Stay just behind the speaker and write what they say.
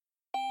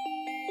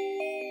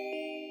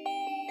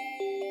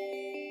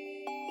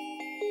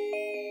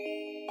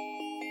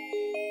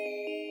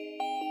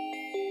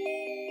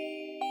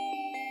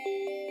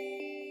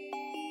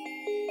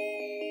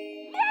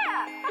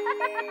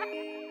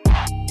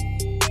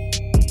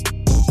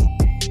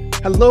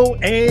Hello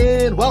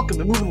and welcome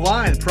to Moving the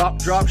Line Prop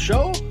Drop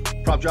Show.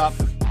 Prop Drop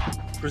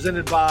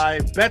presented by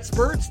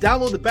BetSperts.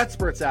 Download the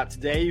BetSperts app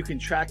today. You can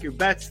track your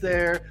bets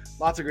there.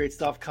 Lots of great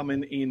stuff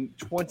coming in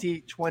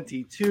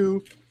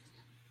 2022.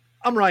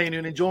 I'm Ryan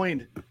Noonan,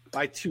 joined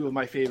by two of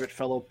my favorite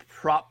fellow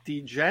prop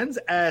degens.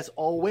 As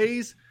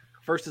always,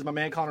 first is my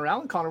man Connor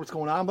Allen. Connor, what's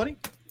going on, buddy?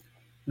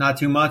 Not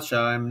too much.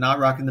 I'm not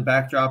rocking the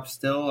backdrop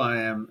still. I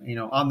am,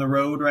 on the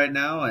road right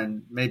now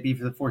and maybe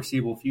for the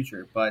foreseeable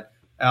future. But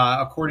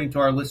according to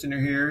our listener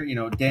here,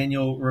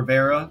 Daniel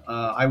Rivera,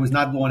 I was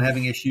not the one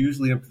having issues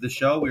leading up to the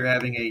show. We were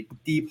having a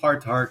deep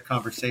heart-to-heart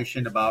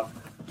conversation about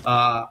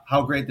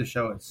how great the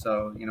show is.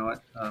 So, you know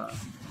what?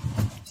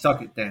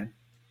 Suck it, Dan.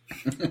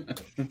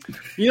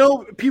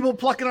 People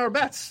plucking our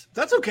bets.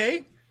 That's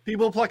okay.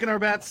 People plucking our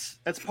bets.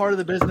 That's part of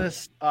the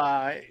business.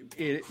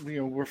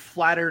 We're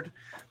flattered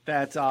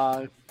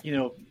that,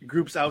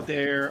 groups out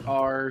there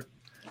are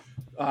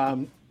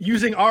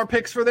using our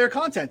picks for their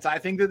content. I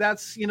think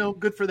that's,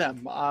 good for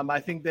them. I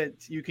think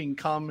that you can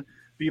come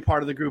be a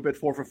part of the group at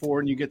 4 for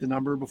 4 and you get the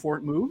number before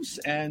it moves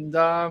and,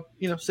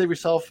 save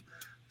yourself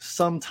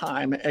some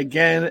time.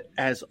 Again,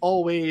 as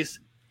always,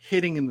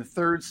 hitting in the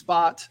third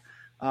spot,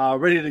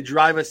 ready to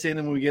drive us in.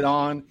 And when we get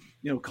on,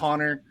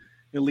 Connor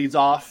leads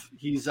off.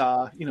 He's,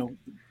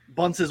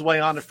 bunts his way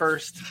on to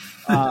first.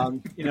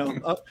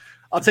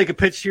 I'll take a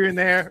pitch here and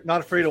there.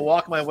 Not afraid to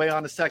walk my way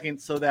on to second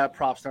so that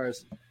Prop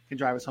Stars can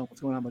drive us home. What's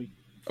going on, buddy?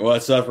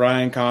 What's up,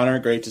 Ryan, Connor?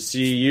 Great to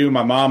see you.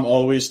 My mom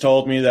always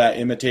told me that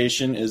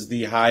imitation is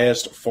the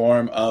highest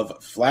form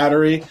of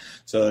flattery.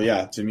 So,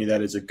 yeah, to me,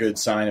 that is a good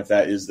sign if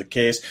that is the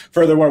case.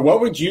 Furthermore,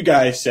 what would you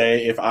guys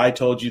say if I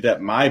told you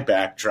that my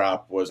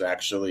backdrop was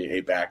actually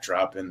a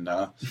backdrop and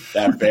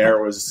that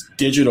bear was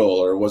digital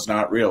or was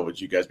not real?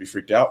 Would you guys be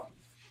freaked out?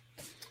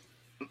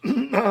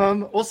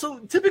 So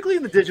typically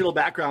in the digital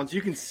backgrounds,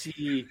 you can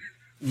see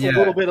a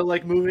little bit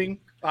of moving.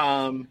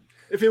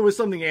 If it was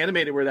something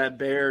animated where that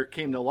bear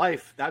came to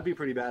life, that'd be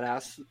pretty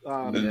badass.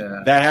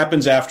 That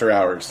happens after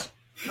hours.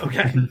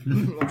 Okay.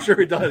 I'm sure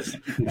it does.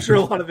 I'm sure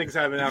a lot of things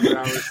happen after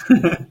hours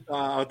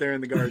out there in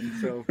the garden.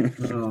 So,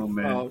 oh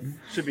man,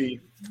 should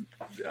be.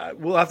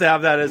 We'll have to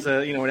have that as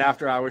an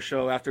after hours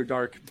show after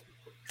dark,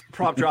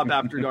 prop drop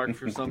after dark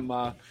for some in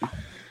the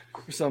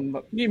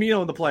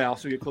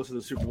playoffs. We get close to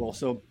the Super Bowl.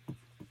 So,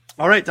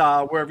 all right,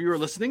 wherever you are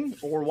listening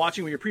or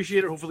watching, we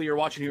appreciate it. Hopefully, you're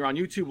watching here on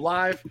YouTube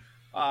live.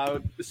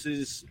 This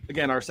is,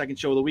 again, our second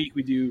show of the week.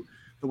 We do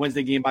the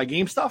Wednesday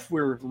game-by-game stuff.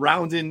 We're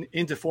rounding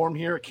into form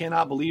here.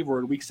 Cannot believe we're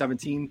in week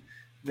 17,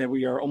 that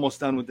we are almost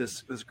done with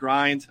this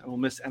grind. I will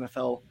miss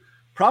NFL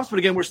props. But,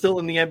 again, we're still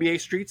in the NBA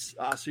streets,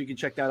 so you can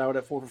check that out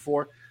at 4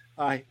 for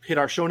 4. Hit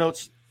our show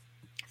notes,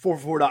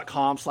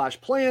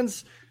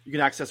 4for4.com/plans. You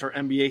can access our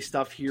NBA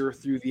stuff here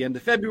through the end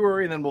of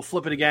February, and then we'll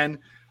flip it again.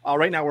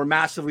 Right now we're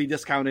massively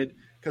discounted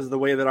because of the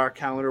way that our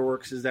calendar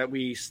works is that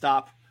we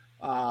stop,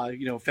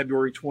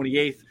 February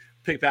 28th.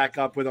 Pick back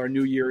up with our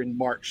new year in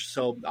March.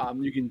 So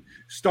you can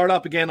start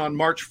up again on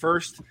March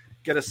 1st,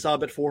 get a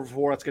sub at 4 for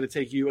 4. That's going to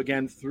take you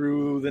again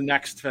through the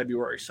next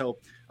February. So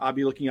I'll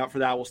be looking out for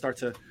that. We'll start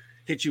to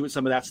hit you with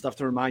some of that stuff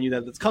to remind you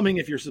that it's coming.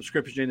 If your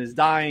subscription is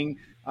dying,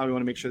 we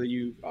want to make sure that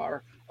you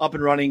are up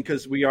and running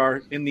because we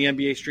are in the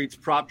NBA streets.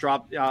 Prop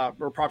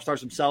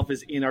Stars himself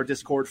is in our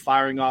Discord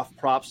firing off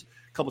props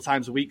a couple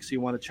times a week. So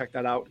you want to check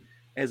that out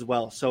as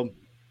well. So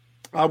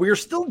we are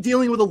still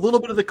dealing with a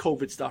little bit of the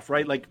COVID stuff,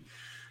 right?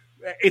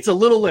 It's a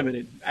little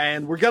limited,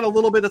 and we're got a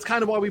little bit. That's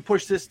kind of why we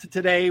pushed this to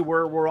today,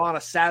 where we're on a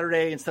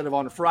Saturday instead of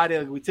on a Friday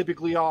like we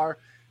typically are,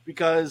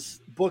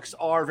 because books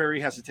are very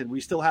hesitant.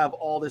 We still have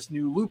all this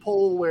new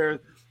loophole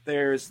where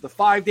there's the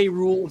 5-day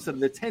rule instead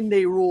of the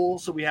 10-day rule.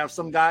 So we have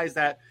some guys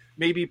that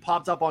maybe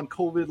popped up on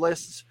COVID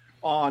lists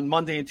on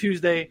Monday and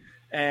Tuesday,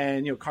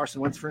 and Carson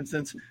Wentz, for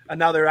instance, and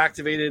now they're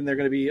activated and they're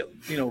going to be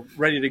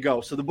ready to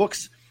go. So the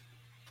books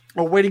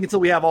are waiting until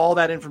we have all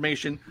that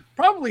information,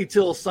 probably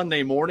till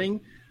Sunday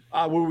morning.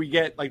 Where we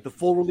get the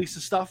full release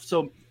of stuff.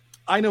 So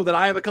I know that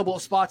I have a couple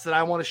of spots that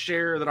I want to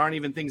share that aren't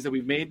even things that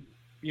we've made,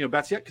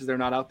 bets yet because they're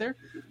not out there.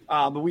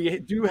 But we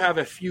do have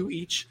a few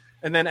each.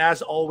 And then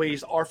as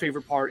always, our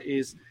favorite part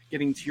is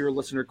getting to your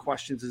listener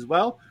questions as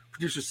well.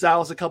 Producer Sal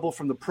has a couple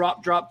from the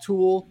Prop Drop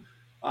tool,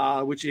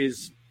 which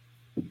is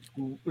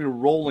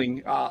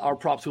rolling our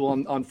prop tool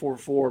on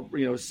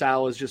 4-4.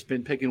 Sal has just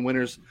been picking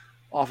winners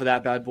off of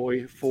that bad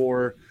boy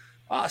for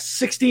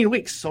 16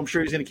 weeks. So I'm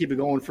sure he's going to keep it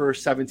going for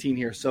 17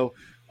 here. So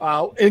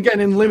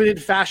again, in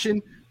limited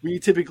fashion, we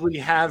typically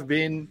have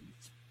been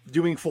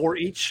doing 4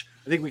 each.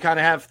 I think we kind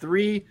of have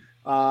 3, 2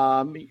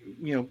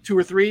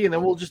 or 3, and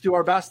then we'll just do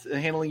our best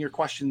at handling your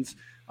questions.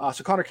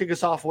 So Connor, kick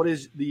us off. What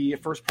is the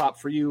first prop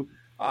for you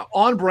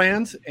on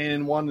brand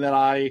and one that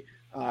I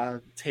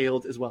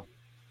tailed as well?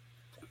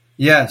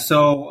 Yeah,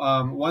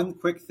 so one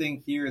quick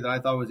thing here that I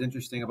thought was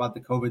interesting about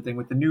the COVID thing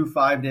with the new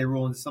 5-day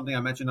rule, and something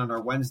I mentioned on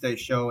our Wednesday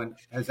show and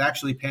has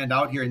actually panned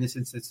out here in this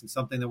instance and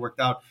something that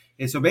worked out,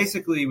 is so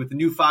basically with the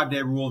new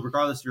 5-day rule,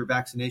 regardless of your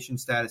vaccination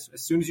status,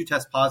 as soon as you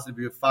test positive,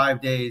 you have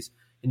 5 days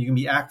and you can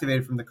be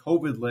activated from the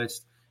COVID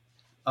list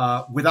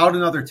without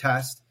another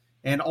test.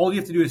 And all you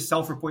have to do is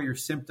self-report your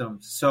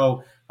symptoms.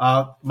 So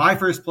my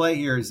first play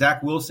here is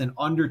Zach Wilson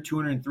under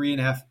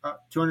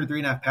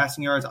 203.5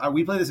 passing yards.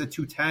 We played this at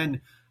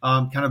 210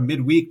 kind of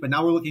midweek, but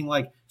now we're looking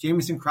like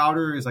Jamison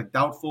Crowder is like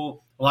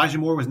doubtful. Elijah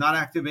Moore was not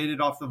activated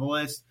off the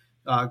list.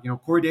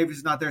 Corey Davis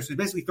is not there. So he's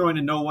basically throwing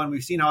in no one.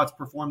 We've seen how it's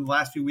performed the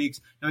last few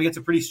weeks. Now he gets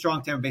a pretty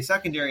strong Tampa Bay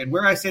secondary. And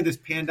where I say this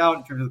panned out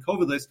in terms of the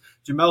COVID list,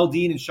 Jamel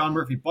Dean and Sean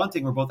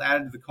Murphy-Bunting were both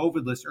added to the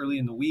COVID list early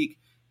in the week.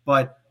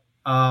 But,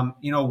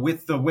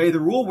 with the way the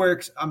rule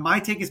works, my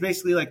take is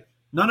basically like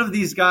none of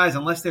these guys,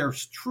 unless they're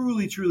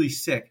truly, truly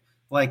sick,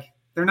 like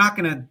they're not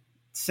going to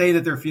say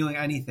that they're feeling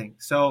anything.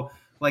 So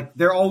like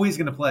they're always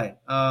going to play,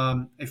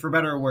 for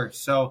better or worse.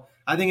 So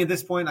I think at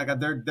this point, like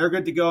they're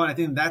good to go, and I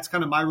think that's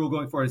kind of my rule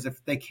going forward. Is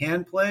if they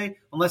can play,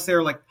 unless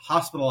they're like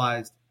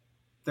hospitalized,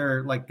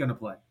 they're like going to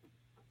play.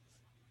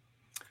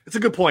 It's a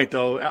good point,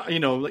 though.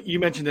 You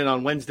mentioned it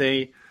on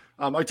Wednesday.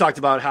 I talked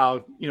about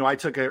how I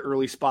took an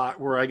early spot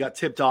where I got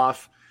tipped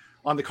off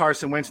on the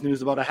Carson Wentz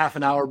news about a half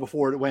an hour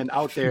before it went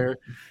out there.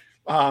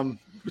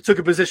 We took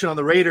a position on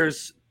the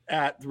Raiders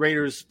at the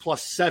Raiders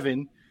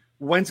 +7.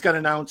 Wentz got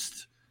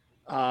announced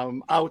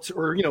out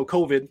or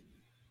COVID.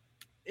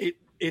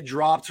 It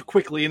dropped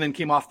quickly and then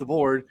came off the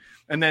board.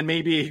 And then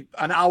maybe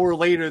an hour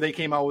later, they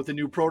came out with a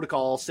new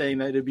protocol saying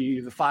that it'd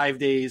be the 5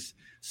 days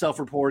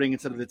self-reporting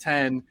instead of the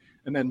 10,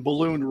 and then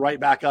ballooned right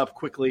back up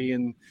quickly.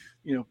 And,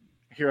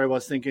 here I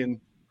was thinking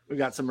we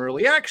got some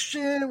early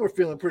action. We're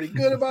feeling pretty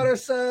good about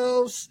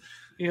ourselves.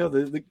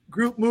 The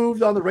group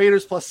moved on the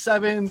Raiders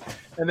 +7.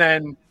 And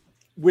then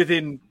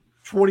within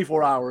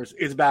 24 hours,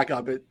 it's back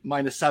up at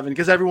 -7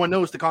 because everyone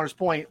knows, to Connor's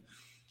point,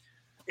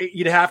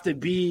 you'd have to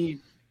be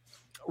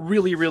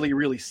really, really,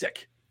 really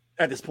sick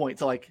at this point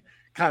to like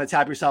kind of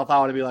tap yourself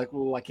out and be like,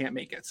 well, I can't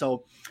make it.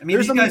 So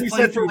there's something to be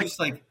said for just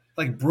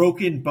like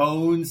broken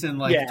bones and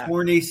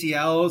torn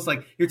ACLs.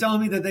 Like you're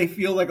telling me that they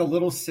feel like a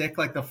little sick,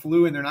 like the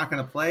flu, and they're not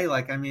going to play.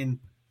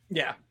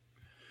 Yeah,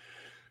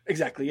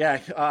 exactly.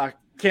 Yeah.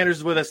 Cantor's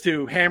is with us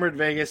too. Hammered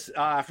Vegas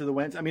after the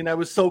Wentz. That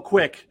was so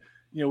quick.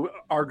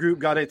 Our group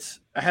got it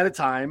ahead of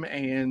time,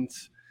 and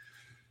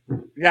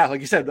yeah, like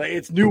you said,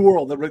 it's new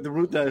world.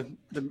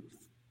 The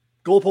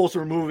goalposts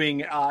were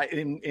moving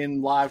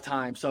in live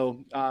time.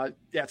 So,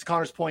 it's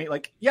Connor's point.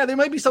 There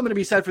might be something to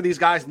be said for these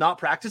guys not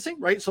practicing,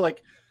 right? So,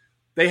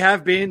 they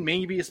have been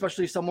maybe,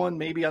 especially someone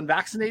maybe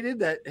unvaccinated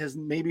that has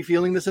maybe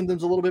feeling the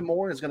symptoms a little bit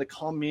more and is going to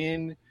come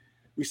in.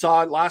 We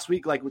saw it last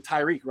week, with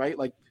Tyreek, right?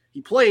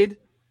 He played,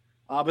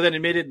 but then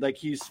admitted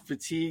he's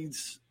fatigued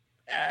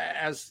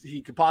as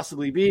he could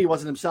possibly be. He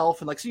wasn't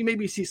himself. And so you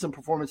maybe see some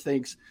performance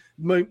things.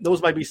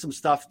 Those might be some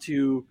stuff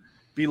to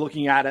be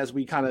looking at as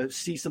we kind of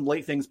see some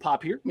late things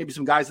pop here. Maybe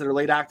some guys that are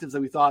late actives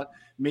that we thought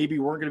maybe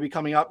weren't going to be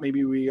coming up.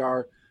 Maybe we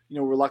are,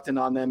 reluctant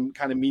on them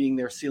kind of meeting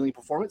their ceiling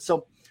performance.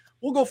 So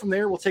we'll go from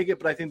there. We'll take it.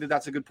 But I think that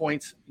that's a good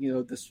point.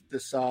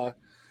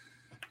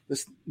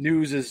 This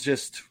news is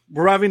just,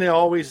 we're having to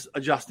always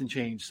adjust and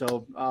change.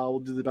 So we'll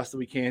do the best that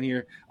we can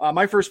here.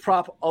 My first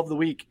prop of the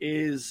week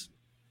is,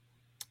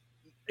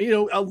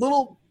 a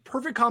little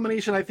perfect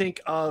combination, I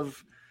think,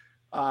 of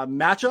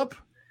matchup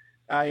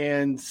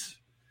and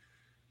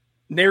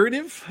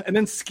narrative and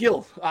then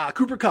skill.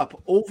 Cooper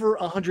Kupp over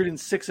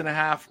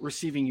 106.5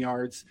 receiving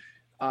yards.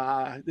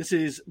 This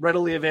is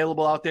readily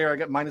available out there. I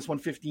got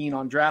 -115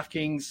 on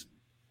DraftKings.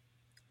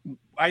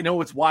 I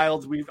know it's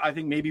wild. I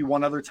think maybe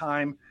one other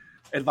time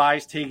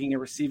advised taking a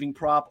receiving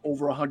prop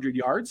over 100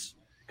 yards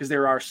because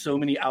there are so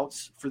many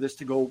outs for this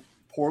to go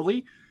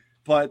poorly,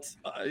 but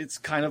it's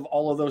kind of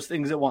all of those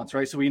things at once,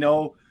 right? So we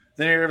know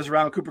the narrative is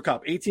around Cooper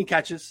Kupp, 18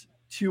 catches,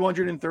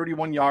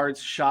 231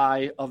 yards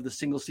shy of the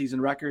single season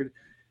record.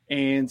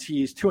 And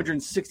he's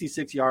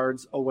 266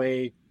 yards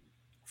away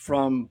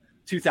from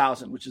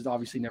 2,000, which has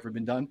obviously never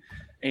been done.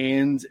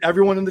 And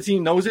everyone on the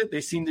team knows it.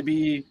 They seem to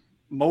be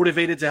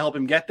motivated to help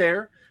him get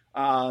there.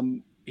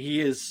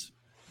 He is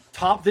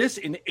topped this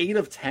in 8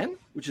 of 10,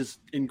 which is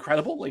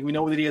incredible. We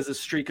know that he has a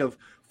streak of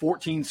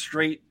 14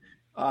 straight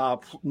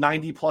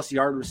 90-plus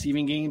yard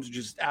receiving games, which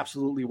is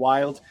absolutely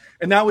wild.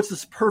 And now it's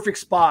this perfect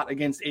spot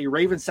against a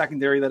Ravens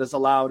secondary that has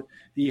allowed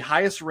the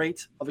highest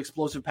rate of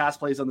explosive pass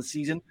plays on the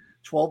season,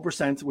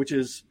 12%, which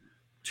is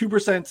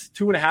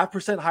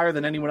 2.5% higher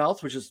than anyone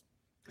else, which is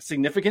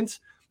significant.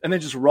 And then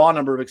just raw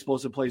number of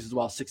explosive plays as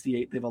well,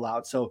 68 they've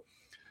allowed. So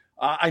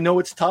I know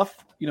it's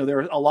tough. There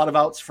are a lot of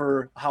outs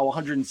for how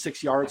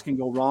 106 yards can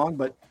go wrong,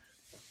 but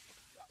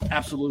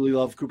absolutely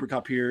love Cooper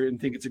Kupp here and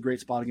think it's a great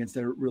spot against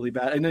their really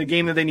bad. And in a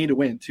game that they need to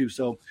win too.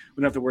 So we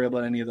don't have to worry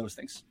about any of those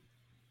things.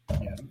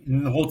 Yeah.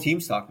 And the whole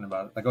team's talking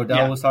about it.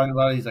 Odell was talking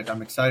about it. He's like,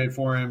 I'm excited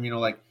for him. They're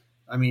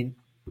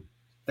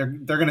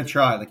going to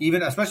try,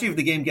 even, especially if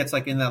the game gets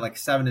in that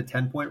 7 to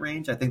 10 point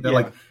range. I think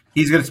they're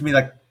he's going to be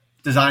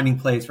designing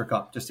plays for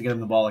Kupp just to get him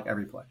the ball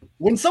every play.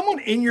 When someone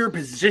in your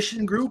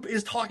position group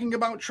is talking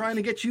about trying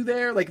to get you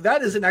there,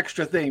 that is an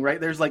extra thing,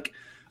 right? There's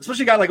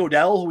especially a guy like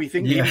Odell, who we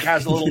think maybe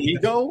has a little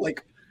ego.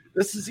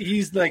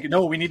 He's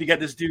no, we need to get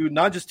this dude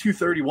not just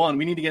 231.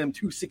 We need to get him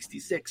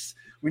 266.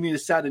 We need to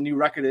set a new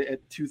record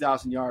at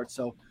 2,000 yards.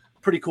 So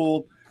pretty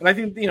cool. And I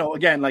think,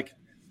 again,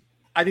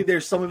 I think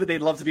there's some of it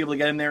they'd love to be able to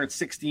get him there at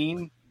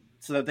 16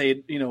 so that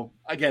they,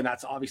 again,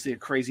 that's obviously a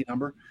crazy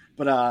number.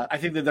 But I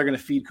think that they're going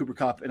to feed Cooper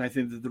Kupp, and I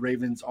think that the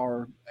Ravens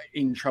are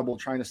in trouble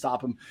trying to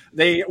stop him.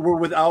 They were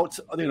without,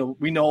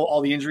 we know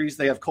all the injuries.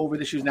 They have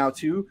COVID issues now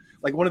too.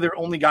 Like one of their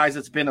only guys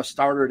that's been a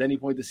starter at any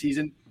point this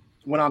season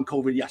went on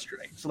COVID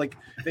yesterday. So like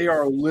they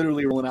are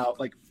literally rolling out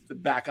like the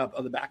backup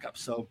of the backup.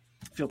 So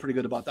I feel pretty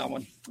good about that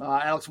one.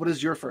 Alex, what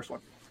is your first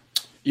one?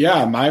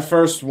 Yeah, my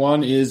first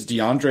one is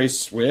DeAndre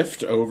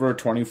Swift over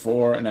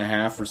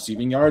 24.5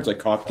 receiving yards. I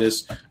caught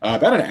this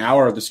about an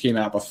hour of this came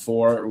out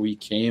before we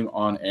came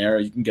on air.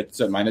 You can get this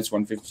at minus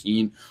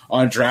 115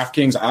 on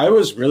DraftKings. I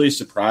was really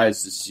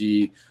surprised to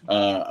see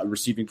a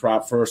receiving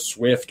prop for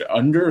Swift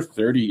under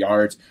 30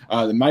 yards.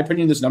 In my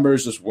opinion, this number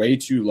is just way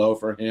too low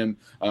for him.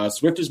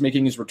 Swift is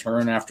making his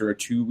return after a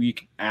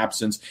 2-week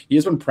absence. He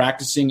has been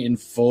practicing in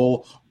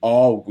full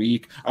all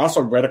week. I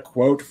also read a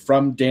quote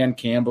from Dan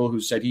Campbell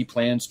who said he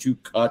plans to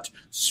cut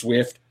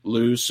Swift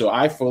loose. So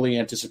I fully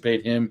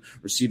anticipate him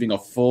receiving a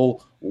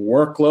full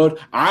workload.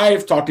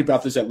 I've talked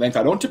about this at length.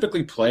 I don't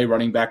typically play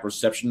running back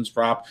receptions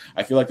prop.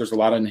 I feel like there's a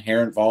lot of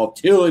inherent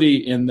volatility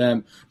in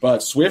them.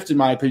 But Swift, in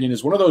my opinion,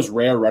 is one of those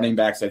rare running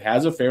backs that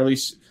has a fairly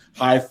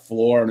high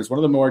floor and is one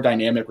of the more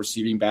dynamic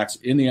receiving backs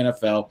in the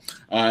NFL.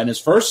 In his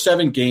first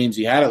 7 games,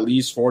 he had at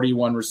least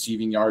 41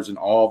 receiving yards in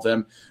all of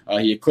them.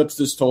 He eclipsed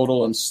this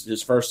total in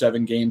his first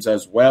 7 games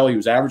as well. He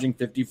was averaging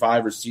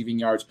 55 receiving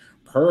yards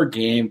per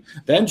game.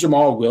 Then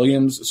Jamal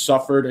Williams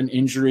suffered an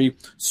injury.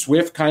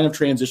 Swift kind of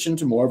transitioned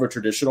to more of a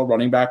traditional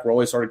running back role.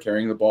 He started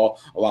carrying the ball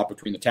a lot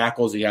between the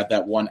tackles. He had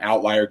that one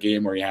outlier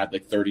game where he had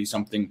like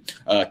 30-something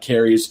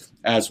carries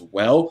as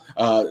well.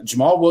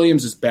 Jamal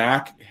Williams is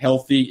back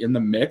healthy in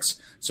the mix.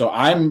 So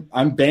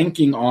I'm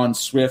banking on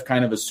Swift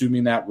kind of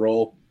assuming that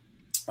role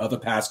of a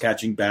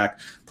pass-catching back,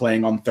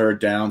 playing on third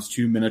downs,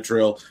 2-minute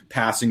drill,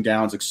 passing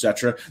downs,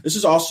 etc. This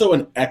is also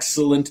an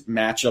excellent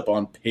matchup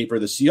on paper.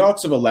 The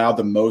Seahawks have allowed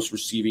the most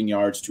receiving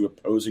yards to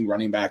opposing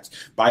running backs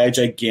by a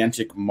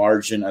gigantic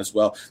margin as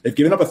well. They've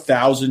given up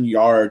 1,000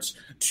 yards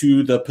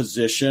to the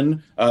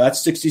position.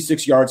 That's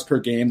 66 yards per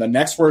game. The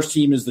next worst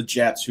team is the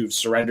Jets, who've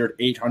surrendered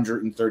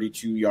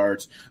 832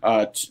 yards.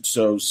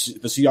 So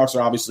the Seahawks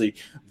are obviously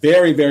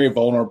very, very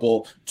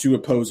vulnerable to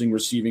opposing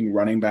receiving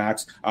running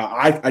backs.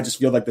 I just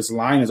feel like this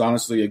line is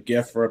honestly a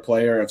gift for a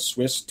player of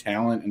Swift's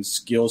talent and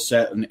skill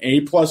set, an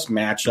A-plus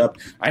matchup.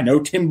 I know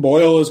Tim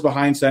Boyle is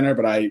behind center,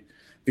 but I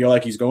feel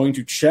like he's going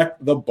to check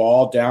the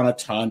ball down a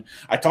ton.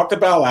 I talked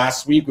about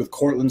last week with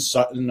Cortland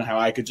Sutton how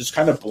I could just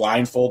kind of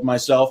blindfold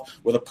myself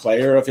with a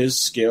player of his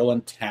skill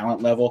and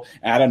talent level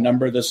at a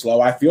number this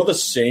low. I feel the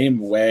same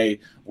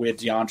way with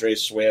DeAndre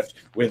Swift,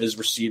 with his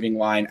receiving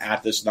line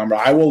at this number.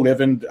 I will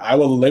live and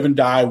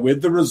die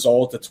with the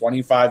result at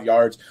 25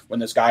 yards when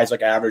this guy's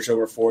like averaged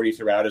over 40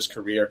 throughout his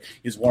career.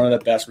 He's one of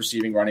the best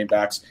receiving running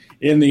backs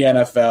in the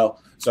NFL.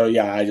 So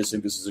yeah, I just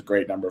think this is a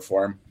great number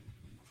for him.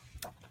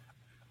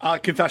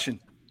 Confession.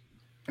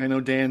 I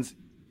know Dan's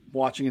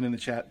watching it in the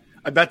chat.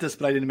 I bet this,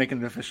 but I didn't make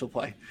an official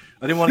play.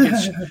 I didn't want to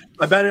get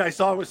I bet it. I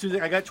saw it as soon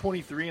as I got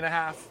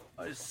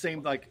 23.5.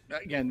 Same, like,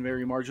 again,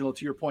 very marginal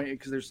to your point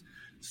because there's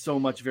so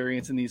much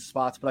variance in these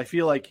spots. But I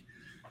feel like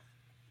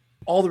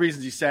all the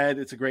reasons you said,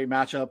 it's a great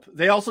matchup.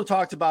 They also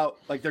talked about,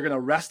 like, they're going to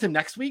rest him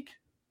next week,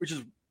 which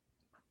is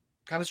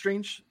kind of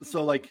strange.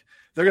 So, like,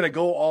 they're going to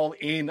go all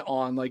in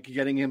on, like,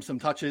 getting him some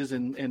touches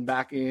and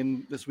back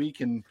in this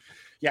week. And,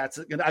 yeah,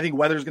 I think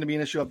weather's going to be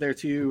an issue up there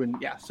too. And,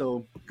 yeah,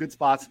 so good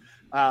spots.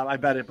 I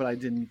bet it, but I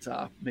didn't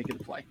make it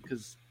a play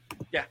because,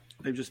 yeah,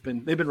 they've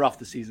been rough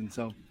this season.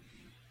 So,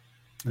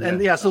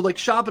 and, yeah, so, like,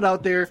 shop it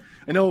out there.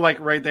 I know,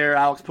 like, right there,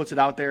 Alex puts it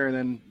out there, and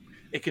then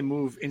it can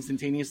move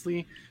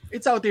instantaneously.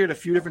 It's out there at a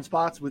few different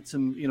spots with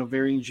some,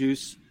 varying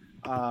juice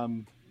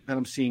that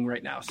I'm seeing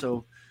right now.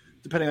 So,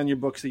 depending on your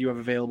books that you have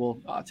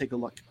available, take a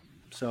look.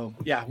 So,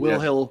 yeah, Will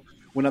Hill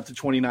went up to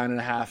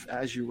 29.5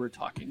 as you were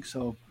talking.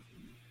 So,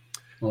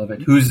 love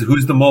it. Who's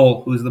the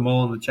mole? Who's the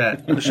mole in the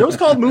chat? The show's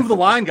called Move the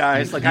Line,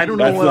 guys. Like, I don't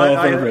know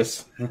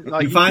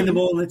what you find the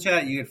mole in the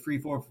chat, you get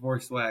free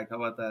 4-for-4 swag. How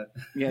about that?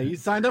 Yeah, you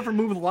signed up for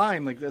Move the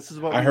Line. Like, this is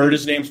what I heard.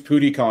 His name's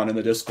PootyCon in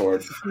the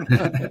Discord.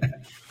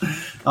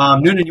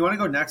 Noonan, you want to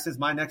go next? As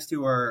my next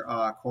two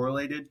are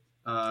correlated.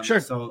 Sure.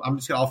 So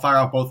I'll fire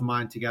out both of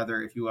mine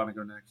together if you want to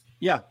go next.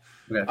 Yeah.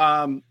 Okay.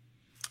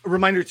 A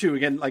reminder too.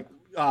 Again, like.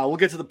 We'll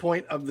get to the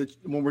point of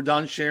when we're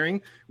done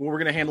sharing, where we're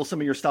going to handle some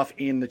of your stuff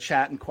in the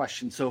chat and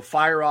questions. So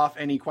fire off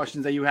any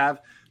questions that you have,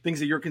 things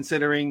that you're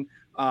considering,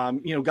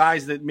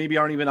 guys that maybe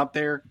aren't even up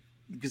there,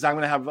 because I'm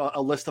going to have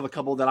a list of a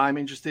couple that I'm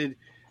interested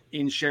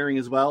in sharing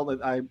as well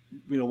that I,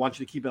 want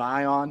you to keep an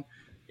eye on.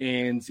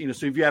 And,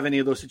 so if you have any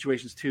of those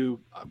situations too,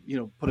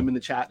 put them in the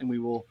chat and we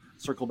will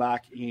circle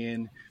back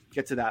and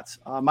get to that.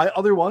 My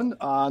other one,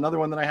 another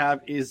one that I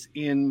have is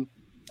in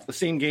the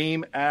same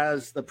game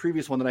as the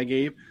previous one that I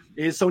gave,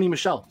 is Sony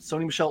Michel.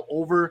 Sony Michel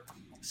over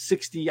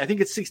 60. I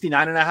think it's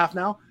 69.5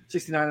 now.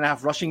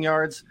 69.5 rushing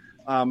yards.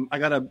 I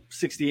got a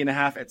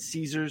 68.5 at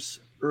Caesars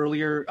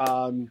earlier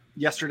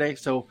yesterday.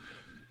 So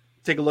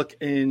take a look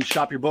and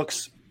shop your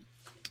books.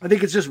 I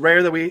think it's just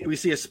rare that we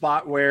see a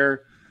spot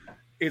where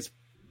it's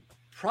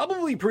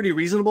probably pretty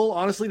reasonable,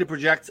 honestly, to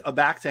project a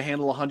back to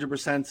handle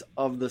 100%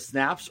 of the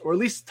snaps, or at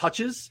least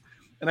touches.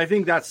 And I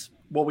think that's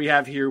what we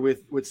have here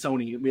with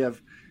Sony. We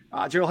have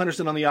Gerald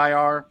Henderson on the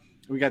IR.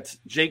 We got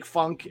Jake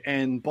Funk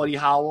and Buddy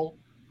Howell,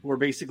 who are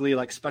basically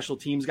like special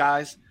teams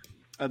guys.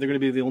 They're going to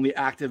be the only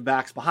active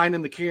backs behind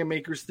him. The Cam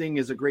Makers thing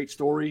is a great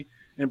story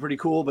and pretty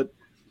cool, but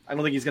I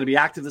don't think he's going to be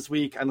active this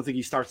week. I don't think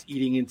he starts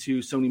eating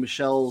into Sony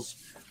Michel's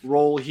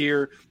role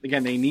here.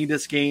 Again, they need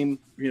this game.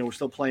 We're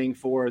still playing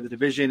for the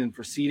division and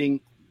for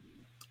seeding.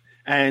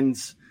 And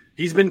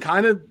he's been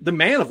kind of the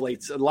man of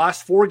late. So the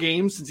last 4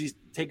 games since he's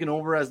taken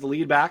over as the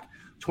lead back,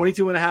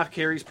 22.5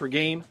 carries per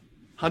game,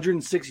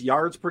 106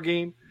 yards per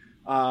game.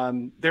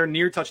 They're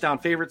near touchdown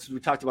favorites, as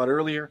we talked about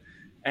earlier.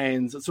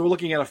 And so we're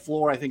looking at a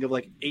floor, I think, of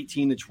like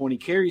 18 to 20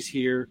 carries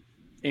here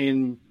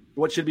in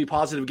what should be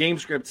positive game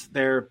scripts.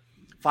 They're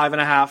 5.5,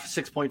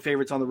 6-point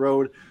favorites on the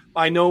road.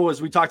 I know, as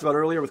we talked about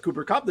earlier with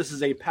Cooper Kupp, this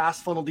is a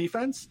pass funnel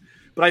defense,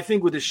 but I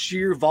think with the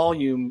sheer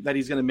volume that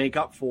he's going to make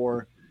up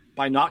for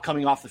by not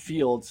coming off the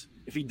field,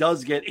 if he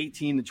does get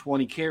 18 to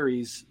 20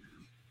 carries,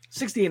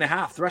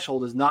 60.5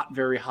 threshold is not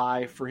very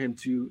high for him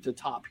to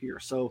top here.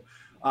 So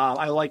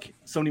I like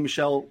Sony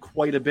Michel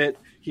quite a bit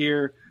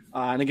here.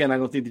 And again, I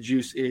don't think the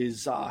juice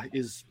is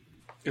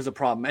a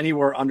problem.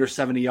 Anywhere under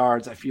 70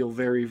 yards, I feel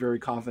very, very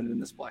confident in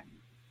this play.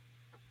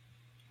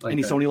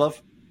 Any Sony love?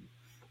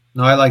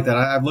 No, I like that.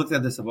 I've looked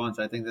at this a bunch.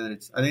 I think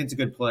it's a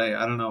good play.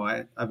 I don't know.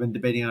 I've been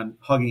debating on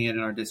hugging it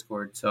in our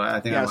Discord, so I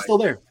think it's still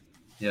there.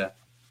 Yeah,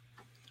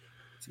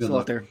 it's a good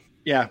look there.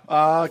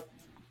 Yeah,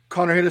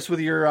 Connor, hit us with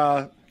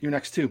your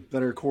next 2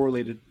 that are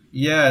correlated.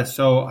 Yeah,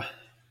 so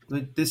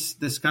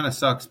this kind of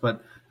sucks,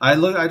 but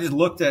I just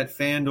looked at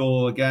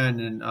FanDuel again,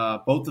 and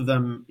both of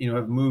them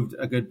have moved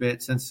a good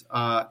bit since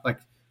I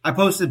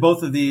posted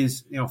both of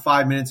these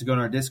 5 minutes ago in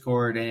our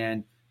Discord,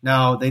 and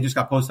now they just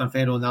got posted on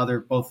FanDuel, and now they're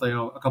both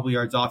a couple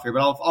yards off here.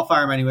 But I'll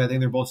fire them anyway. I think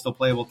they're both still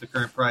playable at the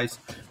current price.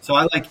 So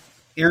I like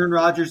Aaron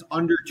Rodgers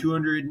under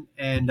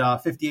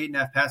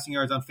 258.5 passing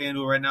yards on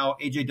FanDuel right now.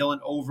 A.J. Dillon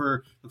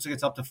over, looks like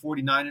it's up to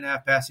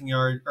 49.5 passing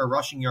yards or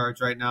rushing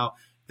yards right now.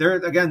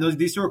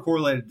 These 2 are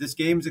correlated. This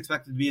game is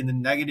expected to be in the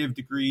negative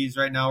degrees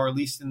right now, or at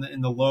least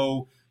in the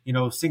low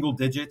single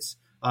digits.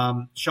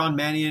 Sean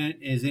Mannion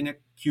is in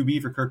at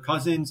QB for Kirk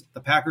Cousins.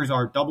 The Packers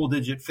are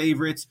double-digit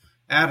favorites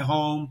at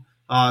home.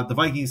 The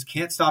Vikings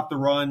can't stop the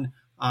run.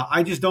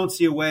 I just don't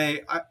see a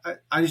way.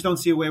 I just don't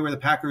see a way where the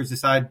Packers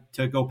decide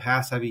to go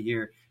pass heavy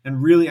here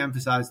and really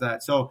emphasize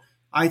that. So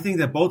I think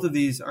that both of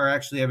these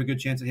have a good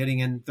chance of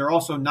hitting, and they're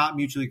also not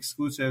mutually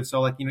exclusive.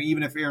 So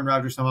even if Aaron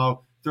Rodgers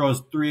somehow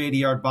throws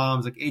 380-yard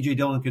bombs, like A.J.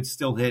 Dillon could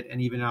still hit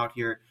and even out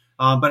here.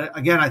 But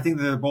again, I think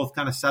that they're both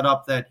kind of set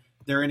up that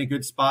they're in a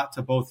good spot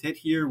to both hit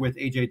here with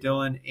A.J.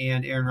 Dillon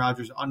and Aaron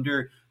Rodgers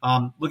under.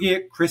 Looking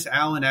at Chris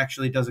Allen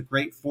actually does a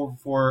great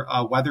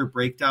 4-for-4 weather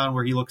breakdown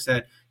where he looks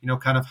at,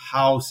 kind of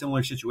how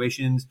similar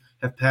situations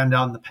have panned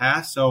out in the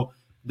past. So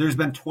there's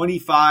been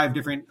 25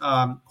 different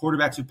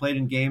quarterbacks who played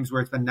in games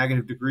where it's been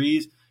negative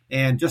degrees,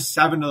 and just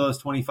 7 of those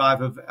 25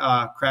 have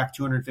cracked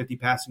 250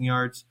 passing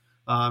yards.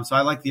 So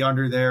I like the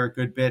under there a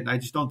good bit, and I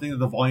just don't think that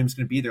the volume's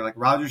going to be there. Like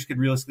Rodgers could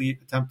realistically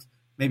attempt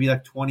maybe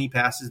 20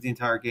 passes the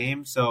entire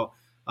game. So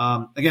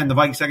again, the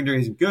Vikings secondary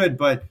isn't good,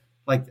 but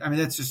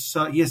that's just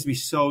he has to be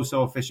so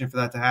efficient for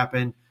that to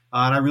happen.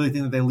 And I really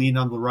think that they lean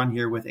on the run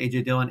here with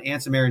A.J. Dillon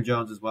and some Aaron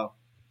Jones as well.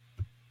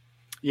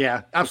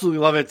 Yeah, absolutely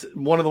love it.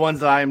 One of the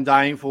ones that I am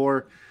dying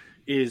for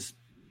is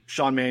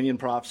Sean Mannion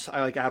props.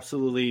 I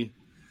absolutely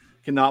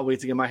cannot wait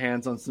to get my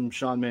hands on some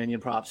Sean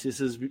Mannion props. This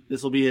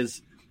will be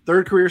his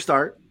 3rd career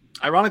start.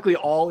 Ironically,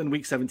 all in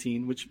week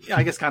 17, which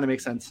I guess kind of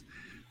makes sense.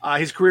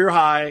 His career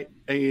high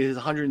is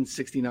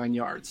 169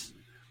 yards.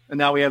 And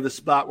now we have the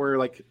spot where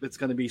it's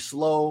going to be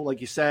slow. Like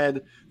you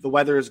said, the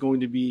weather is going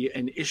to be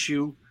an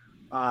issue.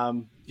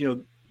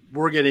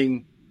 We're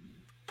getting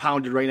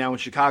pounded right now in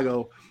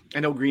Chicago. I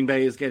know Green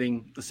Bay is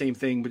getting the same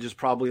thing, but just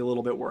probably a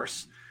little bit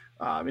worse.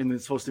 And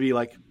it's supposed to be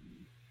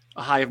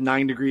a high of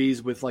 9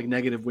 degrees with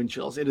negative wind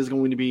chills. It is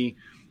going to be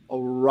a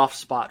rough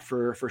spot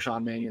for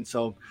Sean Mannion.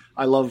 So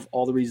I love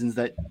all the reasons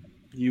that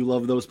you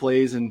love those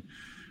plays. And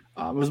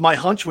it was my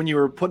hunch when you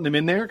were putting them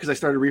in there because I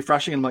started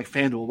refreshing and I'm like,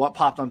 FanDuel, what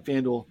popped on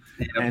FanDuel?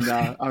 Yep. And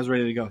I was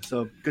ready to go.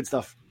 So good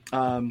stuff.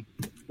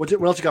 What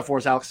else you got for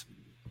us, Alex?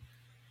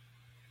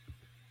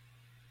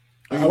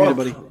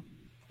 Buddy?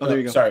 Oh, there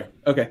you go. Sorry.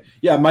 Okay.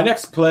 Yeah, my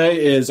next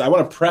play is I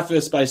want to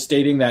preface by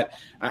stating that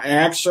I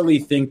actually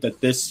think that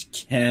this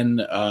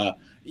can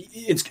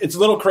it's a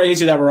little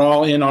crazy that we're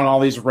all in on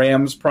all these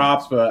Rams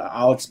props, but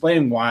I'll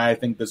explain why I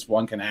think this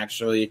one can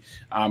actually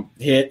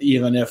hit,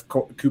 even if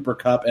Cooper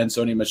Kupp and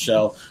Sony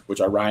Michel, which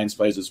are Ryan's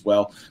plays as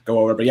well, go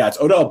over. But yeah, it's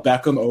Odell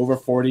Beckham over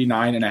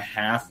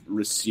 49.5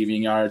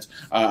 receiving yards.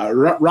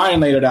 Ryan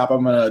laid it out.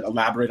 I'm going to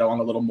elaborate on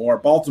a little more.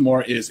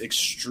 Baltimore is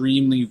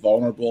extremely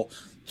vulnerable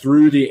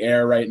through the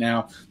air right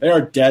now. They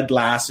are dead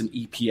last in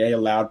EPA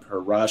allowed per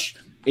rush,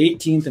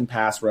 18th in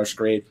pass rush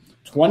grade,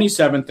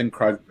 27th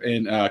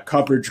in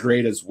coverage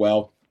grade as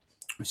well.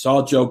 We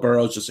saw Joe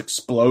Burrow's just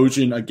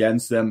explosion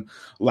against them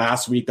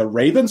last week. The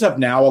Ravens have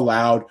now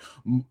allowed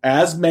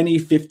as many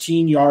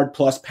 15-yard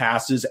plus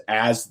passes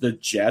as the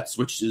Jets,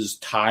 which is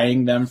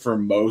tying them for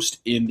most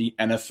in the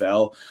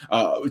NFL.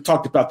 We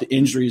talked about the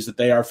injuries that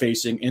they are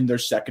facing in their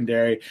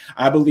secondary.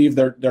 I believe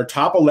their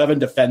top 11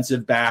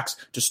 defensive backs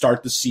to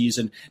start the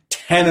season,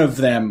 10 of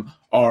them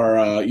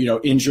are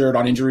injured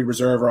on injury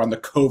reserve or on the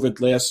COVID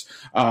list.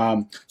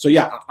 So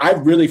yeah, I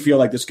really feel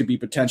like this could be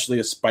potentially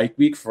a spike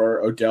week for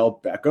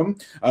Odell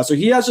Beckham. So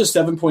he has a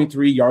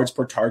 7.3 yards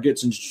per target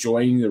since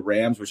joining the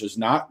Rams, which is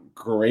not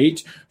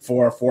great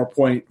for a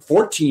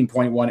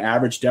 14.1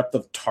 average depth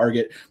of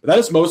target, but that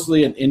is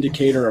mostly an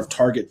indicator of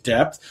target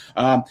depth.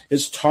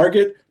 His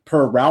target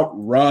per route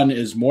run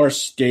is more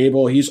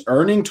stable. He's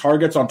earning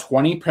targets on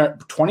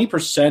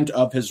 20%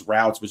 of his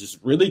routes, which is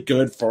really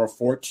good for a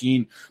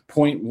 14.1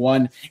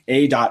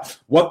 ADOT.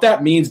 What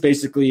that means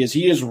basically is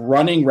he is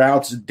running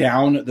routes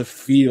down the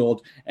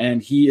field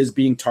and he is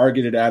being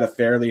targeted at a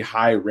fairly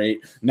high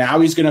rate.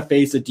 Now he's going to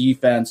face a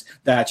defense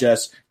that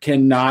just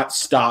cannot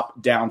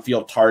stop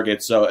downfield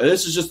targets. So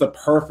this is just the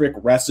perfect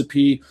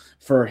recipe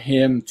for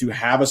him to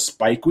have a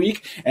spike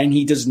week, and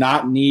he does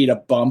not need a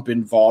bump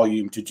in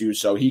volume to do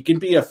so. He can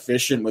be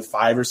efficient with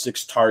 5 or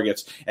 6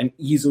 targets and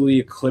easily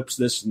eclipse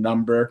this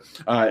number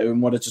in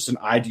what is just an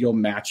ideal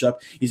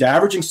matchup. He's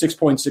averaging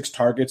 6.6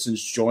 targets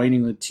since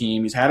joining the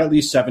team. He's had at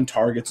least 7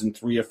 targets in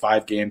 3 of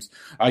 5 games.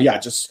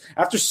 Just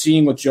after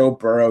seeing what Joe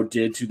Burrow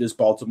did to this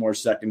Baltimore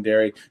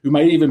secondary, who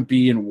might even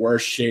be in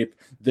worse shape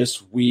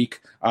this week.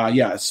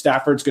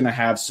 Stafford's going to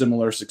have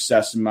similar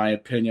success, in my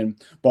opinion.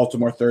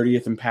 Baltimore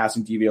 30th in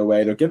passing DVOA.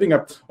 They're giving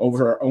up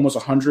over almost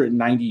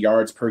 190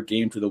 yards per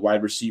game to the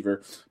wide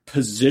receiver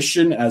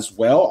position as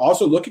well.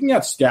 Also, looking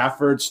at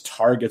Stafford's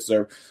targets,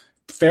 they're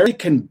fairly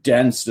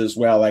condensed as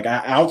well. Like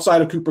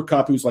outside of Cooper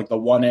Kupp, who's like the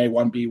 1A,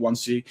 1B,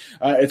 1C,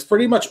 it's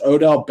pretty much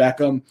Odell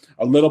Beckham,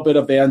 a little bit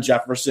of Van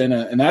Jefferson,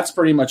 and that's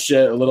pretty much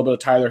it. A little bit of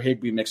Tyler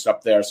Higbee mixed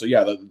up there. So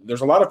yeah,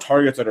 there's a lot of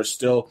targets that are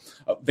still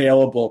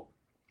available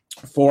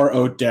for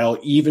Odell,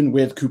 even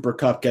with Cooper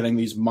Kupp getting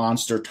these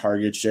monster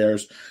target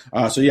shares.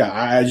 I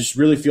just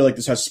really feel like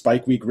this has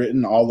spike week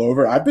written all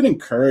over. I've been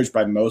encouraged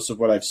by most of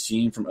what I've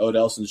seen from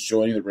Odell since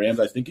joining the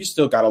Rams. I think he's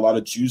still got a lot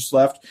of juice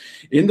left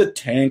in the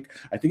tank.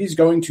 I think he's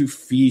going to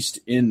feast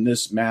in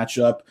this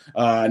matchup.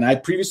 And I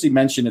previously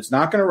mentioned it's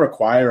not going to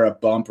require a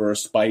bump or a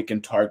spike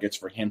in targets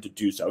for him to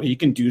do so. He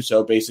can do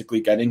so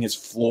basically getting his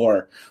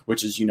floor,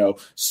 which is,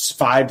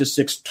 5 to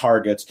 6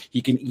 targets.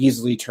 He can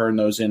easily turn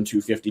those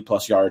into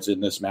 50-plus yards in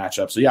this matchup.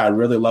 So yeah, I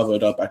really love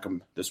Odell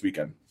Beckham this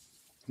weekend.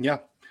 Yeah,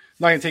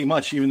 not going to take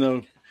much, even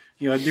though,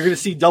 you're going to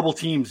see double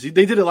teams.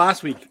 They did it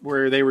last week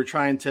where they were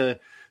trying to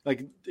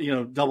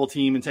double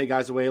team and take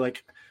guys away.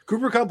 Like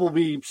Cooper Kupp will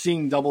be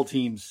seeing double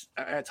teams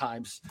at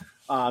times.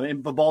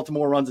 But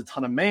Baltimore runs a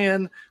ton of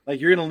man.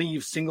 Like you're going to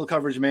leave single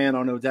coverage man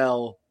on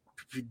Odell.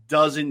 He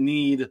doesn't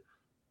need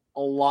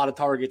a lot of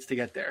targets to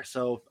get there.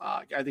 So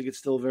I think it's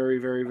still very,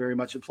 very, very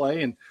much at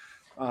play. And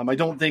I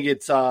don't think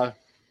it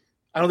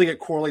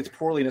correlates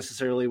poorly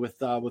necessarily with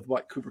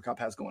what Cooper Kupp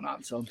has going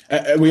on. So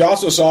we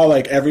also saw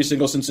like every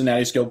single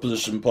Cincinnati skill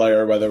position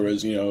player, whether it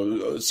was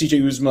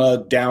CJ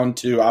Uzomah down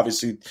to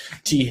obviously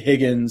T.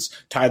 Higgins,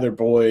 Tyler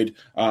Boyd,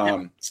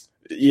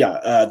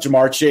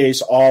 Jamar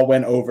Chase, all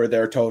went over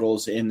their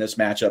totals in this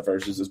matchup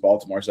versus this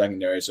Baltimore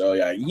secondary. So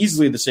yeah,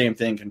 easily the same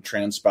thing can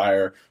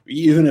transpire.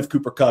 Even if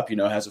Cooper Kupp,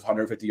 has a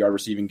 150-yard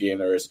receiving game,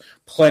 there is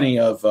plenty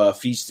of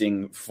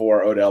feasting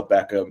for Odell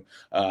Beckham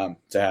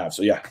to have.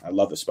 So yeah, I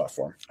love this spot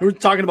for him. We're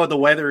talking about the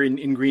weather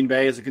in Green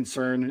Bay as a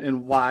concern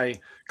and why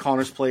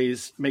Connor's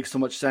plays make so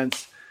much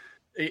sense.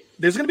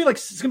 It's going to be like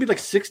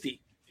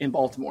 60 in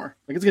Baltimore.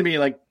 Like it's going to be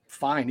like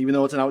fine, even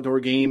though it's an outdoor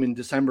game in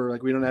December.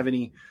 Like we don't have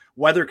any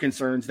weather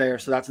concerns there,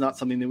 so that's not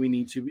something that we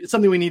need to. It's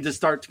something we need to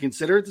start to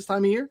consider at this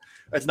time of year.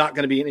 It's not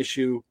going to be an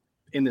issue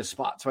in this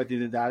spot, so I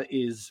think that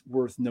is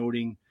worth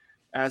noting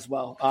as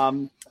well.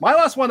 My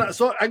last one,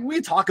 so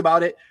we talk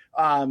about it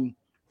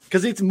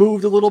because it's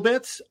moved a little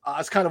bit.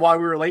 It's kind of why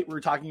we were late. We were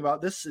talking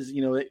about this. Is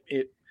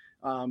it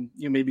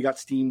maybe got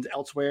steamed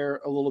elsewhere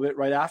a little bit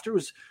right after. It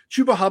was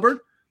Chuba Hubbard.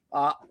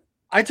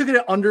 I took it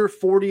at under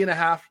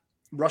 40.5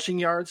 rushing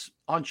yards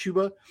on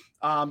Chuba.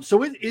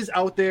 So it is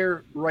out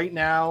there right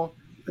now.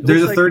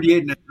 There's a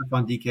 38.5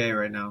 on DK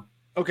right now.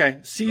 Okay.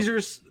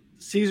 Caesars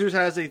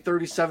has a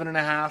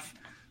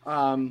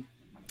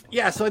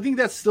 37.5. So I think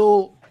that's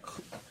still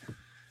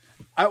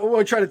I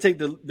would try to take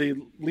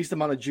the least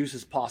amount of juice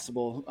as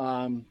possible.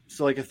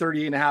 So like a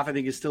 38.5 I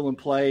think is still in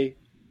play.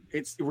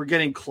 We're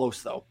getting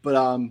close though.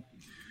 But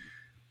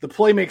the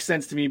play makes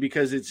sense to me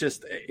because it's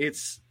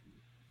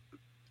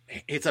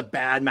a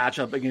bad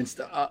matchup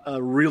against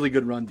a really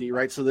good run D,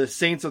 right? So the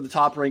Saints are the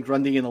top ranked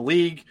run D in the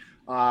league.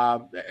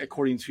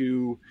 According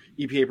to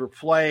EPA per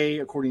play,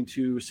 according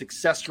to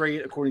success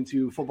rate, according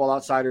to Football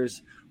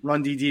Outsiders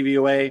run D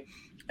DVOA,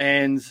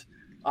 and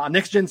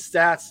Next Gen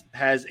Stats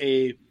has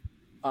a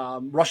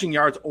rushing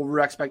yards over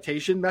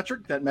expectation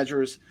metric that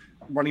measures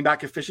running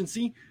back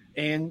efficiency.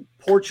 and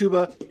poor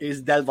Chuba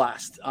is dead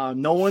last.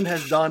 No one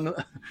has done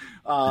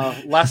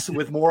less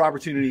with more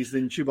opportunities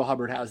than Chuba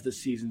Hubbard has this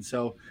season.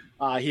 So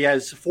he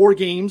has 4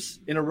 games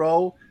in a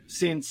row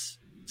since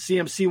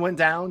CMC went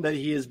down that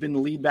he has been the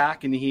lead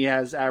back, and he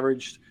has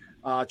averaged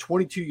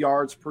 22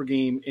 yards per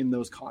game in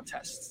those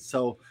contests.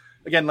 So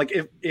again, like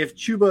if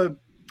Chuba,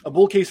 a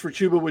bull case for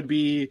Chuba would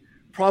be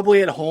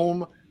probably at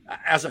home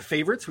as a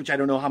favorites, which I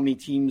don't know how many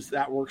teams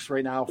that works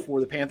right now for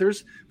the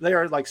Panthers. They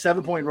are like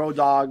 7-point road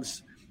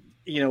dogs,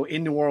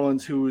 in New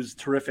Orleans, who's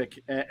terrific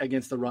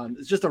against the run.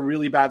 It's just a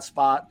really bad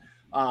spot.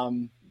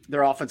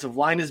 Their offensive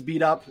line is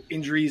beat up,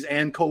 injuries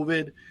and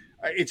COVID.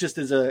 It just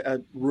is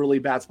a really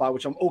bad spot,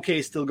 which I'm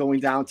okay still going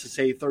down to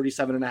say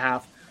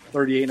 37.5,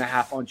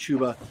 38.5 on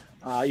Chuba,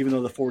 even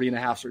though the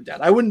 40.5s are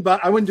dead. I wouldn't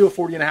do a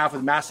 40.5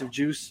 with massive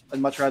juice. I'd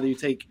much rather you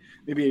take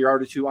maybe a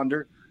yard or two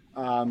under.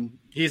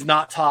 He's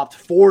not topped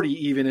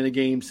 40 even in a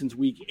game since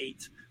week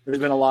 8. There's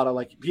been a lot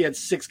of he had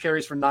 6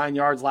 carries for 9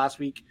 yards last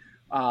week.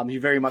 He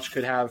very much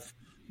could have,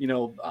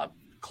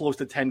 close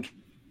to 10,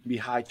 be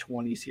high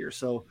 20s here.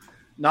 So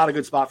not a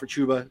good spot for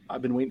Chuba.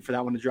 I've been waiting for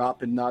that one to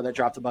drop, and that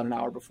dropped about an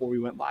hour before we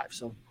went live.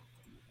 So,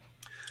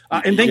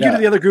 and thank you to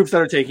the other groups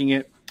that are taking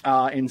it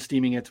and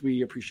steaming it.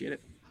 We appreciate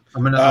it.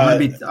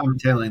 I'm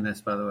tailing this,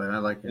 by the way. I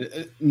like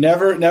it.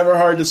 Never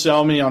hard to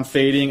sell me on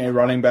fading a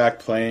running back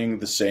playing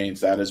the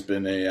Saints. That has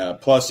been a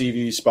plus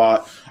EV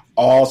spot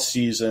all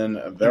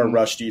season. Their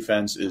rush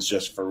defense is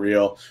just for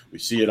real. We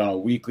see it on a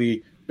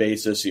weekly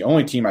basis. The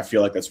only team I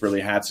feel like that's really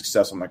had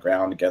success on the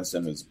ground against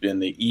them has been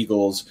the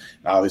Eagles.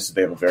 Obviously,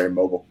 they have a very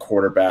mobile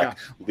quarterback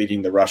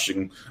leading the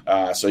rushing.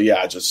 I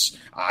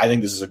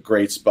think this is a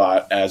great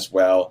spot as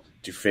well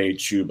to fade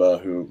Chuba,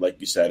 who,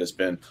 like you said, has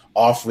been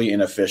awfully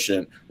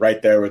inefficient,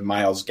 right there with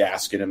Myles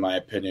Gaskin, in my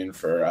opinion,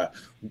 for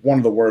one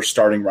of the worst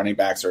starting running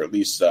backs, or at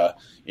least,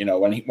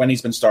 when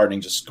he's been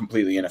starting, just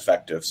completely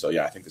ineffective. So,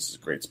 I think this is a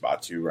great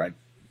spot too, Ryan.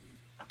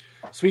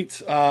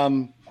 Sweet.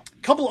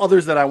 Couple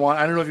others that I want.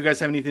 I don't know if you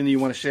guys have anything that you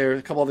want to share.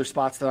 A couple other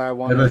spots that I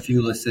want. I have a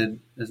few listed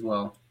as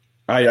well.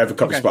 I have a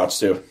couple spots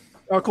too.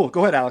 Oh, cool.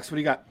 Go ahead, Alex. What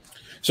do you got?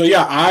 So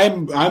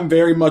I'm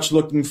very much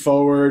looking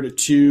forward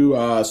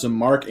to some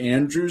Mark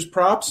Andrews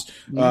props.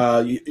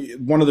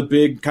 One of the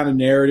big kind of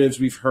narratives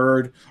we've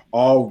heard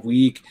all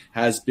week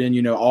has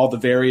been, all the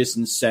various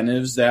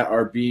incentives that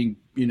are being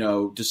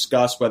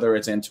discussed, whether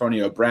it's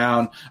Antonio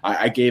Brown.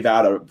 I gave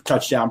out a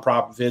touchdown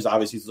prop of his.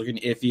 Obviously, he's looking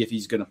iffy if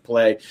he's going to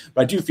play.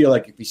 But I do feel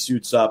like if he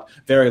suits up,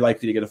 very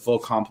likely to get a full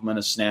complement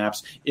of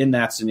snaps. In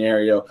that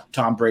scenario,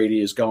 Tom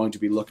Brady is going to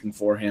be looking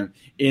for him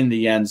in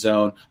the end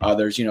zone.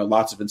 There's,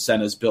 lots of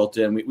incentives built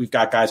in. We've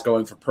got guys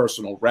going for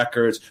personal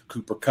records.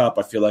 Cooper Kupp,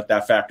 I feel like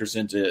that factors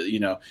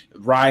into,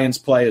 Ryan's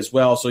play as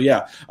well. So,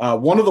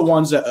 one of the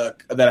ones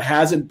that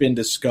hasn't been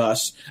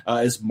discussed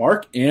is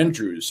Mark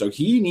Andrews. So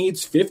he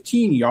needs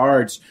 15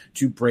 yards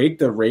to break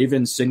the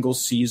Ravens single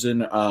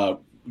season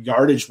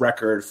yardage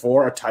record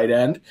for a tight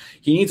end.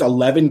 He needs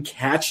 11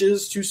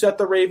 catches to set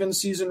the Ravens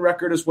season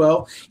record as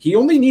well. He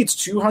only needs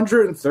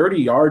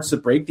 230 yards to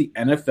break the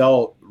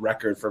NFL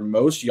record for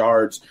most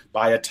yards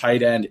by a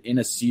tight end in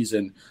a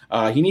season.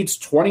 He needs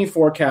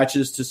 24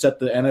 catches to set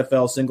the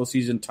NFL single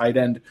season tight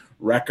end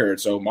record.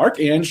 So Mark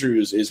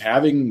Andrews is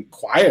having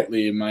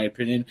quietly, in my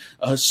opinion,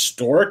 a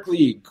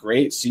historically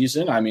great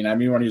season. I mean,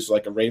 anyone who's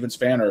like a Ravens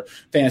fan or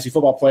fantasy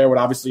football player would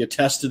obviously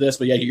attest to this,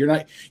 but you're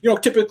not,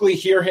 typically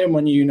hear him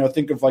when you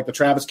think of like the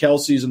Travis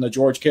Kelce's and the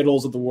George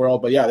Kittles of the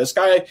world. But this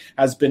guy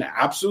has been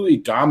absolutely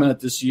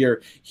dominant this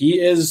year. He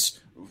is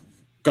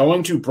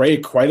going to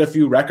break quite a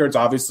few records,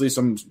 obviously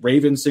some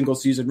Ravens single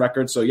season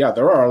records. So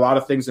there are a lot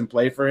of things in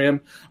play for him.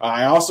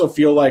 I also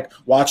feel like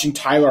watching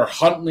Tyler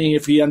Huntley,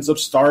 if he ends up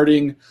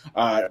starting,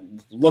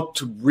 look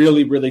to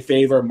really, really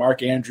favor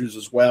Mark Andrews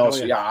as well.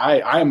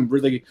 I am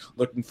really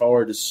looking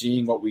forward to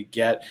seeing what we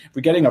get. If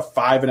we're getting a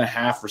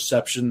 5.5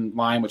 reception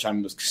line, which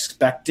I'm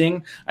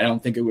expecting, I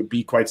don't think it would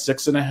be quite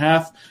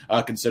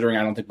 6.5, considering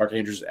I don't think Mark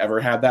Andrews ever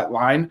had that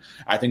line.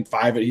 I think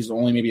 5, he's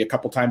only maybe a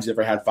couple times he's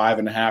ever had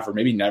 5.5, or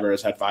maybe never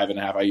has had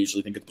 5.5. I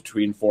usually think it's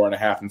between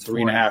 4.5 and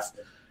 3.5.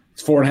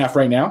 It's 4.5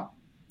 right now.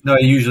 No,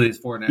 usually it's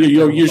 4.5.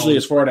 Usually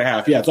it's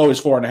 4.5. It's always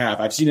 4.5.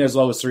 I've seen it as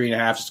low as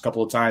 3.5 just a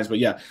couple of times, but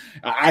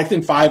I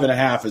think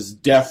 5.5 is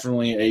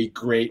definitely a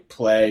great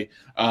play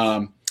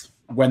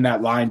when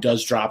that line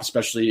does drop,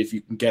 especially if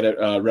you can get it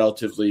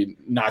relatively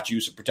not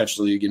juice or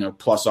potentially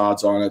plus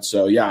odds on it.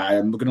 So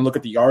I'm going to look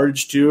at the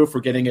yardage too if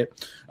we're getting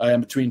it in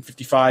between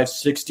 55,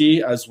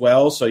 60 as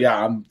well. So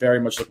I'm very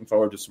much looking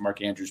forward to some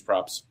Mark Andrews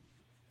props.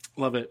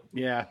 Love it.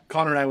 Yeah.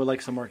 Connor and I would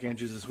like some Mark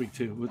Andrews this week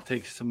too. We'll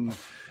take some,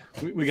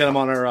 we got him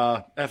on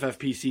our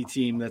FFPC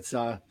team. That's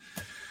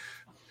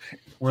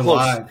we're close.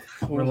 live.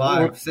 We're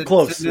live.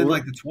 Close. Sitting in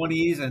like the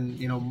 20s,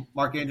 and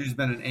Mark Andrews has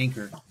been an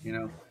anchor.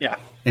 Yeah.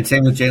 And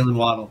same with Jalen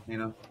Waddle.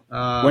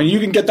 When you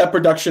can get that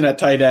production at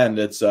tight end,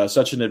 it's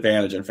such an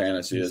advantage in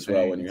fantasy as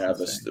well. When you have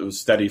this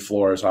steady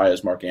floor as high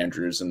as Mark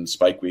Andrews and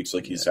spike weeks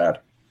like he's had.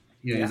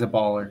 Yeah, he's a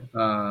baller.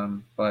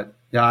 But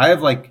I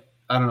have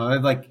I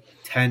have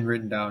 10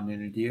 written down.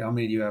 How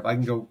many do you have? I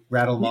can go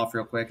rattle them off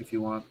real quick if you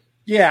want.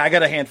 Yeah, I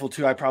got a handful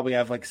too. I probably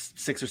have like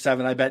 6 or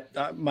 7. I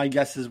bet my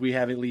guess is we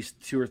have at least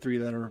 2 or 3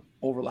 that are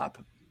overlap.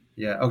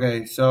 Yeah.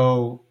 Okay.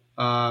 So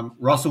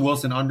Russell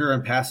Wilson under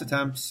and pass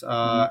attempts.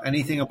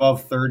 Anything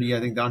above 30, I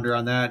think the under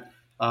on that.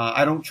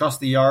 I don't trust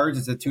the yards.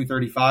 It's at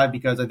 235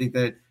 because I think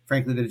that,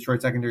 frankly, the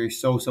Detroit secondary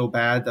is so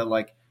bad that,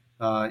 like,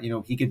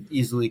 he could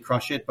easily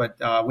crush it. But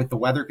with the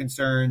weather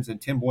concerns and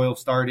Tim Boyle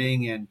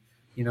starting and,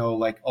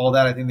 like all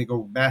that, I think they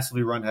go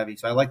massively run heavy.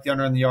 So I like the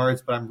under on the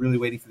yards, but I'm really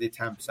waiting for the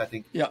attempts. I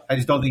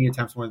just don't think he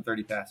attempts more than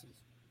 30 passes.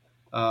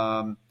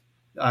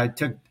 I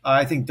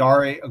think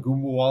Dare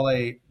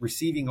Ogunbowale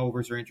receiving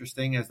overs are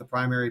interesting as the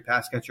primary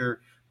pass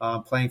catcher.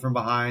 Playing from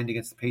behind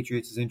against the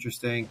Patriots is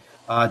interesting.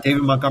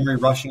 David Montgomery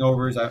rushing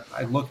overs.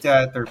 I looked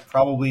at. They're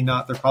probably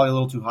not. They're probably a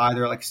little too high.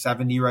 They're like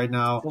 70 right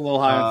now. A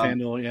little high on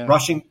FanDuel, yeah.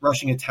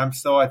 Rushing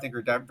attempts, though, I think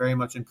are very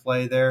much in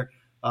play there.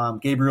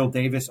 Gabriel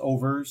Davis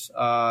overs.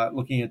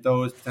 Looking at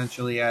those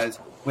potentially as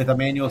with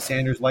Emmanuel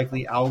Sanders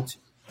likely out.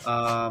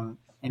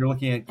 You're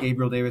looking at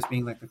Gabriel Davis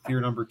being like the clear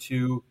number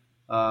 2.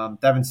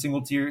 Devin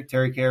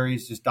Singletary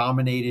carries just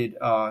dominated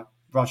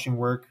rushing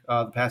work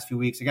the past few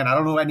weeks. Again, I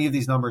don't know any of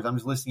these numbers. I'm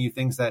just listing you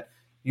things that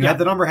you have.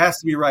 The number has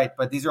to be right,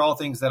 but these are all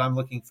things that I'm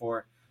looking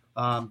for.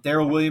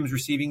 Darrell Williams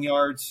receiving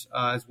yards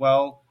as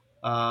well.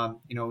 With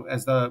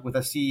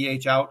a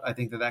CEH out, I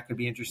think that could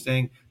be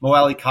interesting. Mo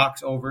Alley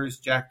Cox overs.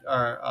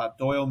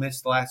 Doyle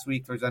missed last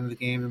week towards the end of the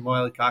game, and Mo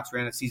Alley Cox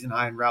ran a season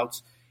high in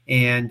routes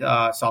and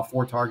saw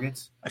 4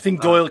 targets. I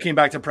think Doyle came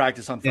back to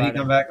practice on Friday. Did he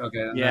come back?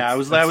 Okay. Yeah, I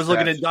was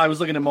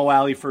looking at Mo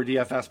Alley for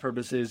DFS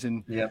purposes,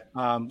 and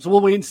so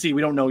we'll wait and see.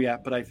 We don't know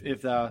yet, but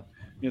if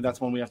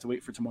that's one we have to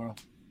wait for tomorrow.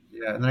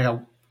 Yeah, and then I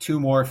got 2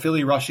 more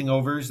Philly rushing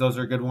overs. Those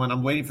are a good one.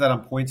 I'm waiting for that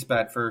on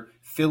PointsBet for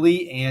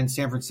Philly and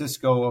San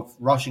Francisco of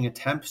rushing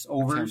attempts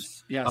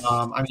overs. Yes.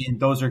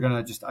 Those are going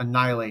to just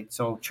annihilate.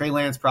 So Trey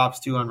Lance props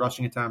too on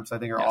rushing attempts I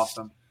think are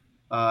awesome.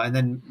 And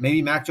then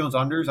maybe Mac Jones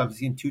unders. I'm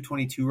seeing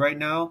 222 right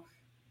now.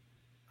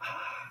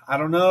 I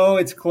don't know.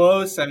 It's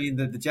close. I mean,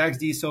 the Jags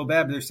D is so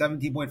bad, but they're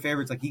 17-point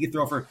favorites. Like, he could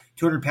throw for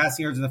 200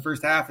 passing yards in the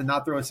first half and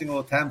not throw a single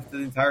attempt the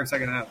entire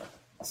second half.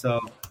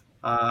 So,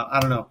 I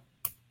don't know.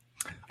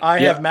 I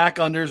have Mac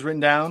unders written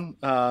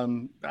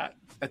down.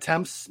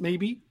 Attempts,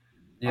 maybe.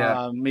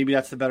 Yeah. Maybe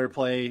that's the better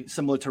play,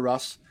 similar to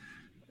Russ.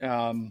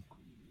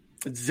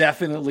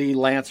 Definitely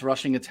Lance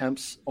rushing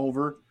attempts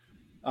over.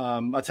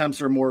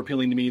 Attempts are more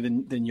appealing to me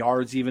than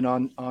yards, even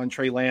on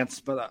Trey Lance.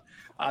 But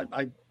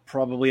I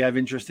probably have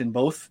interest in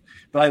both.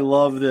 But I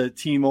love the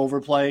team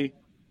overplay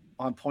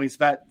on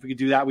PointsBet. If we could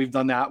do that, we've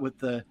done that with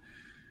the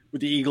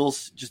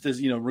Eagles, just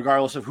as,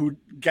 regardless of who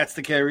gets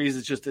the carries,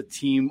 it's just a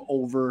team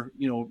over,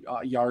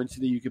 yards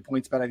that you could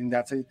PointsBet. I think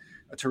that's a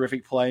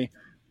terrific play.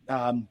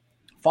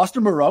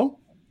 Foster Moreau,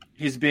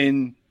 he's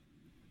been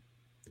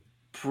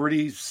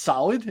pretty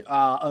solid,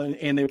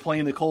 and they're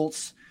playing the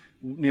Colts,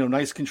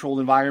 nice controlled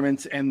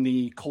environment, and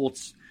the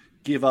Colts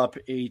give up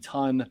a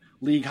ton,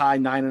 league high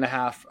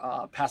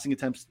 9.5 passing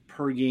attempts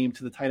per game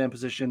to the tight end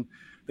position.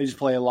 They just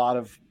play a lot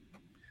of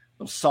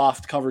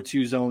soft cover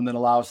 2 zone that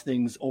allows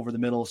things over the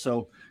middle.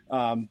 So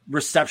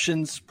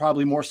receptions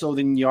probably more so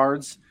than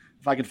yards.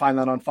 If I can find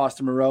that on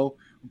Foster Moreau,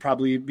 would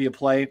probably be a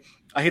play.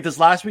 I hit this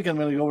last week. I'm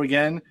going to go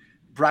again.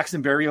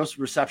 Braxton Berrios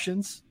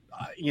receptions.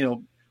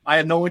 I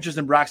have no interest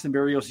in Braxton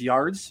Berrios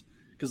yards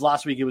because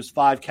last week it was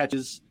 5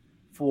 catches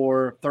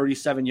for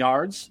 37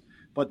 yards,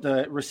 but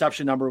the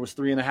reception number was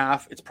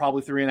 3.5. It's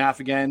probably 3.5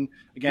 again.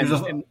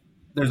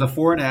 There's a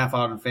 4.5 out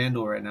on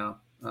FanDuel right now.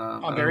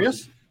 On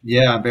Berrios?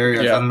 Yeah,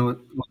 Berrios. Yeah. I don't know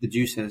what the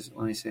juice is.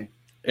 Let me see.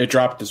 It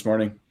dropped this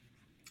morning.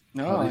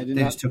 No, I didn't.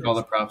 They just took all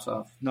the props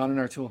off. Not in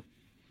our tool.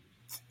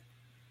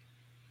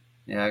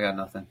 Yeah, I got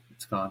nothing.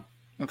 It's gone.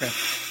 Okay.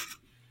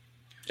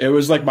 It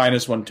was like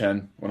minus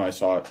 110 when I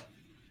saw it.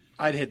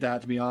 I'd hit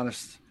that, to be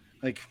honest.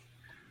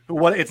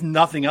 It's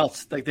nothing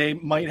else. Like, they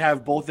might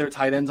have both their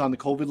tight ends on the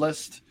COVID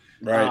list.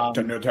 Right.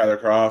 No Tyler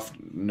Kroft,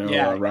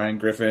 Ryan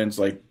Griffin's,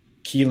 like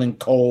Keelan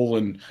Cole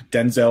and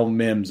Denzel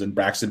Mims and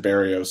Braxton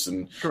Berrios.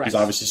 And He's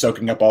obviously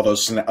soaking up all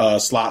those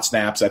slot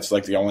snaps. That's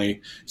like the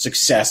only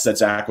success that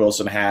Zach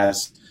Wilson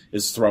has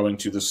is throwing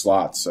to the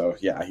slot. So,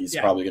 he's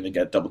probably going to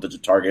get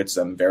double-digit targets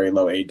and very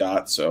low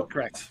ADOT. So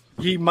correct.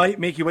 He might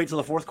make you wait till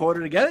the fourth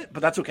quarter to get it, but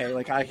that's okay.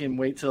 Like, I can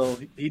wait till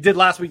he did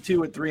last week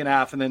too at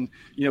 3.5, and then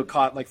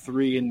caught like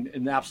 3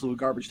 in absolute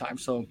garbage time.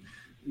 So,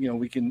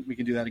 we can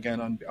do that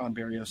again on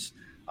Berrios.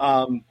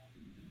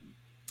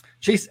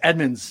 Chase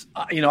Edmonds.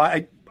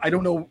 I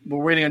don't know.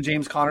 We're waiting on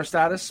James Conner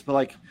status, but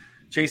like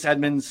Chase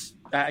Edmonds,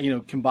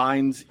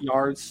 combined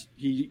yards,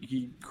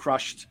 he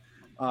crushed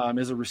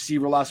as a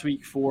receiver last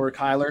week for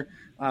Kyler.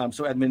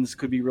 So Edmonds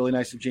could be really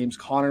nice if James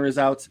Conner is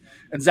out.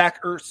 And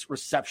Zach Ertz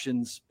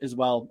receptions as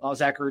well.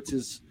 Zach Ertz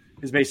is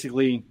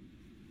basically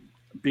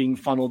being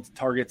funneled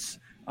targets.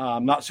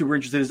 Not super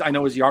interested. I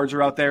know his yards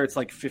are out there. It's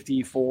like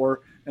 54.5 or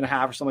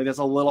something like that. That's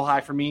a little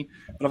high for me.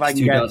 But if I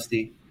can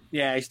dusty.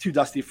 Yeah, he's too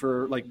dusty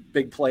for like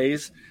big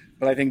plays.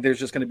 But I think there's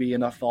just going to be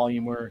enough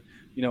volume where,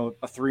 a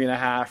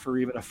 3.5 or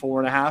even a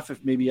 4.5,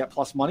 if maybe at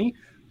plus money,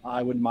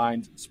 I wouldn't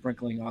mind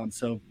sprinkling on.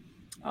 So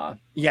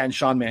And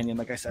Sean Mannion,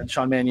 like I said,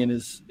 Sean Mannion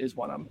is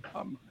one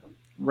I'm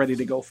ready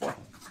to go for.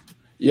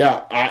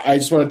 Yeah, I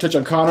just want to touch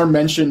on Connor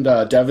mentioned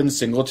Devin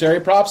Singletary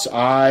props.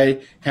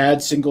 I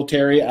had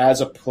Singletary as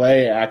a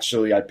play,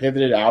 actually. I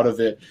pivoted out of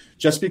it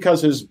just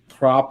because his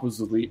prop was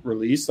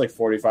released like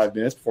 45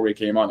 minutes before we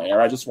came on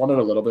air. I just wanted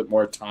a little bit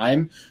more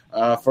time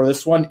for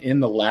this one in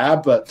the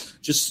lab. But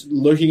just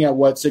looking at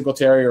what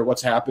Singletary or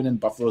what's happened in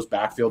Buffalo's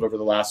backfield over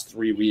the last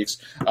 3 weeks,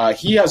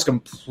 he has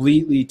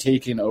completely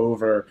taken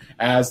over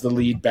as the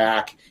lead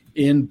back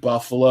in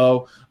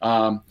Buffalo,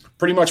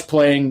 pretty much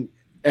playing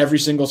every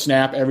single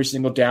snap, every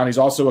single down. He's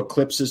also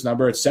eclipsed his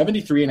number at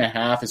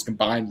 73.5, his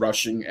combined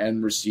rushing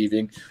and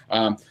receiving.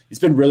 He's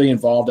been really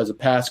involved as a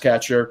pass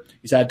catcher.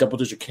 He's had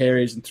double-digit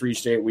carries in 3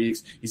 straight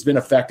weeks. He's been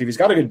effective. He's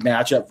got a good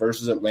matchup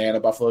versus Atlanta.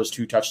 Buffalo's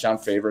 2 touchdown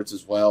favorites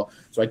as well.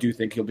 So I do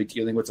think he'll be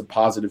dealing with some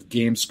positive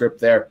game script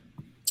there.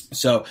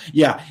 So,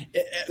 yeah,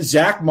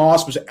 Zach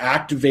Moss was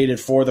activated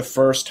for the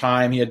first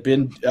time. He had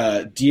been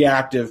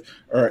inactive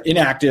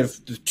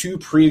the 2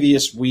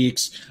 previous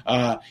weeks.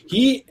 I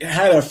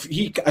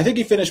think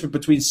he finished with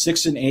between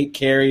 6 and 8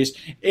 carries,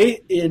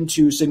 8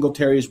 into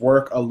Singletary's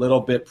work a little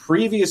bit.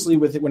 Previously,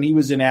 when he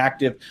was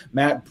inactive,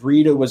 Matt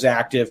Breida was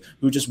active,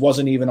 who just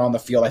wasn't even on the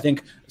field. I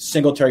think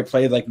Singletary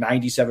played like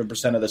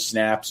 97% of the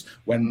snaps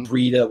when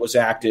Breida was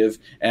active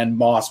and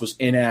Moss was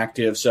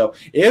inactive. So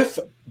if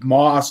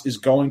Moss is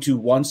going to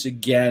once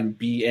again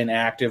be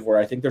inactive, where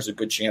I think there's a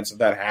good chance of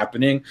that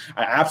happening,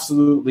 I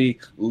absolutely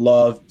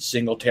love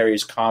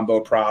Singletary's combo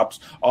props.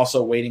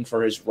 Also waiting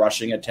for his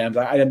rushing attempts.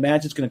 I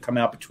imagine it's going to come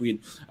out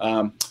between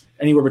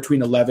anywhere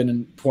between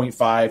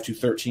 11.5 to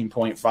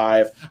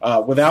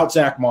 13.5. Without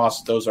Zach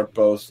Moss, those are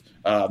both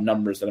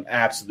numbers that I'm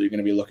absolutely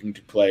going to be looking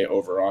to play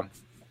over on.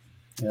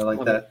 Yeah, I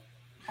like that.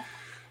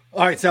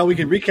 All right, Sal, we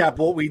can recap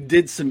what we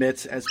did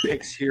submit as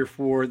picks here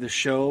for the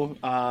show.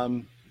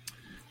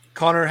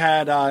 Connor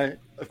had,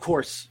 of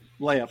course,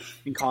 layup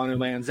in Connor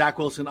land. Zach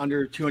Wilson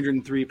under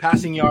 203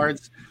 passing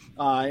yards,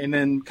 and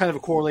then kind of a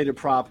correlated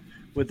prop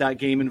with that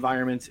game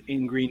environment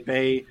in Green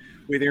Bay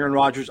with Aaron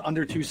Rodgers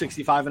under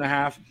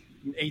 265.5,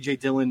 and A.J.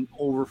 Dillon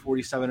over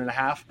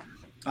 47.5.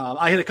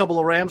 I hit a couple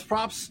of Rams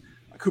props.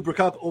 Cooper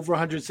Kupp over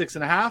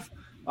 106.5,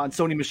 on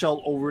Sony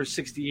Michel over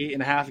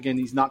 68.5. Again,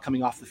 he's not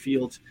coming off the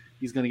field.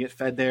 He's going to get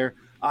fed there.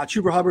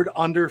 Chuba Hubbard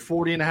under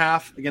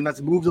 40.5. Again,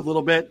 that's moved a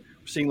little bit.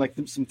 We're seeing like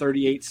some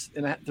 38s,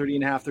 30.5,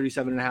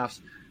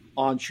 37.5s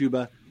on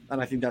Chuba, and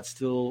I think that's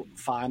still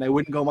fine. I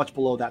wouldn't go much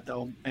below that,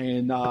 though.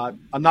 And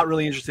I'm not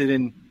really interested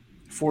in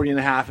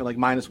 40.5 and like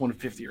minus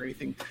 150 or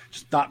anything.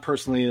 Just not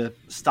personally the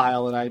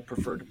style that I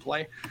prefer to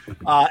play.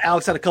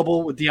 Alex had a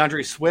couple with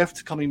DeAndre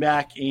Swift coming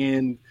back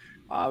and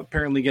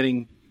apparently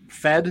getting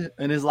fed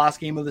in his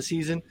last game of the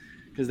season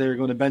because they're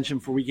going to bench him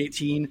for week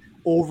 18,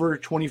 over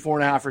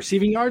 24.5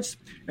 receiving yards.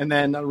 And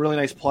then a really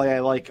nice play I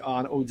like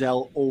on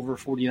Odell over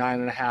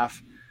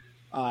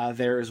 49.5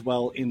 there as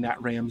well in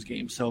that Rams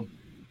game. So,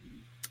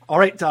 all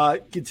right,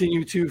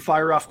 continue to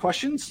fire off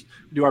questions.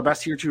 We do our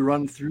best here to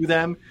run through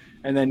them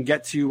and then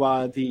get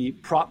to the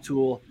prop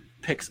tool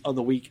picks of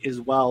the week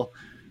as well.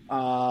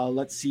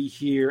 Let's see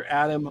here.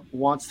 Adam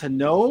wants to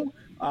know,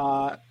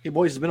 hey,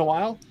 boys, it's been a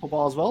while. Hope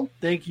all is well.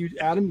 Thank you,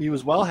 Adam. You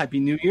as well.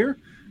 Happy New Year.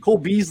 Cole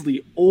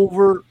Beasley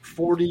over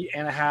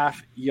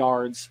 40.5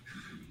 yards.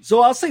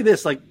 So I'll say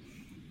this, like,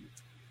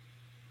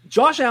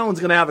 Josh Allen's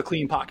going to have a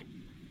clean pocket.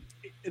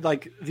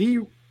 Like, the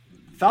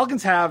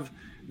Falcons have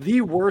the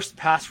worst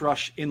pass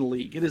rush in the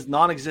league. It is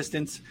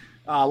non-existent.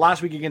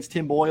 Last week against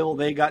Tim Boyle,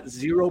 they got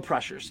 0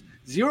 pressures.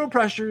 0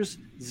 pressures,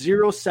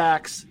 0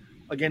 sacks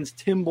against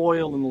Tim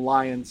Boyle and the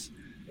Lions.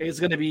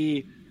 It's going to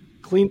be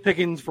clean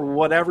pickings for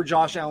whatever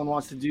Josh Allen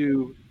wants to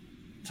do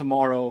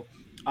tomorrow.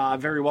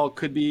 Very well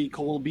could be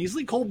Cole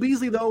Beasley. Cole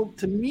Beasley, though,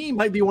 to me,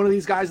 might be one of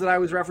these guys that I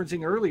was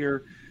referencing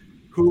earlier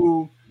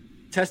who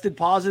tested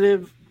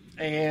positive,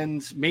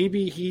 and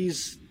maybe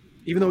he's,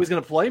 even though he's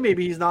going to play,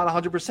 maybe he's not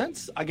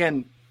 100%.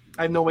 Again,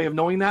 I have no way of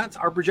knowing that.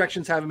 Our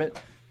projections have him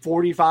at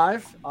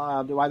 45.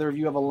 Do either of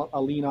you have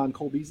a lean on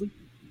Cole Beasley?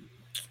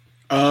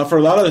 For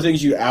a lot of the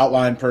things you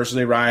outlined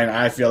personally, Ryan,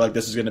 I feel like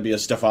this is going to be a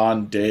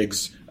Stephon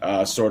Diggs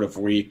sort of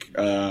week.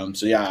 So,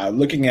 yeah,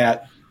 looking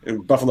at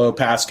Buffalo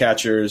pass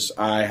catchers,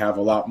 I have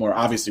a lot more.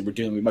 Obviously, we're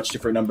dealing with much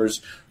different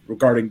numbers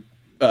regarding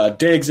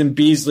Diggs and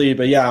Beasley.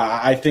 But, yeah,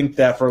 I think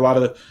that for a lot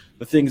of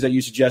the things that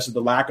you suggested,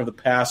 the lack of the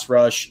pass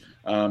rush,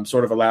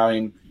 sort of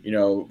allowing,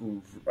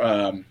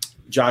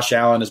 Josh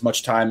Allen as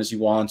much time as he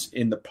wants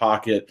in the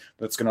pocket,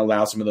 that's going to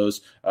allow some of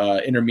those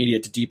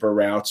intermediate to deeper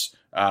routes,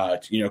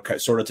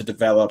 sort of to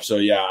develop. So,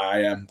 yeah, I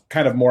am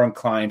kind of more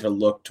inclined to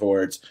look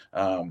towards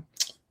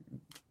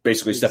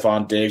basically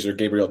Stephon Diggs or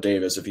Gabriel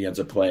Davis if he ends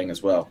up playing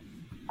as well.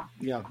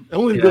 Yeah, the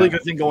only really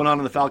good thing going on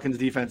in the Falcons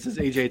defense is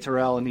A.J.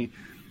 Terrell, and he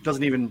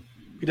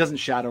doesn't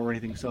shadow or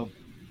anything. So,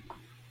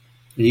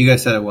 you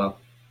guys said it well.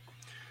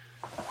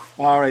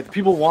 All right, the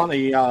people want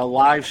a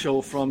live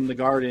show from the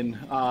Garden.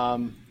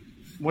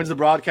 When's the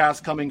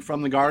broadcast coming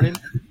from the Garden?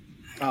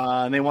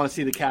 And they want to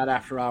see the cat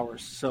after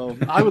hours. So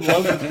I would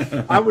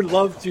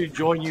love to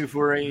join you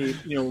for a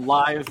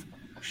live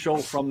show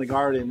from the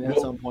Garden at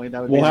some point.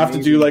 That would we'll be have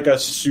amazing. to do like a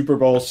Super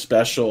Bowl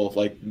special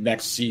like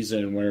next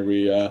season where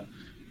we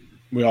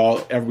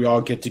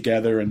all get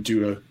together and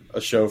do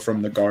a show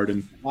from the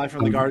Garden. Live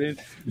from the Garden.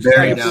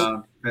 Very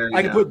down.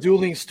 I can put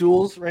dueling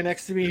stools right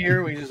next to me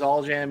here. We just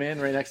all jam in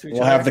right next to each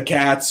other. We'll have the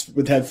cats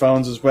with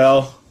headphones as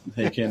well.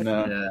 They can.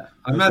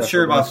 I'm not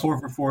sure about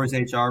 444's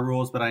HR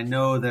rules, but I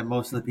know that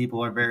most of the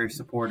people are very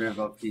supportive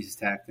of these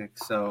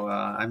tactics. So,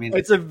 I mean,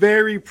 it's a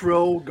very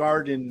pro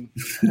Garden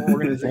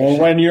organization. Well,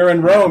 when you're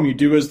in Rome, you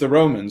do as the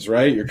Romans,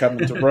 right? You're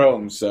coming to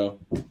Rome, so.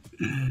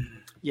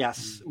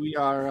 Yes, we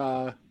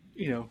are.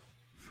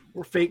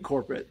 We're fake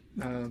corporate.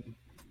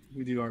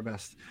 We do our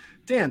best.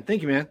 Dan,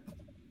 thank you, man.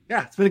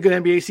 Yeah, it's been a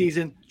good NBA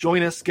season.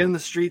 Join us, get in the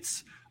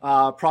streets.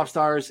 Prop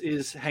Stars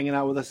is hanging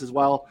out with us as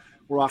well.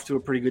 We're off to a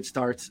pretty good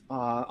start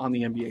on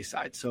the NBA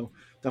side, so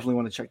definitely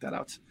want to check that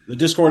out. The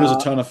Discord is a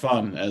ton of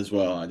fun as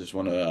well. I just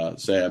want to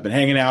say I've been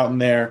hanging out in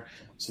there.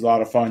 It's a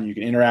lot of fun. You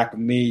can interact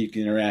with me. You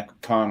can interact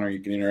with Connor. You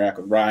can interact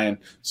with Ryan,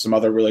 some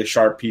other really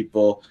sharp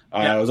people.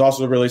 I was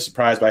also really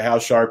surprised by how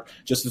sharp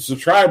just the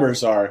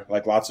subscribers are.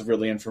 Like lots of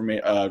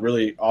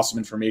really awesome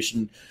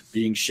information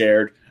being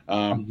shared.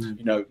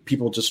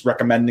 People just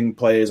recommending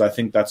plays. I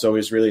think that's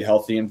always really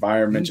healthy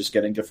environment, just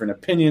getting different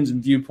opinions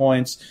and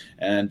viewpoints.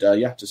 And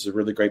just a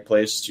really great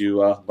place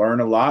to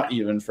learn a lot,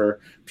 even for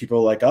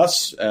people like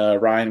us,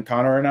 Ryan and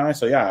Connor and I.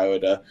 So I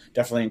would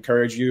definitely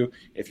encourage you,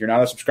 if you're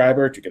not a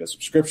subscriber, to get a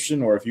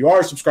subscription, or if you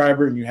are a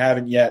subscriber and you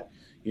haven't yet,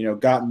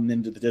 gotten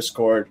into the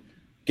Discord,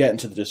 get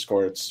into the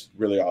Discord. It's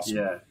really awesome.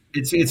 Yeah.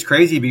 It's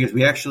crazy because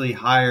we actually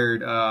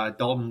hired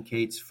Dalton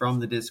Cates from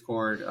the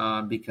Discord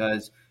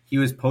because he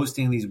was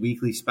posting these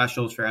weekly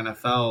specials for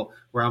NFL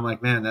where I'm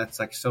like, man, that's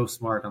like so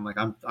smart. I'm like,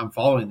 I'm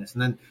following this.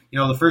 And then,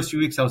 the first few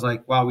weeks I was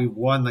like, wow, we've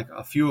won like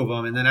a few of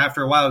them. And then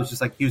after a while, it was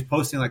just like, he was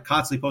posting, like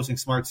constantly posting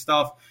smart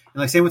stuff. And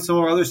like, same with some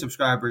of our other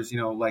subscribers,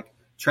 like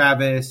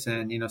Travis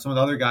and, some of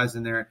the other guys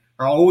in there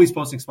are always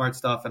posting smart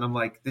stuff. And I'm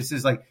like, this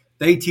is like,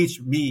 they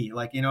teach me,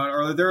 like,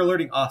 or they're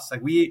alerting us.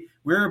 Like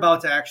we're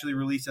about to actually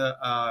release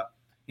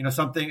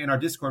something in our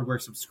Discord where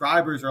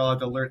subscribers are allowed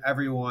to alert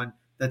everyone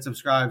that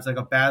subscribes, like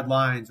a bad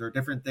lines or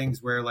different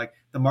things where like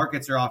the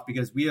markets are off,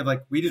 because we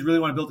just really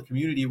want to build a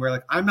community where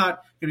like I'm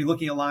not going to be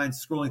looking at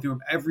lines, scrolling through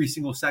them every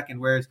single second,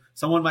 whereas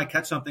someone might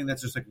catch something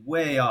that's just like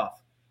way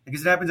off,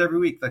 because it happens every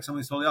week, like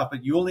something's totally off,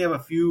 but you only have a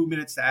few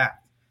minutes to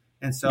act.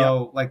 And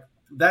so like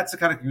that's the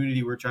kind of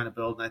community we're trying to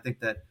build. And I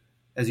think that,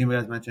 as you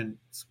guys mentioned,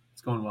 it's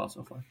going well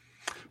so far.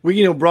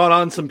 We, brought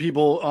on some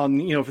people on,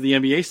 for the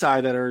NBA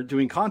side that are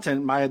doing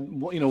content.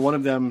 One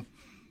of them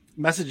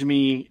messaged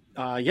me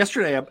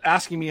yesterday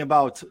asking me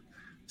about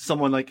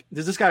someone like,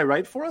 does this guy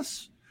write for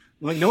us?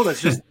 I'm like, no,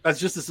 that's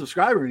just a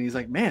subscriber. And he's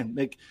like, man,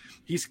 like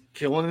he's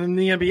killing in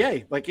the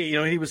NBA. Like,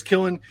 he was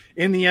killing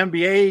in the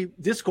NBA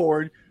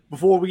Discord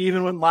before we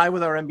even went live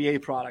with our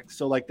NBA product.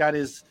 So like, that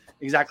is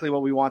exactly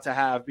what we want to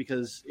have,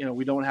 because,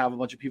 we don't have a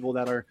bunch of people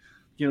that are,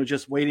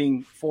 just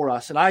waiting for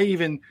us.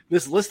 And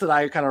this list that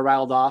I kind of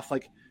rattled off,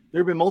 like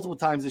there have been multiple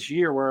times this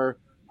year where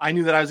I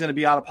knew that I was going to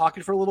be out of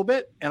pocket for a little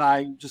bit. And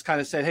I just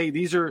kind of said, hey,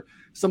 these are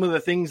some of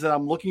the things that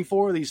I'm looking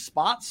for, these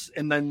spots.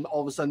 And then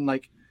all of a sudden,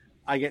 like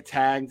I get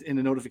tagged in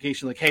a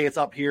notification, like, hey, it's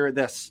up here,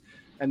 this.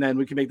 And then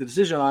we can make the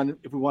decision on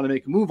if we want to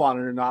make a move on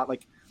it or not.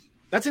 Like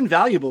that's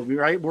invaluable,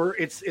 right?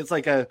 It's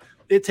like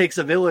it takes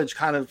a village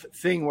kind of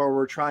thing where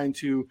we're trying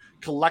to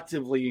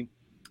collectively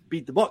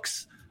beat the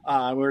books,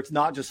 where it's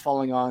not just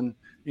falling on,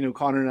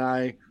 Connor and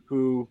I,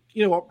 who,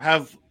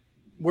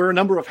 wear a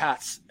number of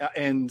hats.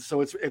 And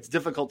so it's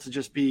difficult to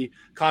just be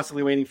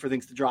constantly waiting for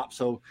things to drop.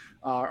 So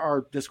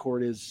our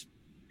Discord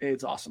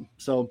it's awesome.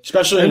 So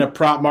especially in a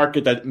prop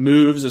market that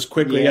moves as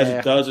quickly as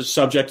it does, it's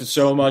subject to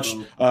so much,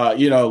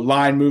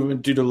 line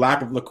movement due to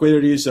lack of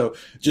liquidity. So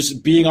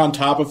just being on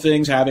top of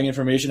things, having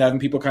information, having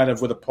people kind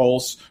of with a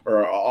pulse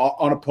or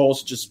on a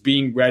pulse, just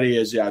being ready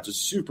is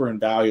just super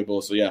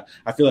invaluable. So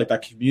I feel like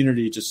that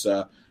community just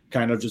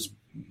kind of just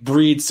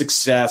breeds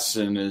success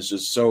and is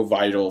just so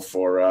vital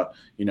for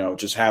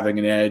just having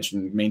an edge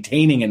and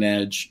maintaining an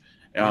edge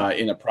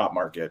in a prop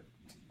market.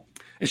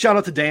 And shout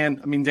out to Dan.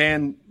 I mean,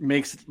 Dan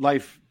makes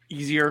life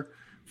easier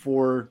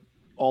for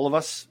all of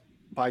us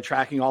by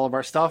tracking all of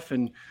our stuff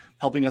and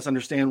helping us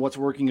understand what's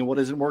working and what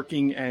isn't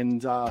working.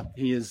 And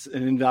he is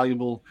an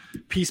invaluable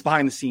piece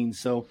behind the scenes.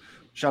 So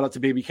shout out to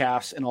Baby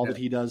Calves and all that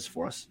he does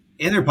for us.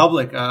 And they're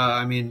public.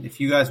 I mean, if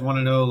you guys want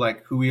to know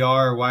like who we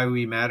are, why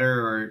we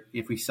matter, or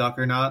if we suck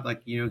or not,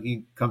 like, you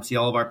can come see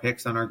all of our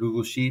picks on our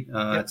Google sheet.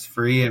 It's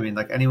free. I mean,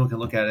 like anyone can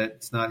look at it.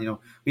 It's not,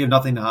 we have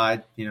nothing to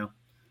hide,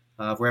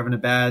 if we're having a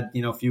bad,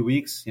 few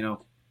weeks, it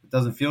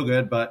doesn't feel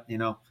good, but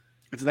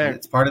it's there.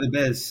 It's part of the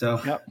biz.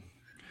 So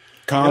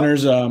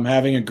Connor's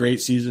having a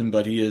great season,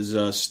 but he is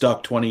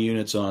stuck 20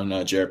 units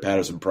on Jared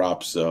Patterson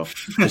props. So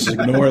just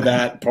ignore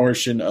that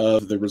portion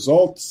of the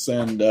results,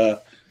 and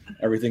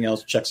everything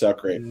else checks out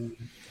great.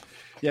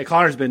 Yeah,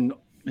 Connor's been,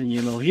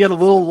 he had a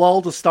little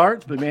lull to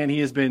start, but man, he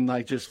has been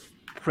like just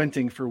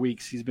printing for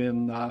weeks. He's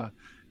been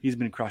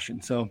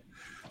crushing. So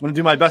I'm going to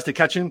do my best to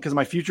catch him because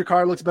my future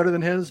card looks better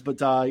than his, but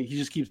he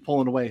just keeps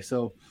pulling away.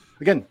 So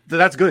again,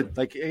 that's good.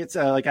 Like it's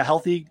like a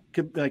healthy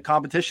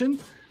competition,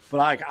 but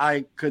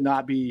I could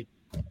not be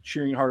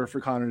cheering harder for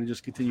Connor to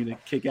just continue to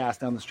kick ass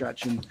down the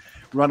stretch and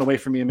run away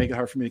from me and make it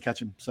hard for me to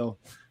catch him. So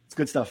it's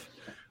good stuff.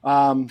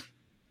 All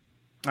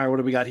right, what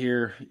do we got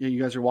here?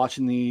 You guys are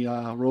watching the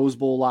Rose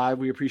Bowl live.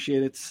 We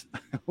appreciate it.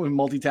 We're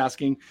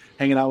multitasking,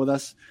 hanging out with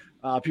us.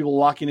 People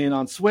locking in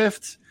on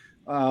Swift.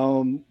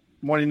 Wanting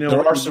to know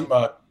there are some.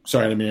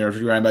 Sorry, I didn't mean to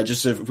interrupt you, Ryan, but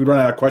just if we run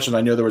out of questions,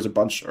 I know there was a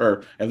bunch,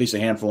 or at least a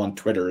handful on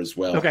Twitter as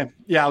well. Okay,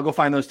 yeah, I'll go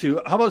find those too.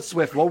 How about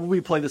Swift? What would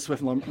we play the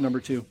Swift number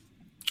 2? Do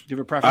you have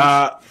a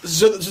preference?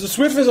 So the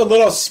Swift is a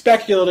little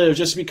speculative,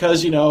 just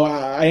because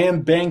I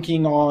am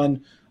banking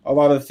on a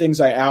lot of the things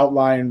I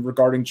outlined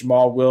regarding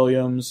Jamal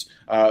Williams.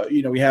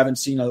 We haven't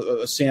seen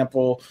a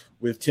sample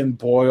with Tim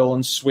Boyle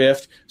and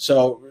Swift.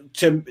 So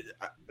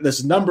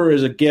this number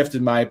is a gift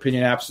in my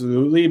opinion,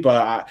 absolutely,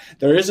 but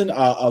there isn't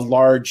a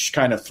large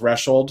kind of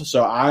threshold.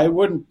 So I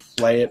wouldn't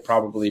play it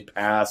probably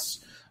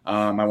past,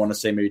 I want to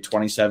say maybe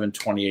 27,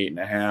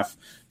 28.5.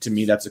 To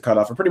me, that's a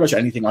cutoff. And pretty much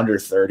anything under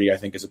 30, I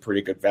think, is a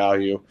pretty good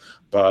value.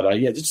 But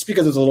just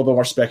because it's a little bit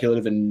more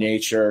speculative in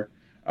nature,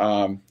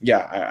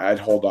 I'd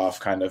hold off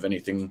kind of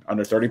anything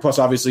under 30. Plus,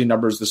 obviously,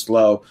 numbers this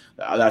low,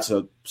 that's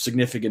a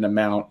significant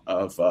amount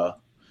of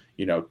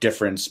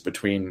difference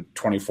between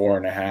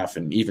 24.5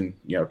 and even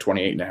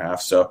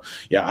 28.5. So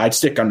I'd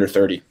stick under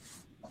 30.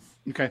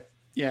 Okay,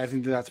 I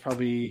think that's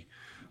probably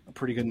a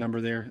pretty good number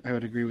there. I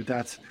would agree with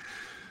that.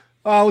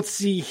 Let's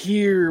see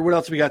here. What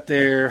else we got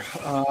there?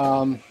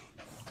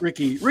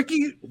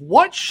 Ricky,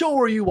 what show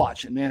are you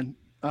watching, man?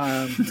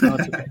 No, it's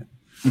okay.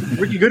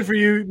 Ricky, good for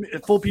you.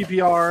 Full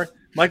PPR.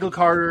 Michael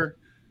Carter,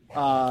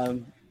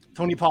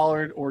 Tony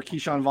Pollard, or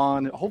Keyshawn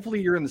Vaughn.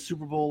 Hopefully you're in the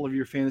Super Bowl of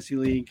your fantasy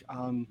league. I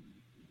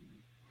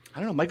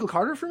don't know. Michael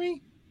Carter for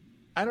me?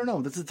 I don't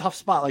know. That's a tough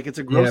spot. Like, it's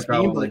a gross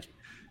game.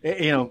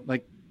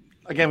 Like,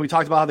 again, we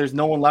talked about how there's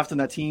no one left in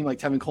that team. Like,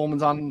 Tevin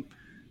Coleman's on,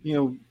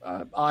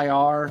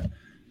 IR.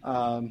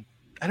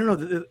 I don't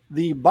know.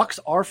 The Bucs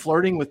are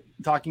flirting with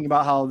talking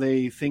about how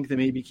they think that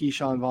maybe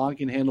Keyshawn Vaughn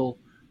can handle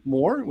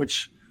more,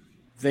 which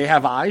they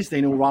have eyes.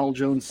 They know Ronald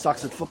Jones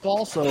sucks at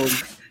football. So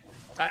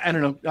I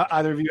don't know.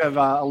 Either of you have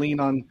a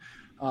lean on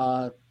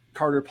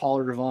Carter,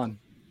 Pollard, or Vaughn?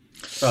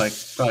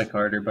 Probably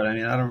Carter, but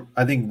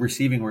I think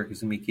receiving work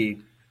is gonna be key.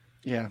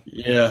 Yeah,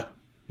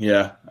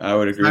 I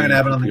would agree. He's not gonna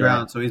have it on the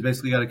ground, so he's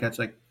basically got to catch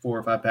like 4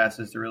 or 5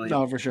 passes to really.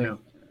 No, for sure.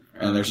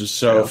 And there's just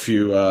so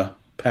few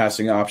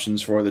passing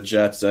options for the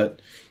Jets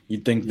that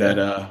you'd think that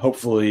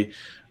hopefully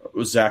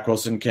Zach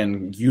Wilson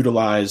can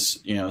utilize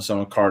some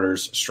of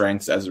Carter's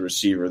strengths as a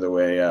receiver the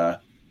way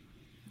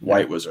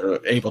White was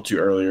able to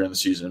earlier in the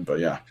season.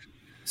 But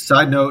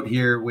Side note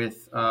here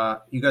with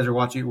you guys are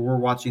watching. We're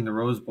watching the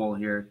Rose Bowl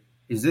here.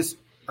 Is this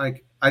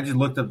like I just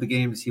looked up the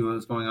game to see what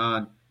was going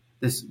on?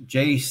 This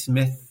Jay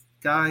Smith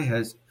guy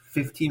has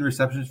 15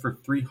 receptions for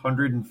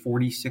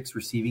 346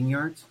 receiving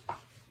yards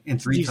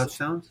and 3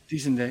 touchdowns.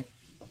 Decent day.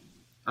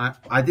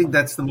 I think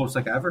that's the most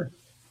ever.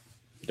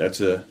 That's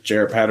a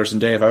Jared Patterson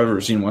day if I've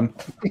ever seen one.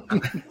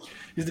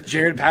 He's the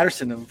Jared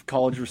Patterson of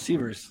college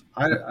receivers.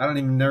 I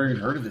never even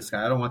heard of this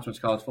guy. I don't watch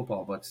much college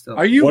football, but still.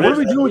 What are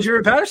we doing with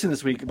Jared Patterson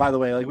this week? By the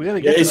way, we got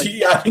to get.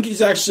 I think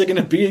he's actually going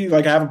to be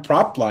have a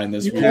prop line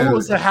this week. You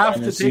almost have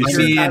to take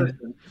Jared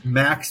Patterson.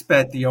 Max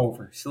bet the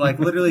over. So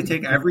literally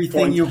take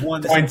everything you've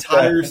won this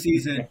entire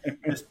season,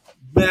 just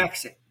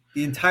max it.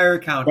 The entire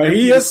account. But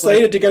he is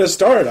slated to get a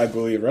start, I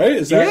believe, right?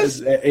 Is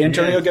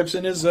Antonio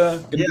Gibson is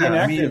going to be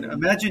inactive?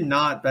 Imagine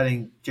not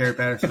betting Jared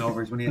Patterson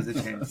overs when he has a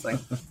chance.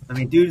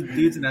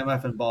 Dude's an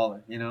MF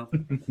baller,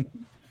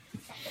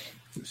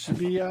 Should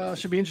be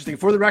interesting.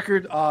 For the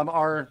record,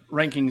 our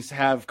rankings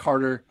have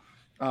Carter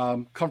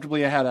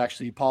comfortably ahead.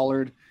 Actually,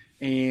 Pollard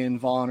and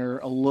Vaughn are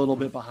a little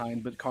bit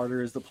behind, but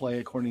Carter is the play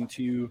according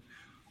to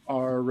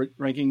our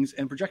rankings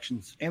and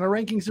projections. And our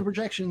rankings and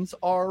projections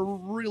are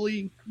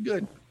really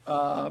good.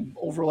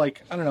 Over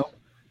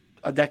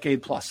a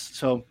decade plus.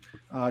 So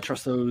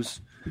trust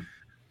those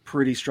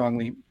pretty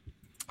strongly.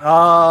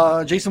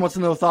 Jason wants to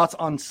know thoughts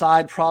on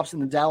side props in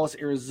the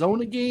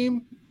Dallas-Arizona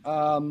game.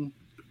 Got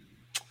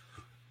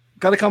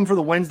to come for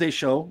the Wednesday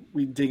show.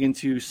 We dig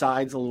into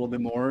sides a little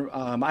bit more.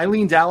 I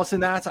lean Dallas in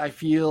that. I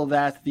feel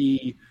that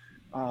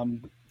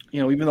even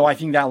though I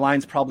think that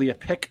line's probably a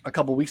pick a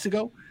couple weeks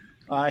ago,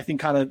 I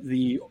think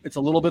it's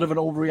a little bit of an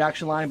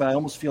overreaction line, but I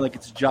almost feel like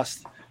it's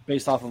just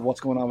based off of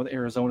what's going on with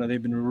Arizona.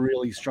 They've been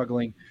really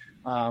struggling,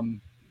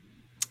 and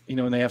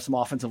they have some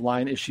offensive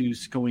line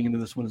issues going into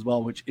this one as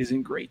well, which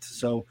isn't great.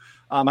 So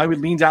I would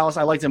lean Dallas.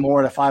 I liked it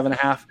more at a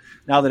 5.5.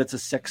 Now that it's a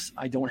 6,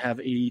 I don't have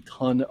a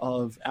ton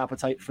of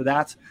appetite for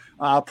that.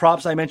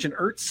 Props, I mentioned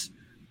Ertz.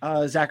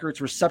 Zach Ertz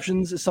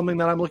receptions is something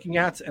that I'm looking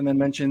at, and then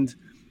mentioned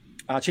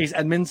Chase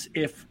Edmonds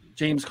if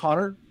James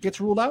Conner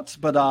gets ruled out.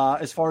 But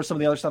as far as some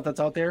of the other stuff that's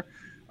out there,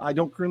 I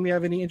don't currently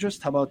have any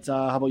interest. How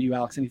about you,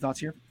 Alex? Any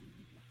thoughts here?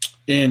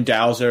 In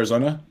Dallas,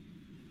 Arizona?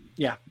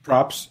 Yeah.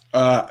 Props?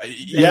 I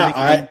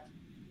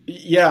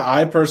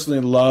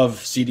personally love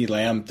CeeDee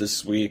Lamb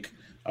this week.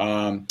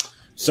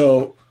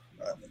 So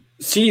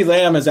CeeDee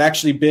Lamb has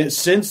actually been,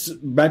 since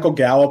Michael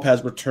Gallup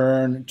has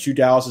returned to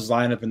Dallas's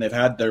lineup and they've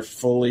had their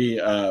fully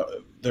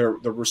the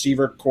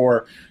receiver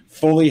core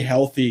fully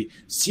healthy,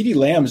 CeeDee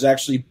Lamb has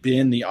actually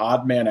been the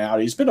odd man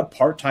out. He's been a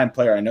part-time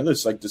player. I know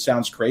this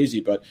sounds crazy,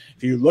 but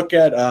if you look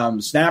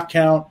at snap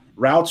count,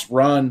 routes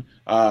run,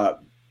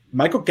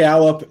 Michael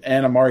Gallup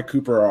and Amari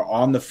Cooper are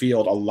on the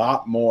field a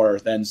lot more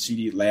than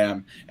CeeDee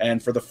Lamb.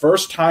 And for the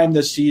first time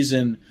this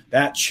season,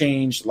 that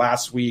changed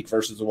last week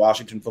versus the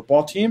Washington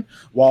football team.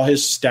 While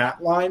his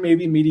stat line may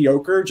be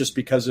mediocre just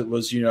because it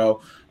was,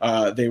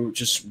 they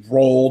just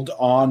rolled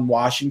on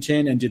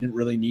Washington and didn't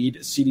really need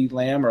CeeDee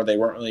Lamb, or they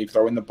weren't really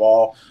throwing the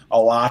ball a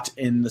lot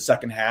in the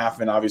second half.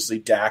 And obviously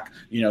Dak,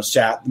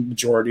 sat the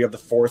majority of the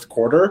fourth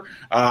quarter.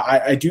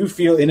 I do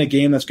feel in a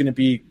game that's going to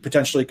be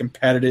potentially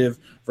competitive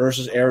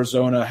versus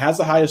Arizona, has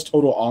the highest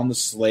total on the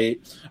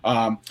slate,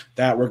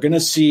 that we're going to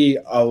see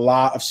a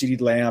lot of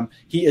CeeDee Lamb.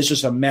 He is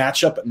just a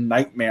matchup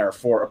nightmare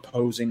for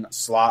opposing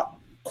slot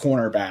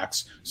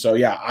cornerbacks. So,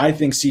 yeah, I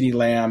think CeeDee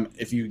Lamb,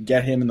 if you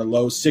get him in the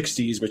low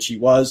 60s, which he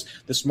was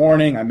this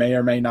morning, I may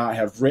or may not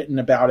have written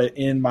about it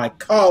in my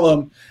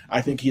column,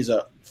 I think he's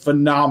a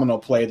phenomenal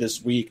play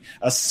this week,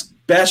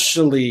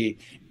 especially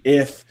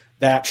if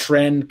that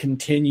trend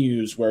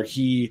continues where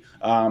he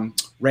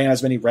ran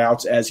as many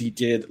routes as he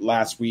did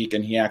last week,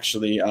 and he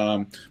actually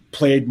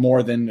played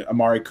more than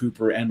Amari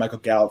Cooper and Michael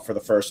Gallup for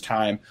the first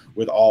time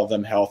with all of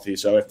them healthy.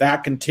 So if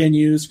that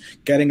continues,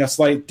 getting a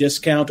slight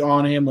discount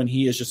on him when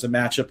he is just a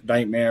matchup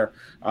nightmare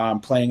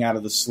playing out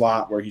of the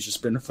slot where he's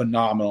just been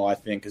phenomenal, I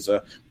think is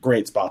a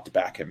great spot to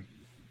back him.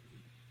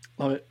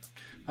 Love it.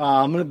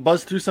 I'm going to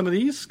buzz through some of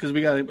these because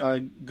we got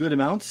a good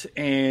amount,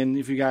 and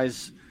if you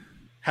guys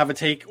have a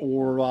take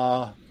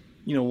or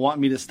want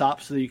me to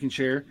stop so that you can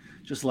share,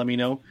 just let me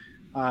know.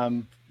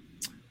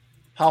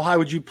 How high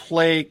would you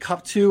play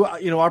Kupp to?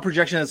 Our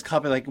projection has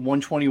Kupp at like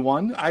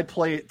 121. I'd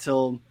play it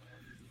till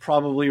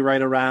probably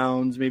right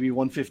around maybe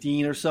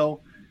 115 or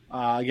so.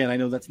 Again, I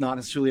know that's not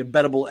necessarily a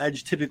bettable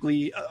edge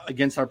typically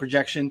against our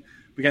projection.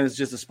 But again, it's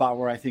just a spot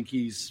where I think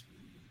he's,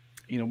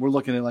 we're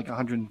looking at like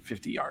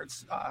 150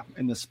 yards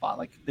in this spot.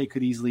 Like they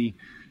could easily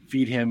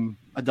feed him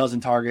a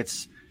dozen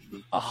targets,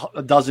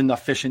 a dozen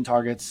efficient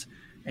targets,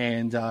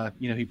 and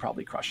he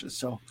probably crushes.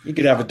 So he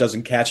could have a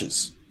dozen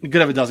catches. He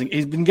could have a dozen.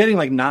 He's been getting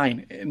like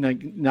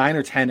 9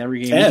 or 10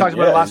 every game. We talked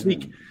about it last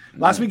week.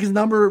 Last week his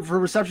number for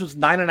receptions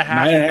was 9.5.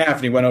 9.5,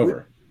 and he went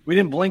over. We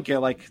didn't blink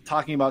at like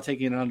talking about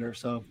taking it under.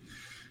 So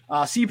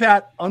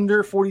CPAT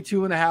under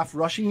 42.5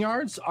 rushing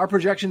yards. Our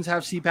projections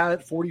have CPAT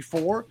at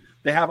 44.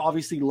 They have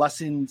obviously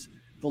lessened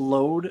the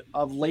load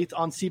of late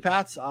on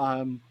CPATs.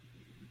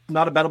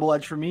 Not a bettable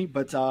edge for me,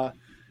 but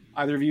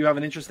either of you have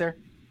an interest there?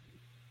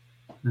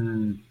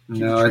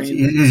 No,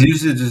 his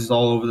usage is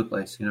all over the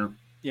place,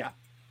 Yeah.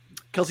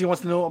 Kelsey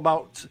wants to know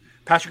about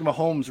Patrick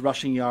Mahomes'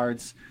 rushing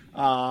yards,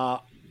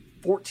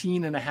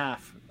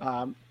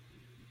 14.5.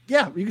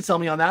 Yeah, you can sell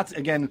me on that.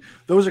 Again,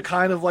 those are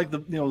kind of like the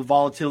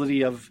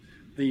volatility of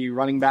the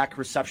running back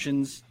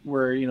receptions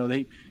where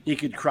he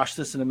could crush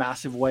this in a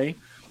massive way.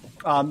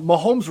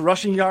 Mahomes'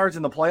 rushing yards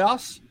in the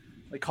playoffs,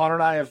 like Connor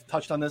and I have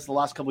touched on this the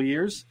last couple of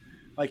years.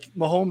 Like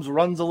Mahomes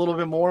runs a little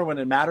bit more when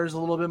it matters a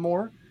little bit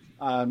more.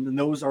 And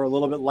those are a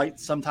little bit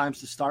light sometimes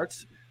to start.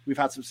 We've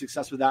had some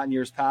success with that in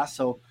years past.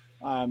 So,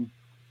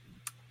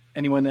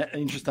 anyone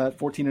interested at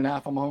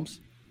 14.5 on Mahomes?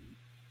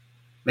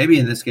 Maybe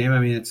in this game. I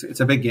mean, it's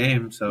a big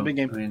game. So, big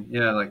game. I mean,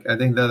 yeah, like I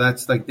think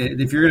that's like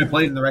if you're going to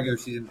play it in the regular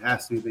season, it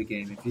has to be a big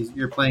game. If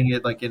you're playing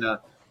it like in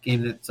a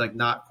game that's like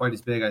not quite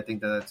as big, I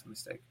think that's a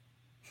mistake.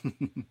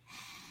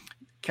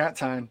 Cat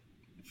time.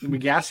 Are we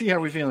gassy? How are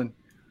we feeling?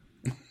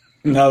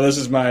 No, this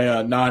is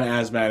my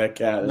non-asthmatic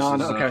cat.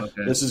 Okay.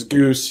 This is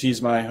Goose.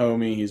 He's my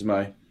homie. He's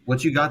my.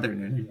 What you got there,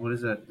 Nick? What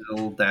is that? A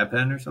little dab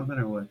pen or something,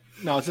 or what?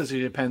 No, it's just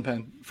a pen.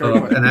 An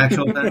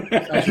actual pen?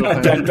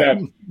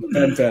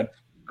 Pen.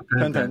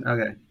 Pen.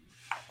 Okay.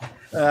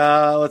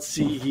 Let's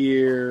see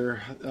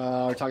here.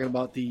 We're talking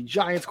about the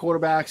Giants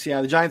quarterbacks.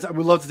 Yeah, the Giants. I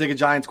would love to take a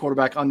Giants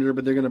quarterback under,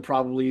 but they're going to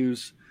probably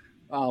use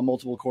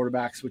multiple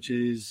quarterbacks, which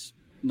is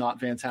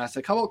not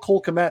fantastic. How about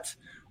Cole Kmet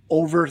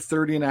over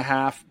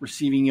 30.5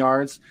 receiving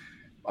yards?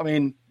 I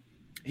mean,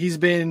 he's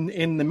been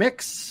in the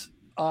mix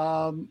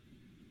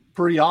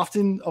pretty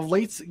often of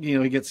late.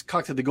 He gets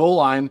cucked at the goal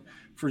line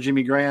for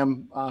Jimmy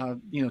Graham,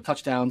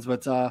 touchdowns.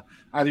 But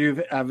either of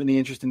you have any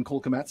interest in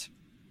Cole Kmet?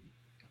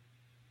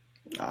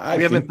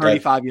 We have been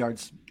 35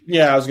 yards.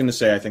 Yeah, I was going to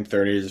say I think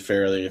 30 is a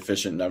fairly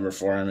efficient number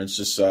for him. It's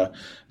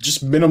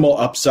just minimal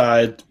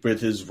upside with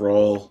his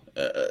role.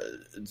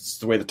 It's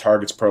the way the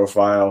targets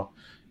profile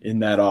in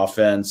that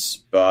offense.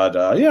 But,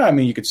 I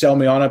mean, you could sell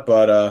me on it,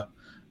 but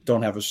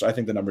I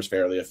think the number's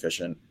fairly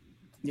efficient.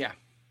 Yeah.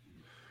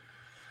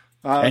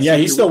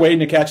 He's still waiting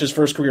to catch his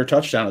first career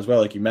touchdown as well.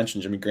 Like you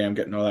mentioned, Jimmy Graham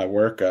getting all that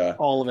work.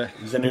 All of it.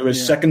 He's into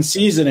his second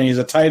season, and he's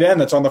a tight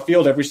end that's on the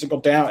field every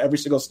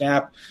single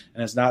snap,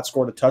 and has not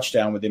scored a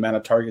touchdown with the amount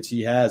of targets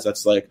he has.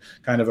 That's like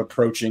kind of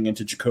approaching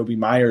into Jacoby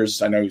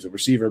Myers. I know he's a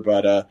receiver,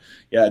 but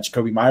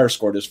Jacoby Myers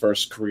scored his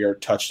first career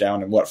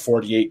touchdown in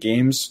 48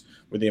 games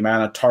with the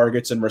amount of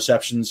targets and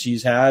receptions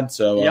he's had.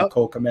 So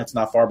Cole Kmet's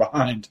not far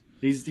behind.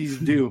 He's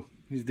due.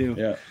 He's due.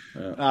 Yeah.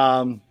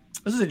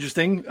 This is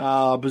interesting.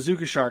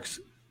 Bazooka Sharks.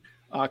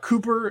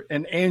 Cooper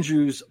and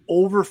Andrews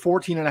over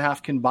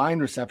 14.5 combined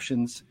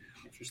receptions.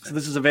 So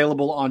this is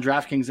available on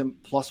DraftKings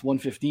at plus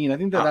 115. I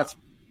think that's.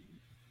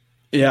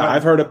 Yeah,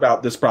 I've heard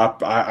about this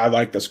prop. I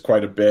like this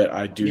quite a bit.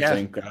 I do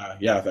think,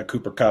 that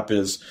Cooper Kupp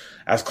is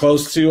as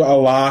close to a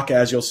lock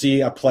as you'll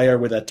see a player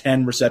with a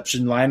 10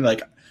 reception line.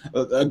 Like,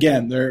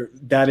 again,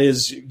 that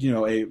is,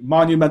 a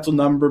monumental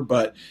number,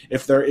 but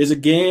if there is a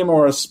game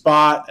or a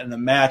spot and a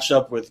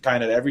matchup with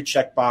kind of every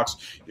checkbox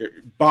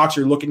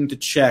you're looking to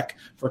check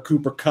for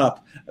Cooper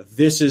Kupp,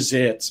 this is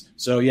it.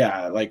 So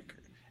yeah, like,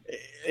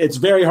 it's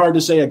very hard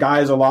to say a guy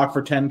is a lock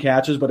for 10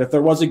 catches, but if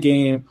there was a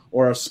game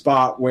or a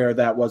spot where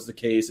that was the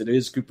case, it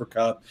is Cooper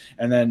Kupp.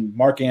 And then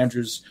Mark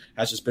Andrews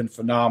has just been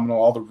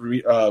phenomenal. All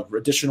the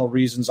additional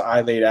reasons I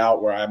laid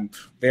out where I'm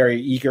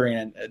very eager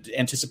and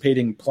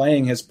anticipating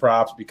playing his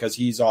props because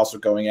he's also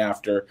going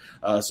after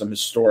some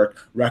historic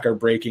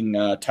record-breaking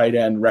tight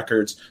end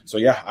records. So,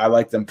 yeah, I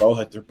like them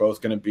both. They're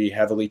both going to be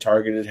heavily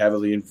targeted,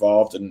 heavily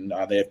involved, and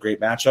they have great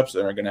matchups.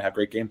 They're going to have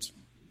great games.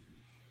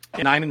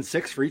 9 and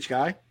 6 for each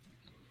guy.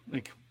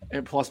 Like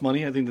at plus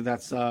money, I think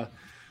that's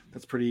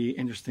pretty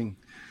interesting.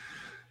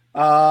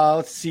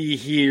 Let's see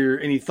here.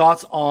 Any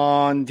thoughts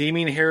on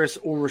Damian Harris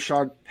or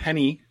Rashad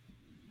Penny,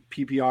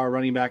 PPR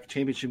running back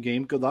championship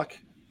game? Good luck,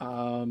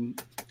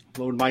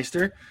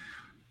 Loadmeister.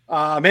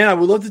 Man, I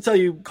would love to tell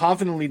you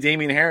confidently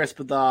Damian Harris,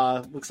 but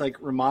looks like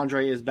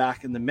Ramondre is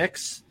back in the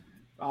mix.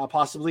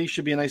 Possibly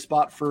should be a nice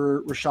spot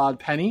for Rashad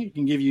Penny. You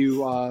can give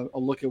you a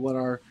look at what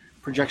our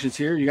projections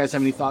here. You guys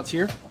have any thoughts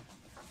here?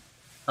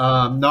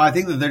 No, I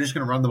think that they're just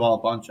going to run the ball a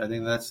bunch. I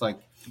think that's like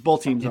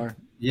both teams are.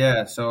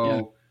 Yeah.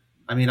 So,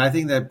 I mean, I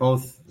think that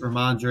both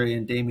Ramondre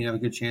and Damian have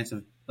a good chance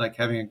of like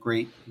having a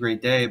great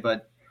day,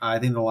 but I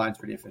think the line's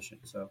pretty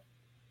efficient. So,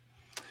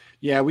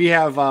 yeah, we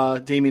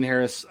have Damian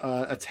Harris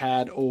a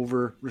tad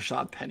over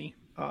Rashad Penny.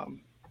 In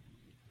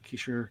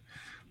case you're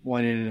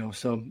wanting to know.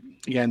 So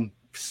again,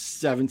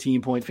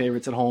 17-point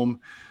favorites at home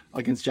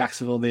against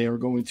Jacksonville. They are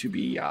going to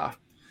be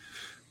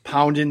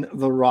pounding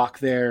the rock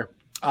there.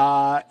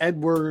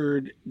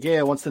 Edward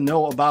Gale wants to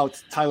know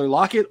about Tyler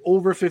Lockett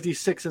over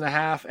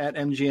 56.5 at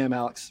MGM,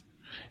 Alex.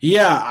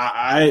 Yeah.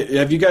 I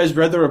have you guys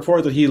read the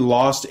report that he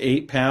lost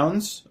 8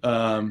 pounds?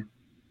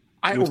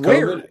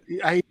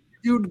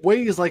 Dude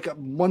weighs like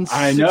 160.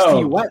 I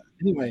know. What?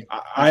 Anyway,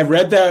 I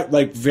read that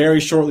like very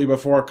shortly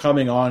before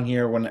coming on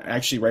here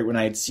right when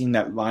I had seen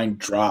that line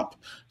drop.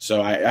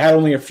 So I had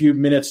only a few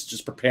minutes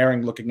just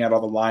preparing, looking at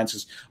all the lines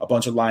because a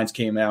bunch of lines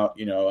came out,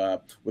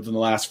 within the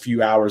last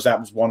few hours.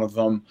 That was one of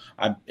them.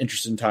 I'm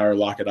interested in Tyler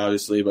Lockett,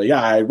 obviously. But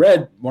yeah, I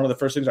read one of the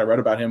first things I read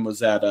about him was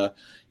that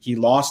he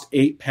lost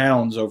 8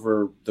 pounds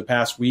over the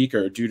past week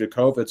or due to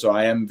COVID. So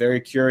I am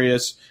very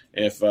curious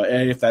if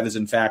that is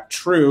in fact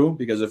true,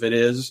 because if it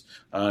is,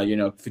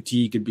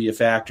 fatigue could be a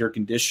factor,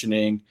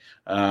 conditioning.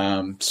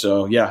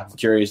 So yeah, I'm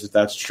curious if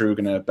that's true.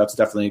 That's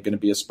definitely going to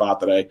be a spot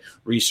that I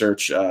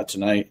research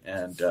tonight,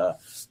 and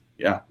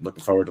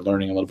looking forward to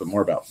learning a little bit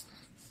more about.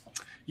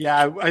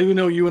 Yeah, I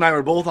know you and I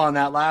were both on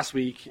that last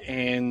week,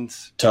 and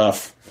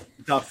tough.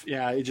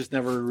 Yeah, it just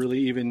never really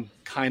even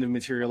kind of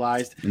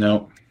materialized.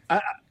 No.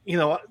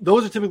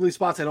 Those are typically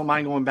spots I don't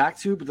mind going back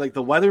to, but like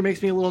the weather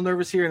makes me a little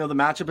nervous here. I know the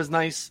matchup is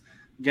nice.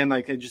 Again,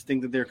 like I just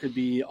think that there could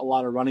be a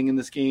lot of running in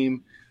this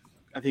game.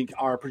 I think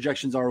our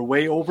projections are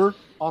way over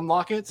on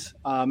Lockett.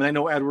 And I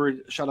know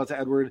Edward, shout out to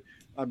Edward.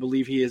 I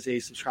believe he is a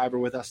subscriber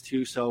with us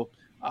too. So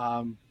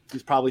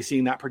he's probably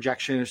seeing that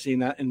projection or seeing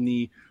that in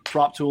the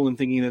prop tool and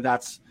thinking that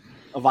that's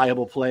a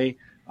viable play.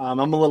 I'm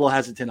a little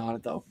hesitant on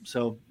it though.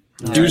 So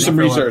do some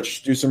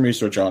research. Do some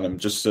research on him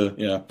just to,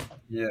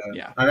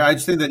 Yeah. I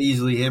just think that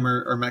easily him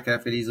or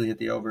Metcalf could easily hit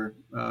the over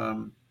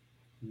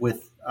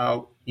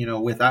without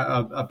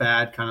a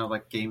bad kind of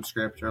like game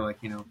script or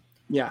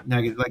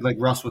negative, like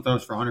Russ with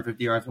those for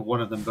 150 yards, but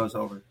one of them goes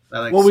over.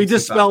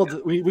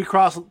 We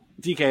crossed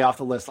DK off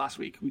the list last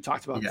week. We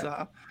talked about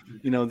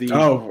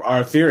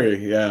our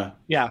theory, yeah,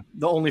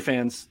 the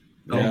OnlyFans.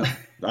 Yeah,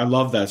 I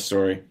love that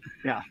story.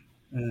 Yeah,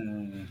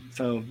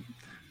 so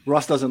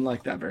Russ doesn't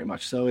like that very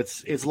much. So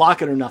it's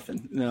lock it or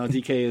nothing.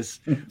 DK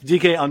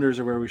unders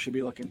are where we should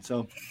be looking.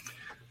 So,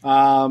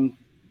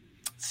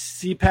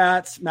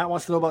 CPAT's Matt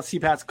wants to know about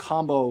CPAT's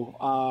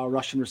combo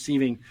rush and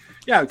receiving.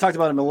 Yeah, we talked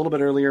about him a little bit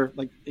earlier.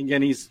 Like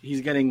again, he's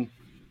getting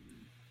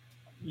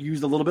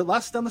used a little bit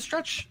less down the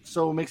stretch,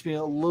 so it makes me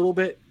a little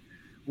bit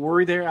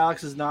worried there.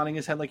 Alex is nodding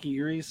his head like he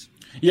agrees.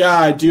 Yeah,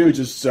 I do.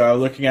 Just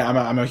looking at,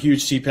 I'm a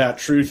huge CPAT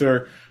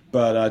truther.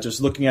 But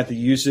just looking at the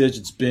usage,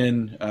 it's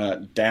been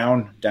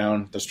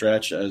down the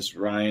stretch, as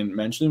Ryan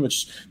mentioned,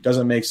 which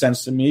doesn't make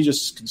sense to me,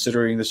 just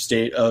considering the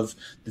state of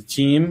the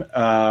team.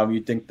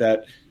 You'd think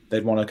that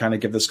they'd want to kind of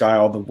give this guy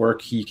all the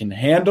work he can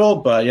handle.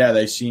 But yeah,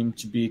 they seem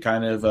to be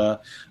kind of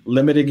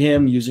limiting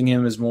him, using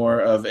him as more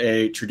of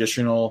a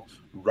traditional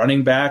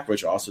running back,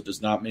 which also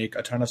does not make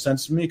a ton of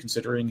sense to me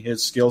considering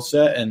his skill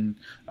set and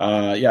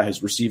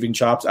his receiving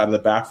chops out of the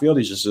backfield.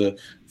 He's just a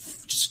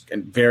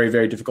very,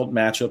 very difficult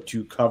matchup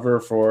to cover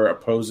for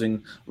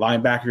opposing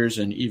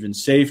linebackers and even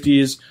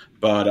safeties.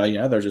 But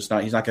he's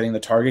not getting the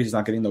target. He's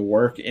not getting the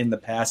work in the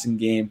passing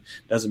game.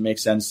 Doesn't make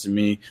sense to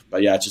me.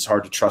 But yeah, it's just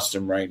hard to trust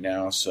him right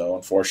now. So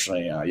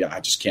unfortunately, I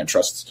just can't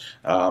trust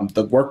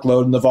the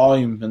workload and the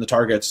volume and the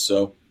targets.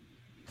 So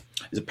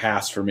it's a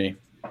pass for me.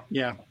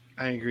 Yeah,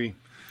 I agree.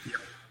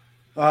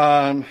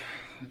 Went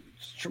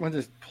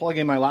to plug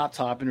in my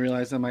laptop and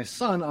realized that my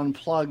son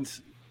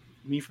unplugged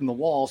me from the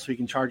wall so he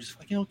can charge his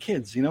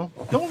kids. Don't.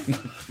 All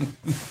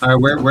right,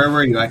 where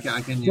were you? I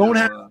can.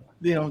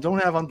 Don't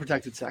have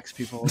unprotected sex,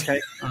 people.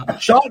 Okay.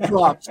 Shot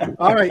props.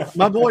 All right,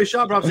 my boy,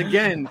 shot props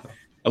again.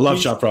 I love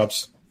shot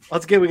props.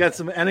 Let's get. We got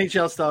some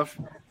NHL stuff.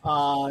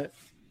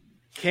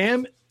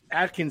 Cam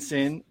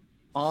Atkinson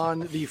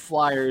on the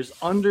Flyers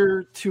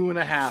under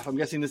 2.5. I'm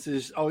guessing this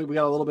is. Oh, we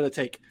got a little bit of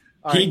take.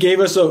 All right. He gave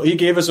us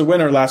a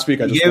winner last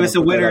week. He gave us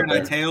a winner, and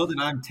I tailed,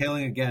 and I'm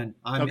tailing again.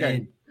 I'm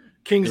in.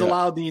 Kings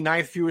allowed the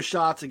 9th fewest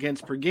shots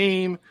against per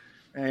game,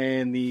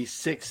 and the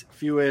 6th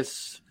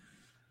fewest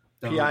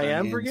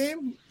PIM per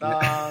game.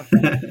 I'm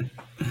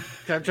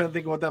trying to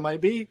think of what that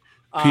might be.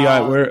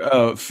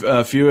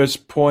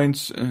 Fewest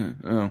points.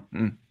 Don't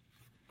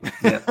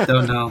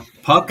know.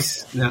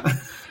 Pucks? No.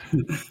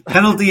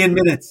 Penalty in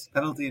minutes.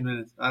 Penalty in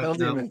minutes.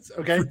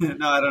 Okay.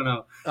 No, I don't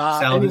know.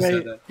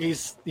 Anyway,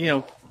 he's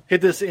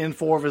hit this in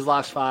 4 of his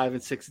last 5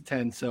 and 6 of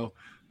 10. So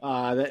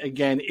that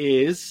again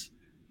is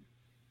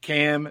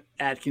Cam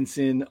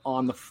Atkinson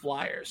on the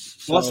Flyers.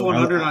 So, plus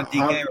 100 on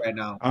DK right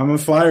now. I'm a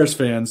Flyers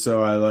fan,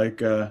 so I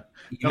like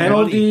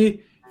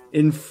penalty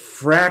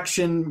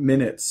infraction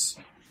minutes.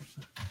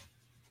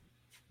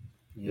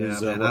 Yeah,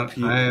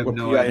 I have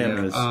no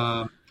idea.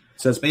 It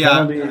says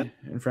penalty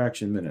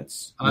infraction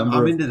minutes.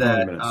 I'm into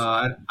that.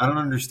 I don't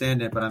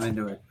understand it, but I'm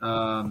into it.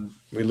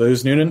 We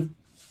lose Noonan?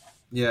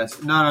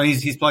 Yes. No,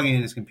 he's plugging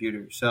in his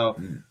computer. So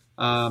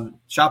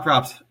shot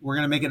props, we're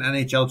going to make an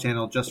NHL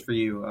channel just for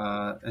you.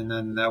 And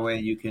then that way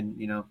you can,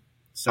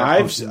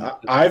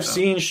 I've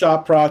seen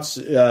shot props,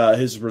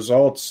 his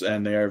results,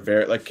 and they are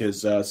very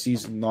his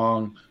season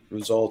long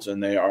results,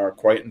 and they are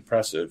quite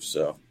impressive.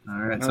 So, all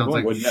right, sounds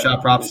like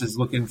shot props is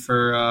looking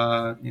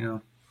for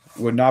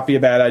would not be a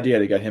bad idea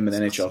to get him an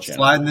NHL channel.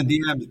 Slide in the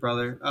DMs,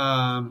 brother.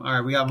 All right,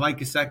 we got Mike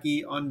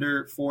Gesicki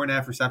under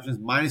 4.5 receptions,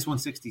 minus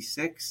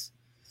 166.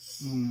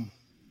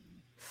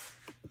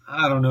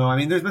 I don't know. I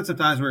mean, there's been some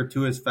times where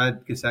Tua's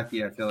fed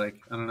Gesicki, I feel like.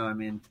 I don't know. I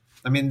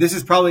mean, this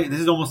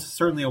is almost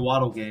certainly a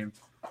Waddle game.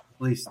 At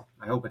least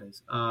I hope it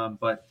is.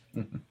 But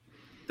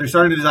they're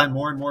starting to design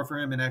more and more for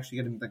him and actually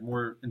get him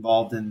more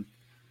involved in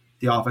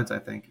the offense, I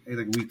think,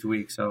 week to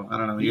week. So I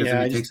don't know. You guys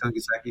have any takes on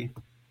Gesicki?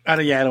 I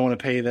don't want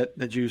to pay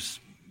the juice.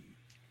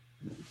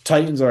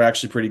 Titans are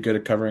actually pretty good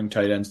at covering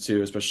tight ends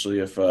too, especially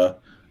if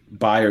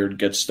Byard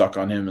gets stuck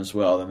on him as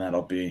well. Then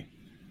that'll be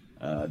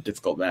a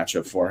difficult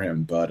matchup for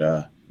him.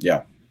 But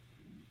yeah.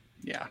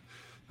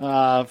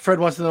 Fred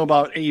wants to know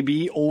about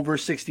AB over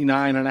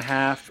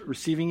 69.5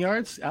 receiving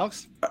yards.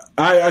 Alex?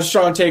 I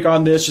strong take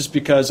on this just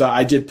because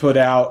I did put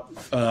out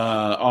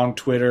on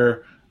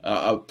Twitter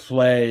a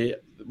play,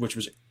 which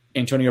was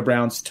Antonio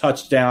Brown's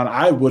touchdown.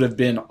 I would have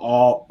been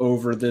all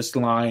over this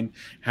line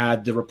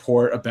had the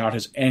report about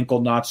his ankle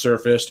not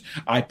surfaced.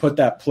 I put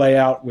that play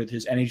out with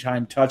his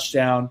anytime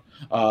touchdown,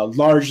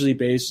 largely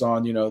based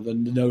on, the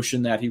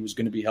notion that he was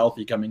going to be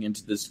healthy coming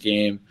into this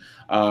game.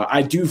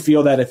 I do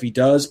feel that if he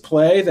does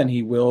play, then he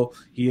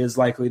is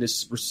likely to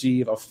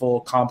receive a full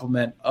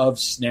complement of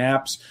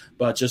snaps,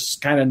 but just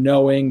kind of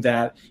knowing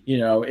that,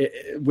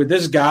 with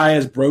this guy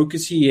as broke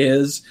as he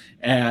is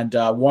and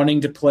wanting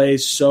to play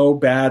so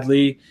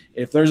badly,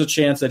 if there's a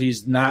chance that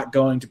he's not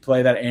going to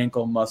play, that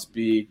ankle must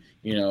be,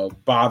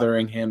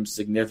 bothering him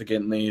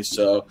significantly.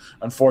 So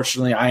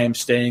unfortunately, I am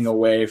staying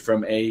away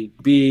from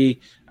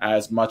AB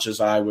as much as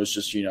I was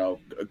just,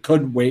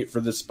 couldn't wait for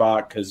the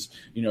spot because,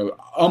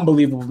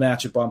 unbelievable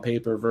matchup on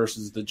paper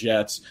versus the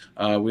Jets.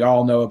 We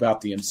all know about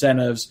the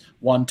incentives,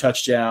 1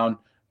 touchdown,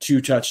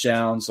 2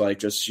 touchdowns,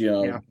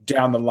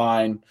 down the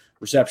line,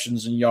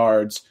 receptions and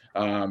yards.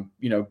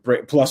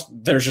 Plus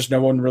there's just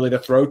no one really to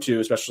throw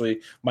to,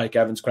 especially Mike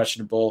Evans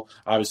questionable,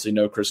 obviously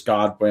no Chris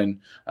Godwin.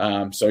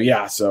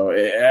 So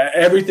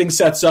everything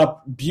sets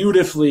up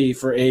beautifully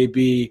for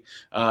AB,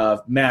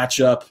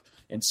 matchup,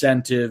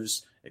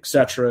 incentives, et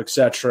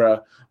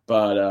cetera.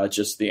 But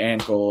just the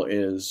ankle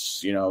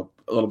is,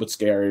 a little bit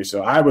scary.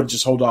 So I would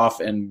just hold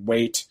off and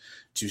wait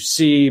to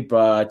see.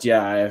 But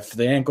yeah, if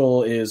the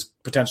ankle is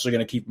potentially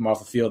going to keep him off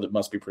the field, it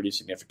must be pretty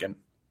significant.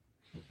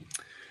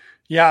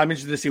 Yeah, I'm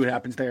interested to see what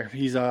happens there.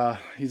 He's a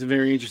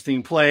very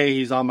interesting play.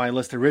 He's on my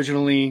list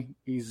originally.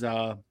 He's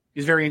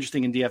very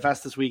interesting in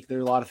DFS this week. There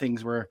are a lot of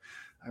things where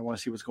I want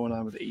to see what's going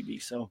on with AB.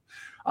 So,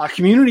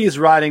 community is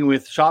riding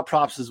with shot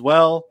props as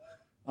well.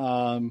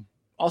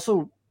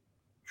 Also,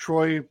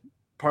 Troy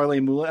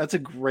Parlay Moolah. That's a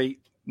great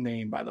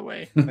name, by the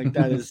way. Like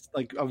that is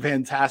like a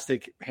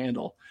fantastic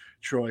handle,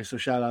 Troy. So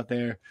shout out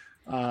there.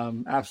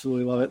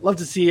 Absolutely love it. Love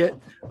to see it.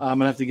 I'm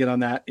gonna have to get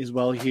on that as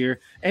well here.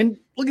 And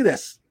look at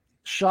this.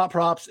 Shot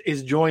Props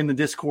is joined the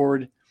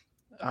Discord.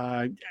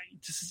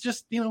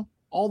 Just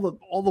all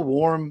the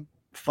warm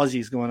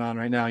fuzzies going on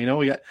right now.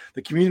 We got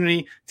the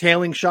community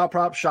tailing shot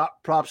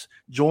props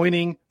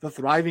joining the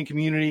thriving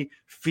community,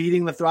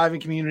 feeding the thriving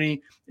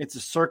community. It's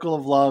a circle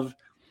of love.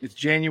 It's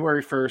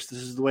January 1st. This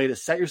is the way to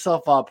set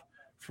yourself up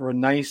for a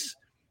nice,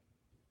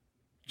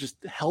 just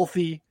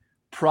healthy,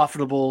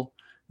 profitable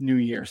new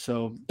year.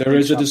 So there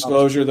is a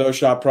disclosure though,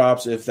 Shot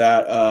Props. If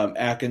that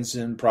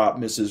Atkinson prop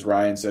misses,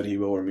 Ryan said he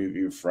will remove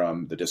you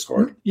from the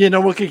Discord. Yeah, no,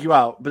 we'll kick you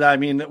out. But I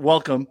mean,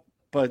 welcome.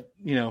 But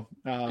yeah.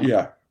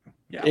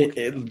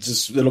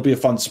 It'll be a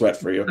fun sweat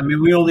for you. I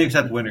mean, we only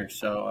accept winners,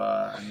 so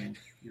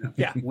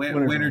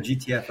winner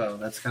GTFO.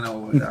 That's kind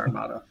of what our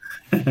motto.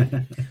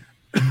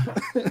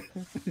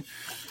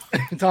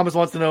 Thomas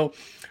wants to know,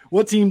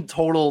 what team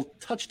total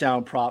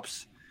touchdown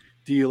props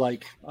do you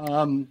like?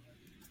 Not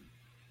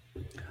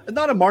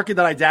a market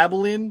that I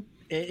dabble in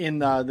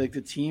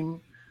the team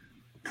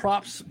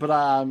props, but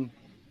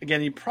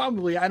again, you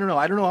probably I don't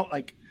know.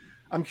 Like,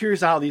 I'm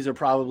curious how these are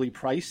probably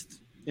priced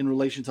in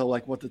relation to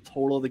like what the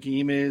total of the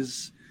game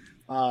is,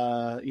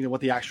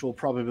 what the actual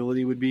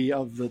probability would be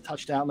of the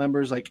touchdown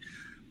numbers. Like,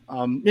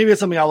 maybe it's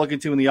something I'll look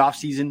into in the off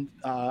season.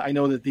 I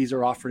know that these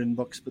are offered in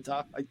books, but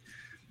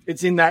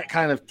it's in that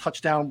kind of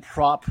touchdown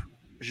prop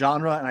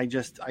genre, and I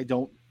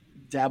don't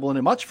dabble in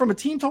it much. From a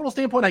team total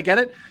standpoint, I get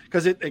it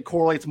because it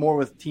correlates more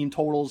with team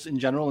totals in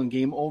general and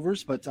game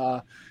overs. But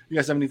you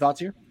guys have any thoughts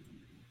here?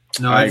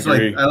 No, I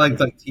agree. I like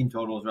team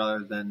totals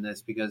rather than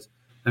this because,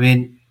 I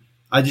mean,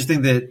 I just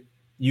think that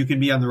you can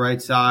be on the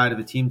right side of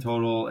a team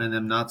total and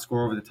then not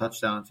score over the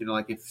touchdowns.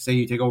 Like if say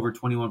you take over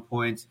 21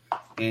 points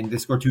and they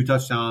score 2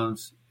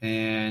 touchdowns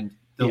and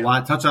the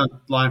touchdown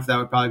line for that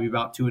would probably be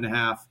about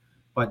 2.5,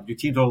 but your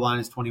team total line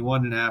is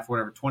 21.5,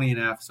 whatever,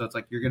 20.5. So it's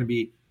like you're going to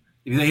be,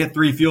 if they hit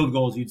 3 field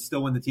goals, you'd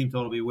still win the team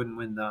total, but you wouldn't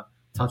win the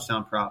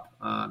touchdown prop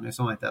or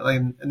something like that.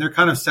 And they're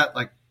kind of set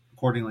like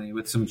accordingly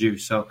with some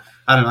juice. So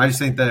I don't know. I just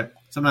think that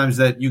sometimes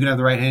that you can have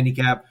the right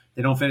handicap.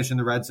 They don't finish in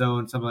the red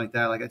zone, something like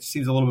that. Like it just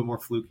seems a little bit more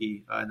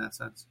fluky in that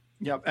sense.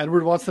 Yep.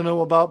 Edward wants to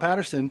know about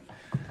Patterson.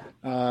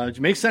 It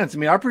makes sense. I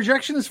mean, our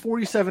projection is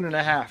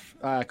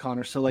 47.5,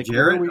 Connor. So like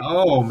Jarrett.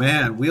 Oh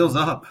man, wheels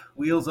up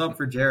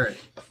for Jarrett.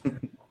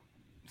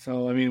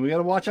 So I mean, we got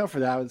to watch out for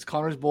that. It's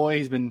Connor's boy.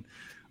 He's been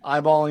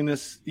eyeballing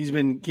this. He's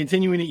been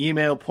continuing to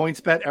email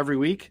PointsBet every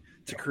week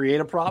to create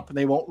a prop, and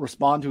they won't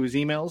respond to his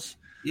emails.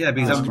 Yeah,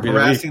 because I'm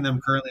harassing them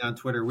currently on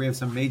Twitter. We have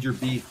some major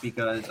beef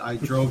because I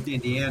drove to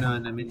Indiana,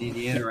 and I'm in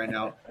Indiana right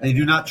now. They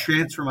do not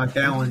transfer my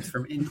balance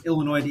from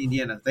Illinois to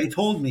Indiana. They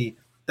told me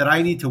that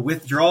I need to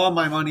withdraw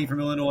my money from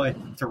Illinois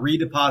to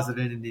redeposit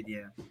it in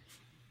Indiana.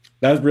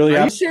 That's really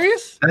Are you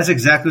serious? That's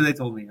exactly what they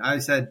told me. I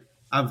was like,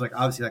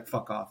 obviously, like,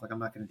 fuck off. Like, I'm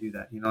not going to do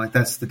that. Like,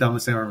 that's the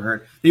dumbest thing I've ever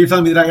heard. You're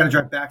telling me that I got to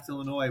drive back to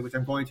Illinois, which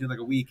I'm going to in like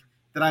a week,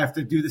 that I have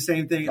to do the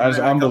same thing. That's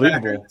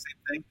unbelievable. The same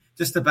thing,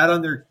 just to bet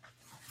on their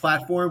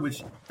platform,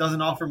 which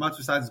doesn't offer much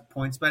besides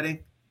points betting.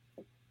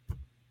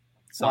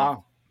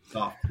 Wow.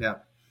 Soft, yeah.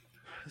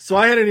 So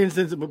I had an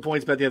instance with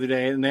PointsBet the other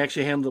day, and they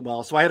actually handled it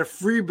well. So I had a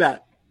free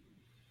bet,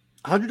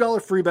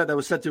 $100 free bet that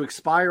was set to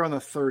expire on the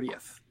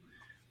 30th.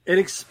 It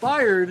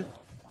expired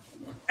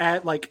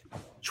at like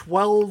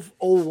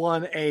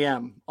 12:01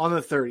 a.m. on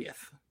the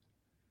 30th.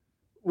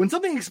 When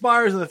something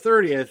expires on the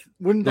 30th,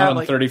 wouldn't that on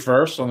the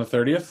 31st, on the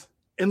 30th?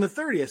 In the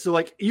 30th. So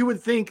like you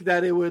would think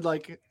that it would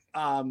like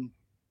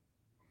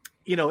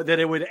that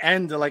it would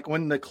end like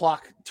when the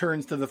clock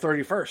turns to the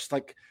 31st,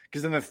 like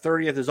because then the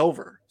 30th is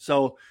over.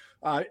 So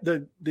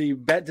the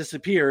bet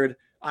disappeared.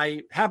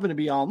 I happened to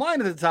be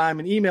online at the time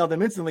and emailed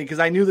them instantly because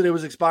I knew that it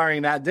was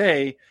expiring that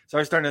day. So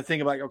I was starting to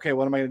think about, okay,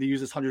 what am I going to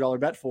use this $100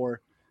 bet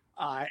for?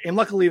 And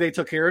luckily they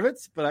took care of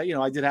it. But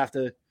I did have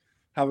to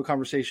have a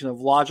conversation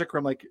of logic where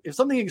I'm like, if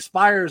something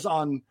expires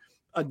on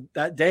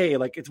that day,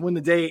 like it's when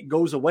the day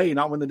goes away,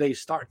 not when the day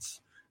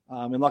starts.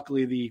 And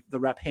luckily the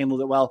rep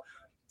handled it well.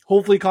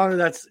 Hopefully, Connor,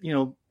 that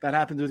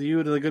happens with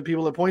you to the good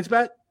people at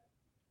PointsBet.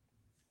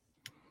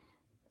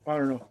 I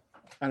don't know.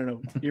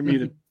 You're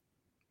muted.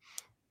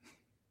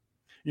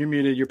 You're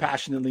muted. You're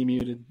passionately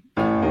muted.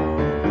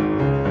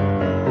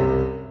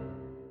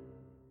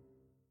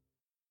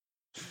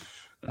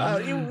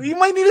 You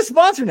might need a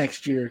sponsor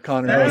next year,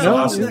 Connor. That was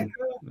awesome.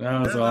 That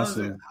was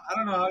awesome. I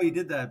don't know how you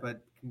did that,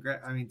 but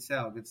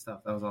Sal, good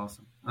stuff. That was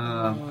awesome.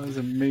 That was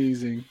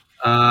amazing.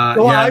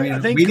 I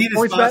think we need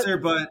a sponsor,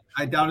 but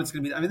I doubt it's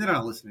going to be. I mean, they're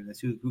not listening to this.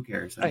 Who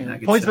cares?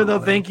 PointsBet, though,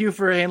 thank you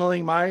for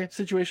handling my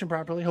situation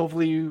properly.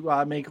 Hopefully, you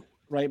make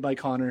right by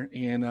Connor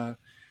and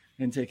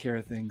take care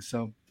of things.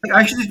 So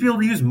I should just be able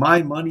to use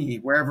my money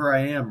wherever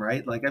I am,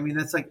 right? like, I mean,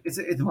 that's like it's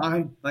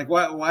mine. Like,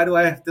 why do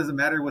I? Doesn't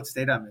matter what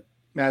state I'm in.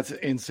 That's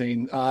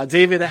insane.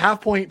 David, a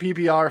half-point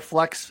PPR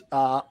flex.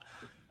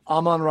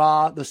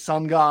 Amon-Ra, the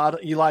Sun God,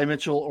 Eli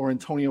Mitchell, or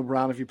Antonio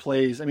Brown if he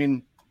plays. I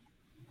mean,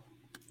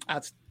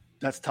 that's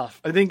That's tough.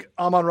 I think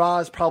Amon-Ra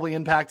is probably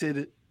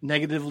impacted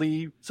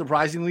negatively,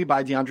 surprisingly,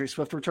 by DeAndre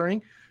Swift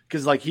returning,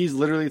 because like he's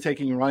literally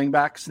taking running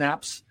back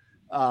snaps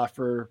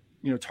for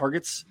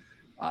targets.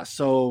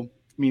 So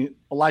I mean,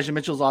 Elijah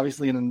Mitchell's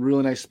obviously in a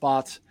really nice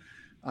spot.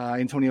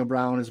 Antonio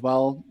Brown as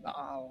well.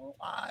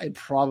 I'd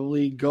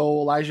probably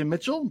go Elijah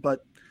Mitchell,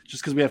 but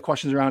just because we have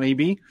questions around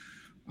AB,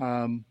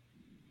 you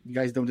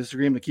guys don't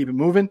disagree. I'm going to keep it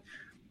moving.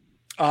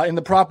 In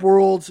the prop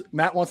world,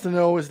 Matt wants to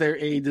know, is there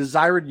a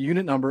desired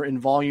unit number in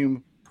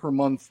volume per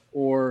month,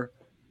 or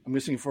I'm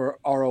missing for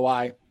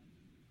ROI?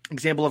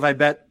 Example, if I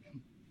bet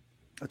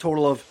a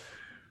total of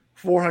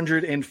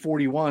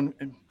 441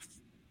 and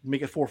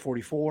make it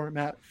 444,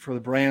 Matt, for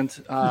the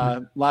brand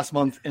last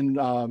month,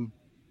 and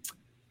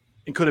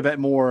could have bet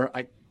more,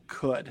 I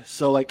could.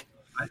 So like,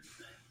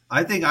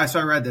 I think I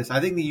read this.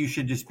 I think that you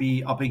should just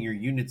be upping your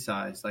unit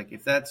size. Like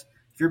if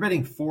you're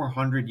betting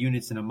 400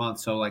 units in a month,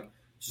 so like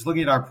just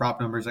looking at our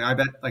prop numbers, like I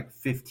bet like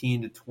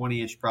 15 to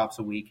 20-ish props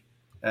a week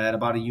at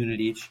about a unit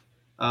each.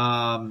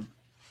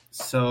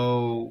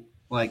 So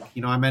like,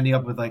 I'm ending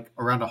up with like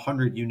around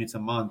 100 units a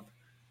month.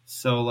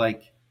 So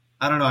like,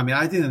 I don't know. I mean,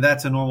 I think that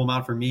that's a normal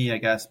amount for me, I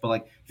guess. But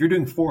like, if you're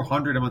doing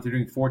 400 a month, you're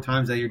doing 4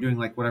 times that, you're doing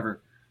like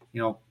whatever,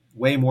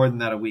 way more than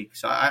that a week.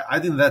 So I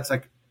think that's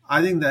like,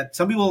 I think that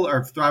some people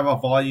thrive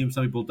off volume,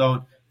 some people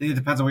don't. I think it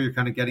depends on what you're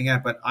kind of getting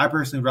at. But I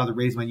personally would rather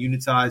raise my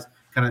unit size,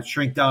 kind of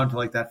shrink down to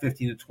like that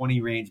 15 to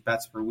 20 range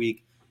bets per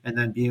week, and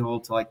then being able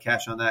to like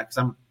cash on that.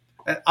 Because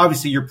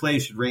obviously your play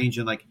should range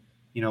in like,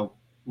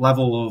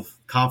 level of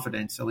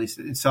confidence, at least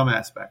in some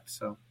aspects.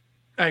 So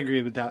I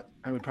agree with that.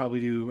 I would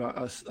probably do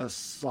a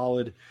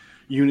solid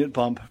unit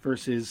bump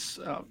versus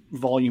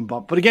volume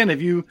bump. But again, if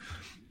you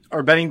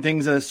are betting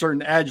things at a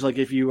certain edge, like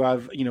if you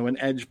have, an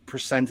edge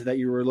percent that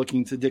you were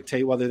looking to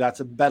dictate whether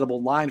that's a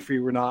bettable line for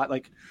you or not,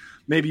 like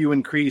maybe you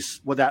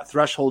increase what that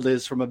threshold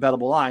is from a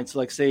bettable line. So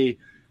like say,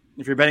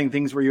 if you're betting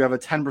things where you have a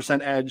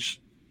 10%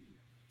 edge,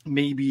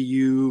 maybe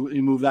you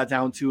move that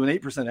down to an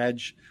 8%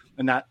 edge,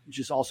 and that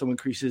just also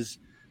increases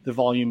the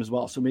volume as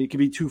well. So maybe it could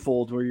be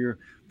twofold where you're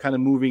kind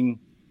of moving,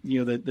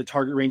 the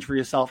target range for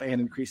yourself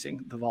and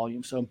increasing the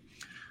volume. So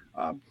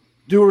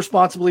do it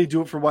responsibly,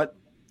 do it for what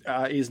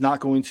is not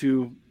going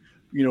to,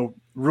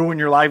 ruin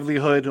your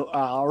livelihood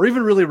or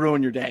even really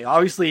ruin your day.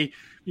 Obviously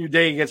your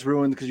day gets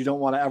ruined because you don't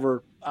want to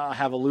ever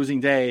have a losing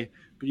day,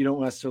 but you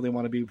don't necessarily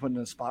want to be put in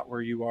a spot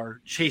where you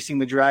are chasing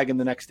the dragon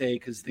the next day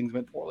because things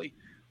went poorly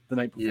the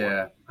night before.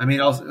 Yeah. I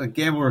mean, also like,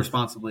 gamble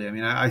responsibly. I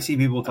mean, I see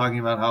people talking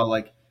about how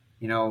like,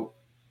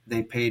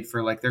 they paid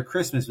for like their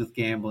Christmas with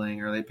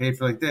gambling, or they paid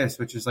for like this,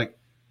 which is like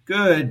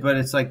good, but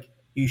it's like,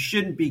 you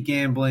shouldn't be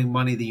gambling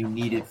money that you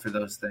needed for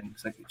those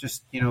things. Like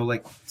just,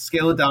 like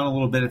scale it down a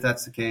little bit if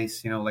that's the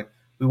case. Like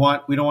we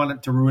don't want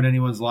it to ruin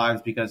anyone's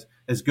lives, because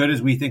as good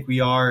as we think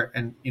we are,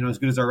 and as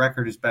good as our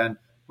record has been,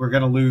 we're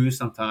going to lose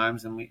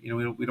sometimes, and we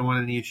don't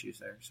want any issues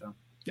there. So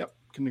yep,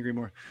 couldn't agree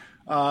more.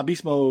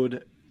 Beast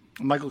mode,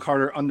 Michael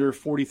Carter under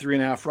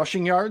 43.5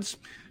 rushing yards.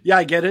 Yeah,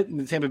 I get it.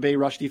 The Tampa Bay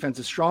rush defense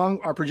is strong.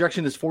 Our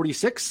projection is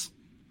 46.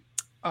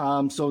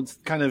 So it's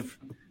kind of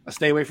a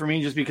stay away for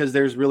me, just because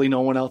there's really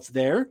no one else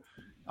there.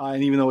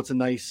 And even though it's a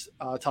nice,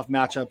 tough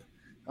matchup,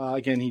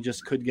 again, he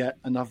just could get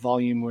enough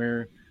volume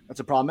where that's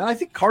a problem. And I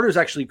think Carter's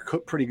actually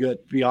pretty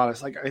good, to be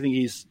honest. Like, I think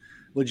he's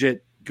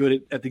legit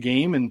good at the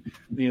game.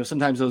 And,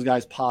 sometimes those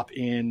guys pop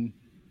in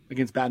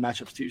against bad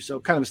matchups too. So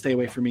kind of a stay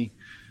away for me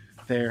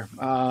there.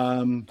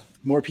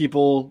 More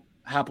people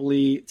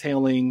happily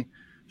tailing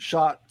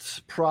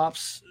shot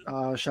props.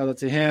 Shout out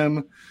to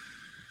him.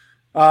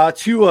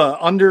 Tua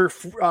under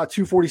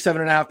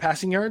 247.5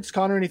 passing yards.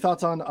 Connor, any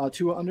thoughts on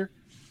Tua under?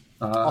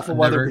 Awful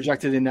weather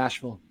projected in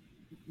Nashville.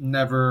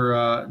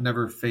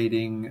 Never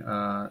fading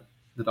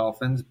the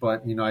Dolphins,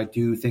 but I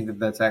do think that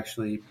that's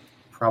actually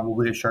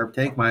probably a sharp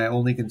take. My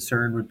only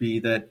concern would be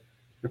that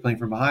they're playing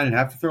from behind and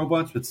have to throw a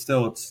bunch, but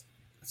still, it's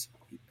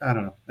I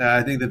don't know.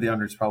 I think that the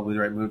under is probably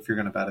the right move if you're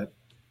going to bet it.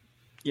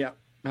 Yeah,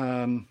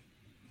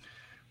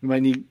 we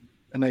might need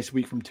a nice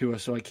week from Tua,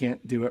 so I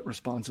can't do it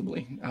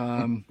responsibly.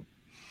 All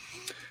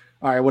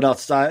right, what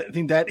else? I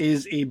think that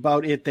is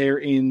about it there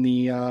in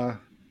the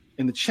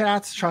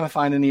chats. Trying to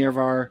find any of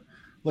our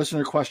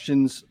listener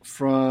questions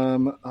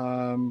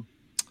from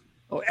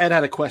Ed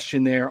had a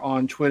question there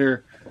on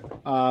Twitter.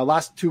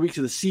 Last 2 weeks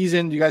of the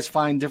season, do you guys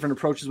find different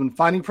approaches when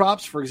finding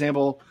props? For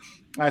example,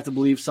 I have to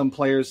believe some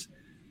players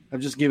have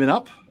just given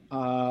up.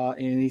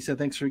 And he said,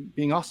 thanks for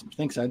being awesome.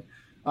 Thanks, Ed.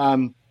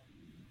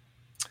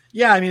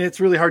 Yeah, I mean, it's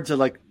really hard to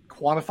like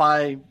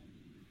quantify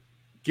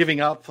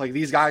giving up. Like,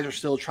 these guys are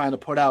still trying to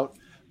put out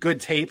good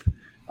tape,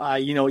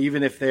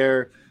 even if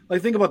they're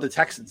like, think about the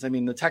Texans. I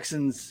mean, the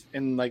Texans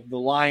and like the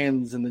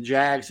Lions and the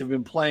Jags have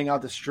been playing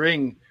out the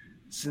string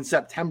since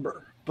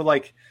September, but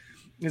like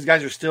these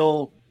guys are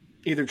still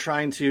either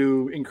trying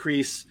to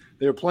increase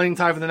their playing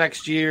time for the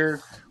next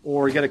year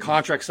or get a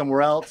contract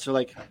somewhere else. Or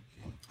like,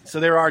 so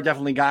there are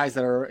definitely guys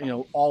that are,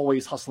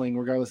 always hustling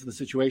regardless of the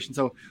situation.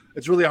 So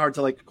it's really hard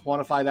to like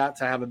quantify that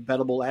to have a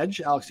bettable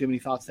edge. Alex, do you have any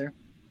thoughts there?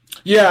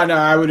 Yeah, no,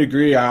 I would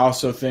agree. I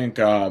also think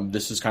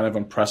this is kind of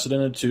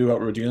unprecedented to what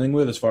we're dealing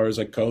with as far as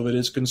like COVID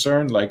is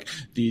concerned. Like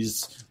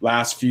these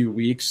last few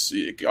weeks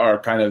are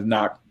kind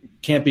of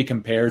can't be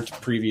compared to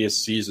previous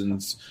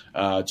seasons.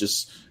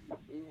 Just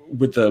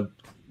with the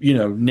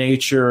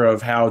nature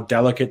of how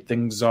delicate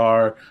things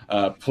are,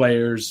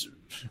 players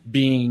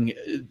being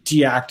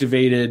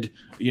deactivated,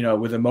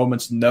 with a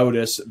moment's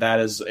notice. That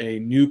is a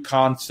new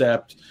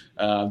concept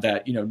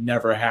that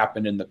never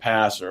happened in the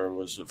past, or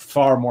was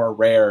far more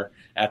rare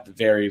at the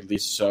very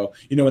least. So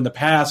in the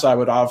past, I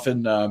would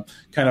often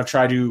kind of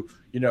try to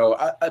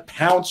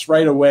pounce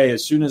right away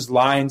as soon as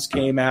lines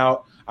came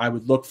out. I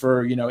would look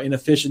for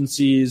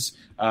inefficiencies,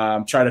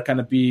 try to kind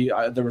of be.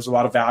 There was a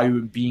lot of value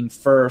in being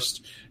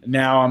first.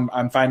 Now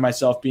I'm find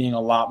myself being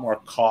a lot more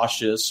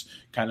cautious,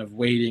 kind of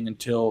waiting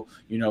until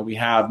we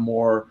have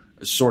more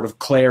sort of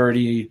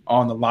clarity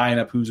on the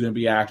lineup, who's going to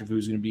be active,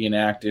 who's going to be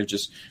inactive,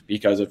 just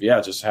because of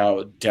just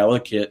how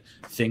delicate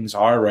things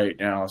are right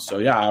now.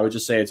 So I would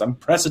just say it's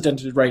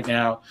unprecedented right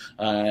now.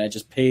 It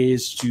just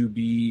pays to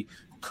be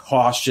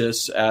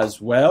cautious as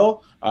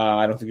well.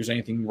 I don't think there's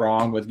anything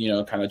wrong with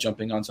kind of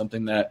jumping on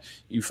something that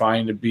you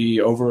find to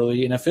be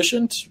overly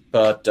inefficient,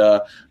 but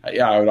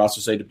I would also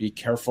say to be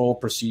careful,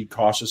 proceed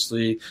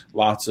cautiously.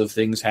 Lots of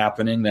things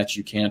happening that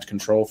you can't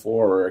control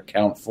for or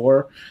account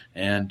for,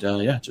 and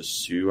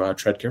just to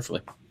tread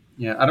carefully.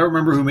 Yeah, I don't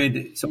remember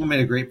someone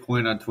made a great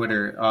point on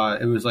Twitter.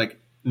 It was like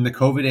in the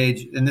COVID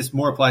age, and this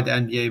more applied to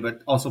NBA,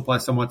 but also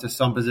applies somewhat to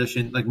some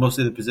position, like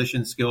mostly the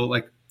position skill,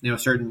 like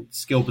certain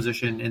skill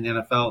position in the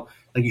NFL.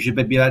 Like you should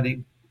be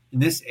betting in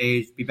this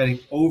age, be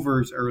betting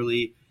overs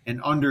early and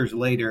unders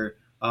later,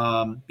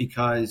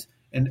 because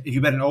if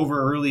you bet an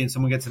over early and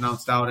someone gets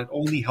announced out, it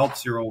only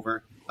helps your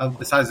over,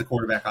 besides the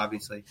quarterback,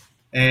 obviously.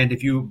 And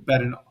if you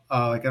bet an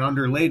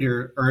under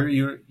later, or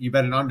you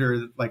bet an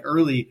under like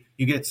early,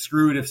 you get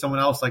screwed if someone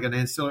else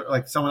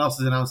someone else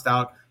is announced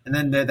out, and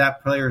then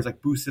that player is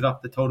like boosted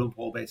up the totem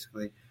pole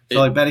basically. So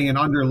like betting an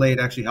under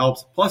late actually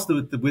helps. Plus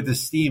with the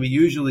steam, it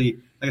usually,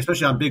 like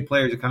especially on big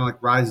players, it kind of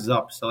like rises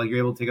up. So like you're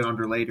able to take an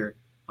under later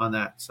on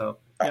that. So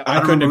I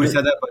don't remember who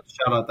said that, but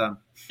shout out them.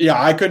 Yeah,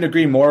 I couldn't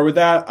agree more with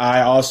that.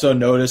 I also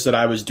noticed that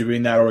I was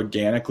doing that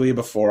organically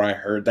before I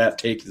heard that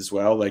take as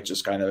well, like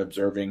just kind of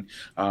observing,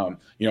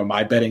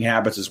 my betting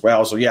habits as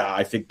well. So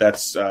I think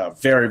that's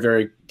very,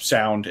 very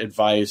sound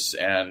advice,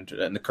 and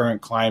in the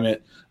current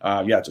climate,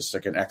 just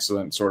like an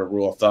excellent sort of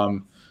rule of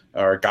thumb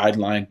or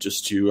guideline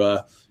just to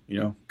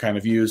kind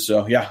of use.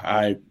 So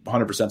I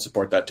 100%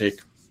 support that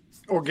take.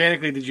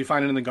 Organically, did you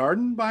find it in the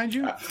garden behind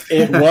you?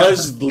 It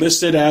was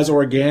listed as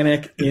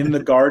organic in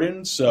the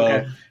garden.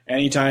 So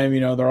anytime,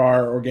 there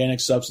are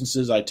organic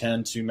substances, I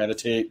tend to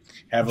meditate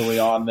heavily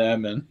on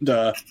them and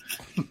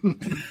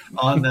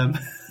on them.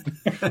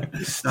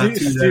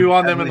 Stew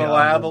on them in the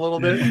lab a little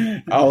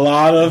bit. A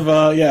lot of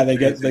they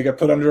get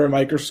put under a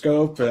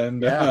microscope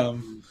and a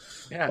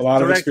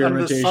lot of experimentation.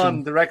 Under the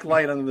sun, direct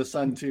light under the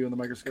sun too in the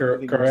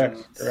microscope.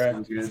 Correct.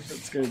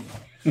 That's good.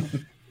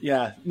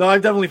 Yeah, no,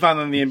 I've definitely found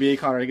that in the NBA,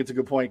 Connor. I think it's a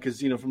good point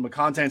because, from a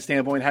content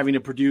standpoint, having to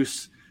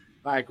produce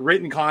like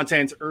written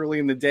content early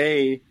in the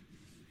day,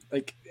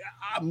 like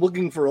I'm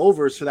looking for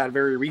overs for that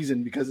very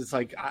reason, because it's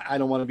like I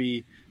don't want to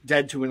be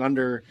dead to an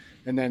under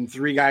and then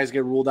 3 guys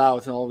get ruled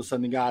out and all of a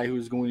sudden the guy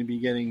who's going to be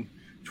getting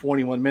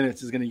 21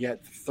 minutes is going to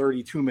get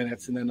 32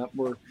 minutes and then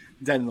we're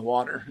dead in the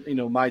water.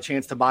 My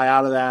chance to buy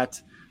out of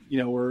that,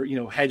 or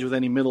hedge with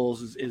any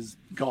middles is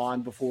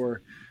gone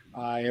before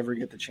I ever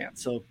get the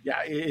chance. So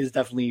it is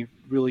definitely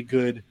really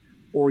good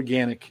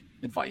organic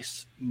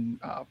advice,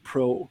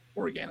 pro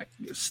organic.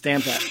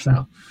 Stamp that,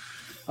 Sal.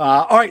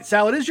 All right,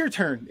 Sal, it is your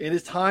turn. It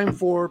is time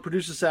for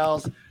Producer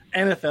Sal's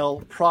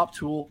NFL Prop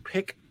Tool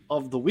Pick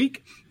of the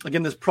Week.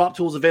 Again, this prop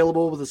tool is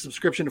available with a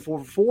subscription to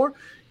 4for4.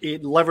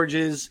 It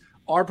leverages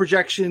our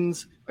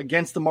projections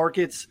against the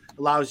markets,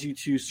 allows you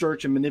to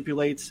search and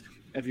manipulate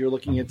if you're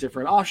looking at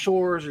different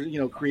offshores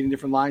or, creating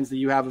different lines that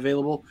you have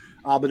available.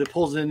 But it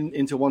pulls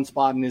into one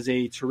spot and is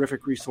a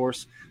terrific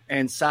resource.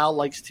 And Sal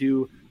likes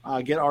to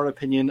get our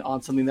opinion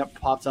on something that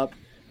popped up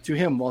to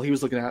him while he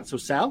was looking at it. So,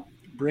 Sal,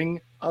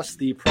 bring us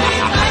the prop.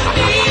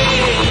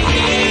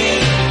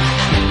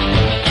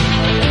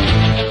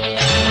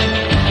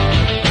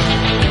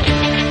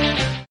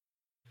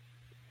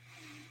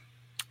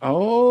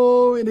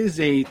 Oh, it is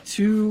a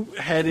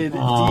 2-headed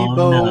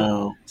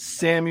Deebo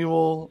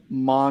Samuel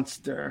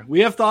monster.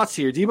 We have thoughts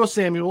here. Deebo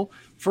Samuel,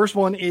 first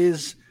one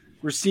is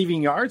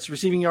receiving yards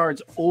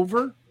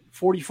over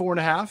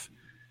 44.5.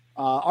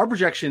 Our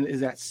projection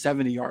is at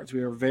 70 yards.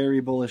 We are very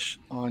bullish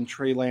on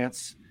Trey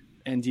Lance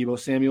and Deebo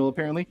Samuel,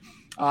 apparently.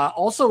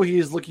 Also, he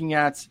is looking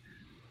at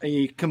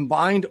a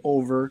combined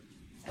over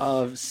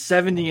of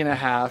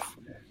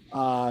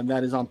 70.5.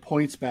 That is on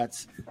points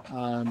bets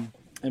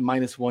and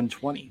minus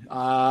 120.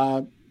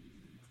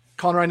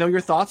 Connor, I know your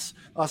thoughts.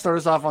 Start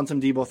us off on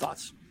some Deebo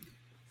thoughts.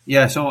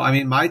 Yeah, so,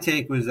 my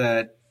take was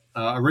that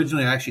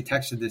originally I actually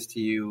texted this to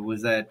you,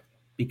 was that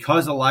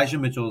because Elijah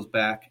Mitchell is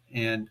back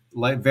and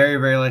very,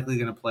 very likely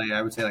going to play,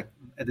 I would say like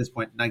at this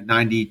point, like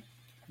 99%,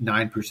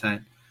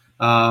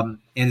 and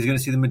he's going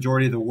to see the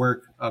majority of the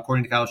work,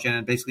 according to Kyle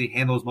Shanahan, basically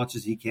handle as much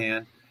as he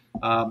can.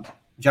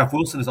 Jeff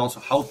Wilson is also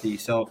healthy.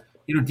 So,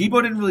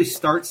 Debo didn't really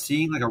start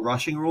seeing like a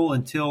rushing role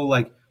until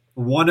like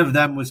one of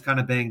them was kind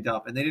of banged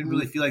up, and they didn't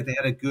really feel like they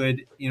had a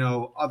good,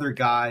 other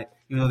guy,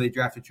 even though they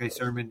drafted Trey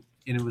Sermon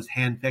and it was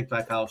handpicked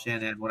by Kyle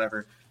Shanahan,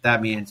 whatever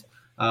that means.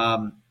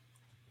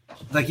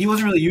 Like he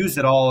wasn't really used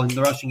at all in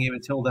the rushing game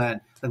until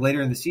then, like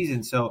later in the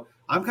season. So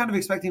I'm kind of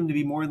expecting him to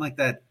be more in like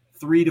that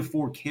 3 to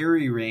 4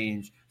 carry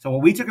range. So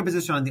we took a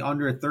position on the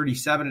under at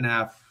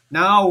 37.5.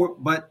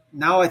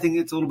 Now I think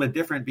it's a little bit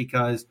different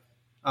because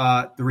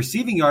the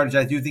receiving yardage,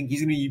 I do think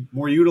he's going to be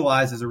more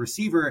utilized as a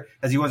receiver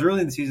as he was early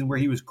in the season where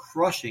he was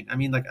crushing. I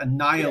mean, like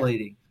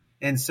annihilating.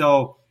 Yeah. And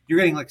so you're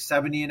getting like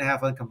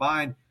 70.5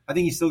 combined. I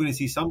think he's still going to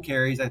see some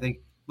carries. I think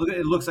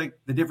it looks like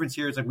the difference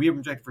here is like we have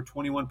projected for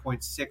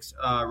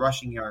 21.6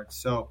 rushing yards.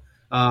 So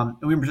and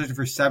we have projected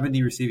for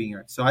 70 receiving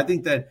yards. So I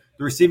think that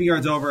the receiving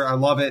yards over. I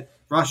love it.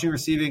 Rushing,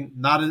 receiving,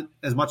 not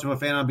as much of a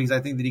fan of because I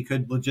think that he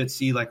could legit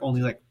see like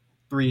only like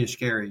 3-ish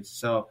carries.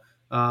 So,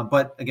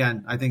 but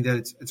again, I think that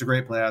it's a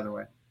great play either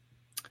way.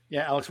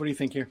 Yeah, Alex, what do you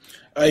think here?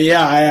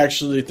 Yeah, I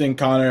actually think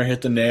Connor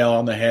hit the nail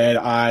on the head.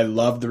 I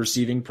love the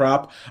receiving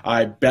prop.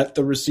 I bet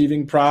the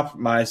receiving prop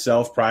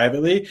myself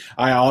privately.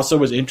 I also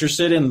was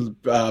interested in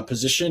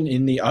position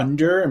in the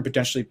under and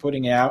potentially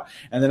putting out.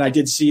 And then I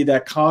did see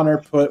that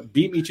Connor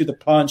beat me to the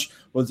punch,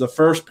 was the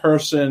first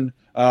person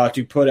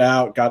to put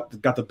out, got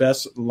the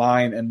best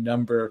line and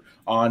number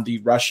on the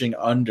rushing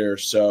under.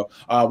 So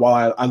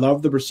while I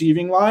love the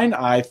receiving line,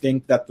 I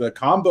think that the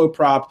combo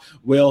prop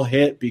will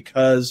hit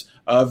because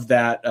of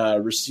that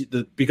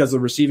because the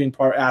receiving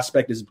part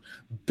aspect is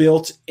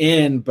built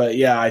in. But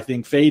yeah, I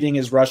think fading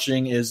his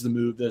rushing is the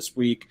move this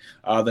week.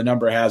 The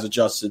number has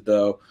adjusted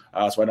though,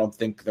 so I don't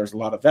think there's a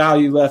lot of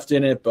value left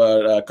in it,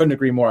 but couldn't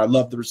agree more. I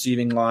love the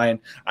receiving line.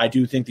 I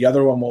do think the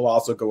other one will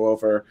also go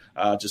over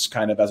just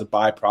kind of as a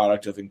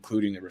byproduct of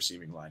including the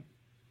receiving line.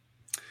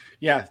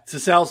 Yeah, to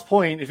Sal's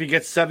point, if he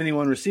gets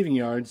 71 receiving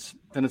yards,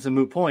 then it's a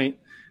moot point,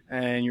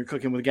 and you're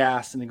cooking with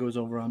gas, and it goes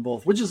over on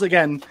both, which is,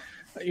 again,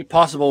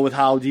 possible with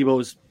how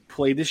Debo's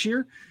played this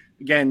year.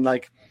 Again,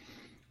 like,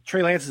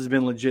 Trey Lance has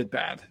been legit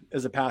bad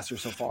as a passer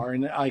so far,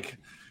 and, like,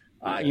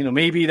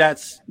 maybe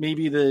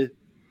the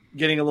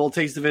getting a little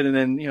taste of it and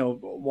then,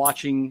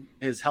 watching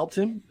has helped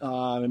him,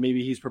 and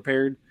maybe he's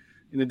prepared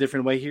in a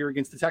different way here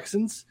against the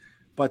Texans.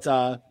 But,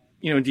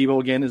 Debo,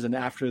 again, is an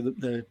after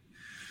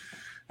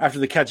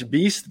the catch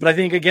beast. But I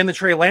think, again, the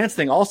Trey Lance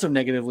thing also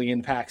negatively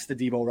impacts the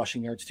Debo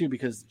rushing yards too,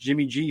 because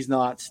Jimmy G's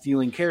not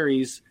stealing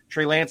carries.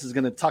 Trey Lance is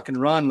going to tuck and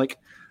run. Like,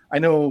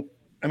 what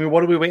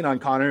are we waiting on,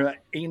 Connor?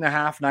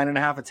 8.5,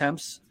 9.5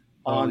 attempps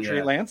on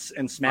Trey Lance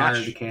and smash.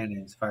 Fire the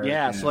cannons.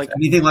 So like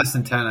anything less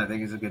than 10, I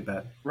think is a good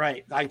bet.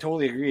 Right. I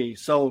totally agree.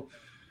 So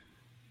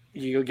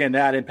again,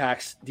 that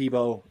impacts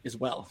Debo as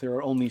well. There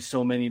are only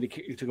so many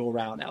to go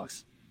around,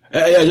 Alex.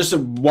 Yeah, just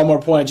one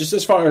more point. Just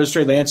as far as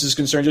Trey Lance is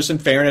concerned, just in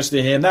fairness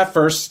to him, that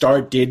first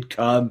start did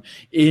come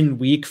in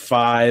week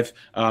 5.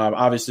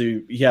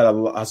 Obviously, he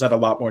has had a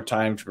lot more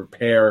time to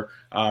prepare.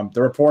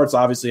 The reports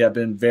obviously have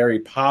been very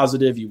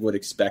positive. You would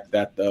expect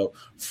that, though,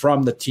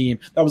 from the team.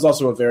 That was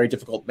also a very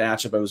difficult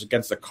matchup. It was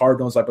against the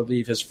Cardinals, I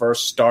believe, his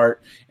first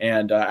start.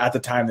 And at the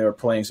time, they were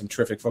playing some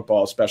terrific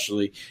football,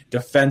 especially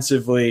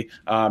defensively.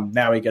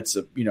 Now he gets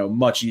a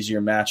much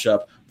easier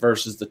matchup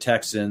versus the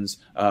Texans.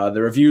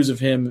 The reviews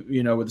of him,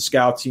 with the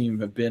scout team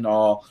have been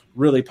all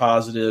really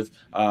positive,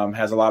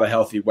 has a lot of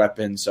healthy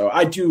weapons. So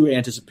I do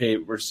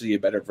anticipate we'll see a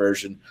better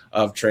version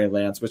of Trey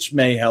Lance, which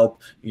may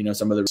help,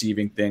 some of the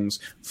receiving things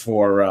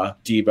for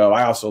Debo.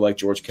 I also like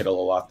George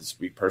Kittle a lot this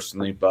week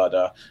personally,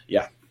 but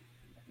yeah.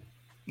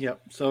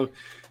 Yep. So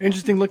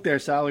interesting look there,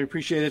 Sal. We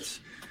appreciate it.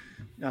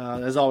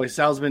 As always,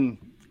 Sal's been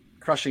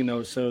crushing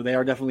those, so they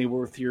are definitely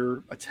worth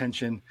your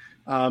attention.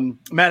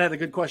 Matt had a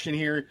good question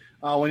here.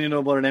 When you know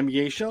about an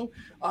NBA show.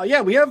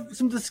 Yeah, we have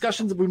some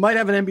discussions. We might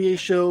have an NBA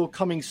show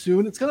coming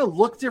soon. It's going to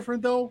look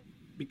different, though,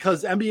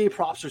 because NBA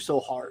props are so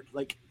hard.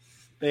 Like,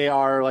 they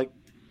are, like,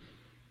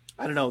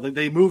 I don't know.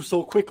 They move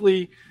so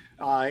quickly.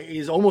 It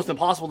is almost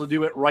impossible to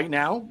do it right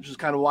now, which is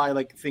kind of why,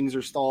 like, things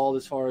are stalled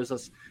as far as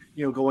us,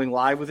 going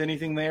live with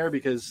anything there,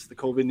 because the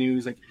COVID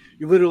news, like,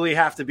 you literally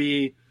have to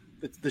be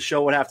 – the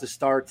show would have to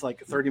start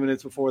like 30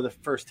 minutes before the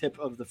first tip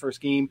of the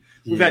first game.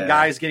 We've had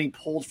guys getting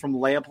pulled from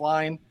layup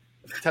line,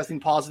 testing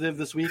positive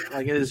this week.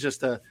 Like, it is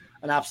just an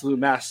absolute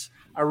mess.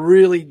 I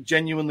really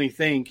genuinely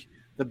think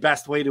the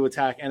best way to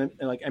attack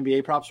like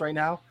NBA props right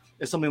now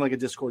is something like a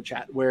Discord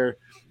chat, where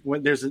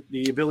when there's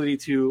the ability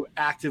to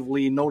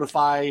actively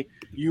notify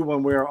you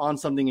when we're on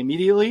something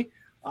immediately,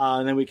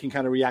 and then we can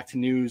kind of react to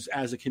news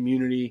as a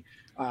community.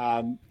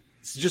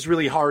 It's just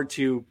really hard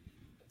to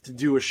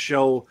do a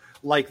show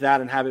like that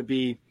and have it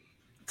be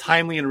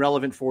timely and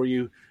relevant for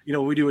you.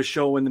 We do a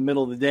show in the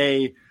middle of the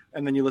day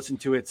and then you listen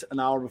to it an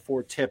hour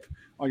before tip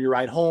on your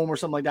ride home or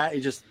something like that.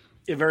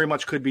 It very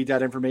much could be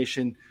dead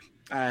information,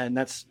 and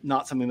that's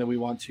not something that we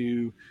want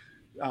to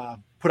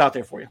put out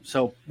there for you.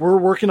 So we're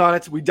working on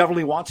it. We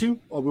definitely want to.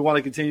 We want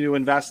to continue to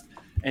invest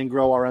and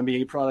grow our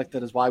NBA product.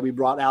 That is why we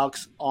brought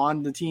Alex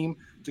on the team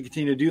to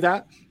continue to do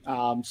that.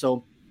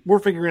 So we're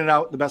figuring it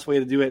out, the best way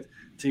to do it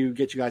to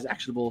get you guys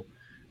actionable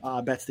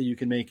bets that you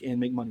can make and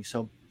make money.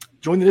 So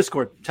join the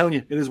Discord. I'm telling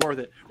you, it is worth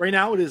it. Right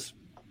now, it is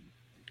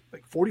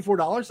like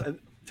 $44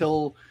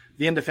 until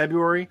the end of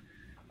February,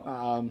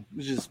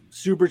 which is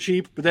super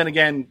cheap. But then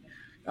again,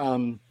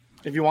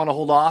 if you want to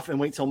hold off and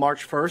wait till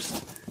March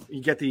 1st,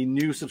 you get the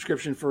new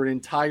subscription for an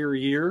entire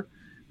year.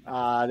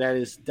 That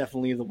is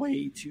definitely the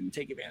way to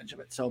take advantage of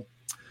it. So,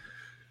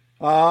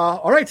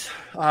 all right.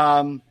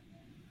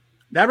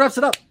 That wraps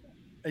it up.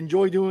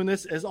 Enjoy doing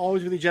this, as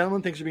always, with you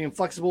gentlemen. Thanks for being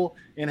flexible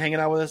and hanging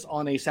out with us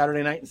on a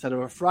Saturday night instead of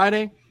a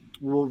Friday.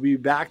 We'll be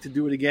back to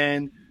do it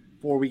again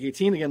for Week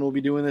 18. Again, we'll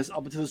be doing this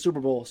up until the Super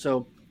Bowl.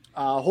 So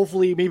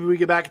hopefully maybe we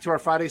get back into our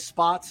Friday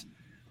spots.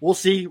 We'll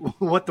see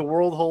what the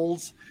world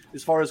holds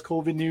as far as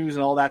COVID news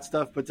and all that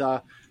stuff. But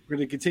we're going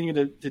to continue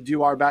to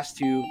do our best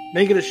to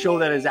make it a show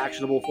that is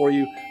actionable for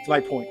you. To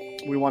my point,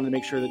 we wanted to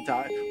make sure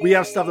that we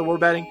have stuff that we're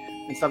betting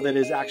and stuff that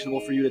is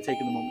actionable for you to take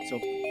in the moment. So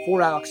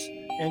for Alex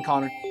and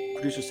Connor,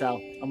 producer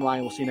Sal, I'm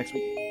Ryan. We'll see you next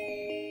week.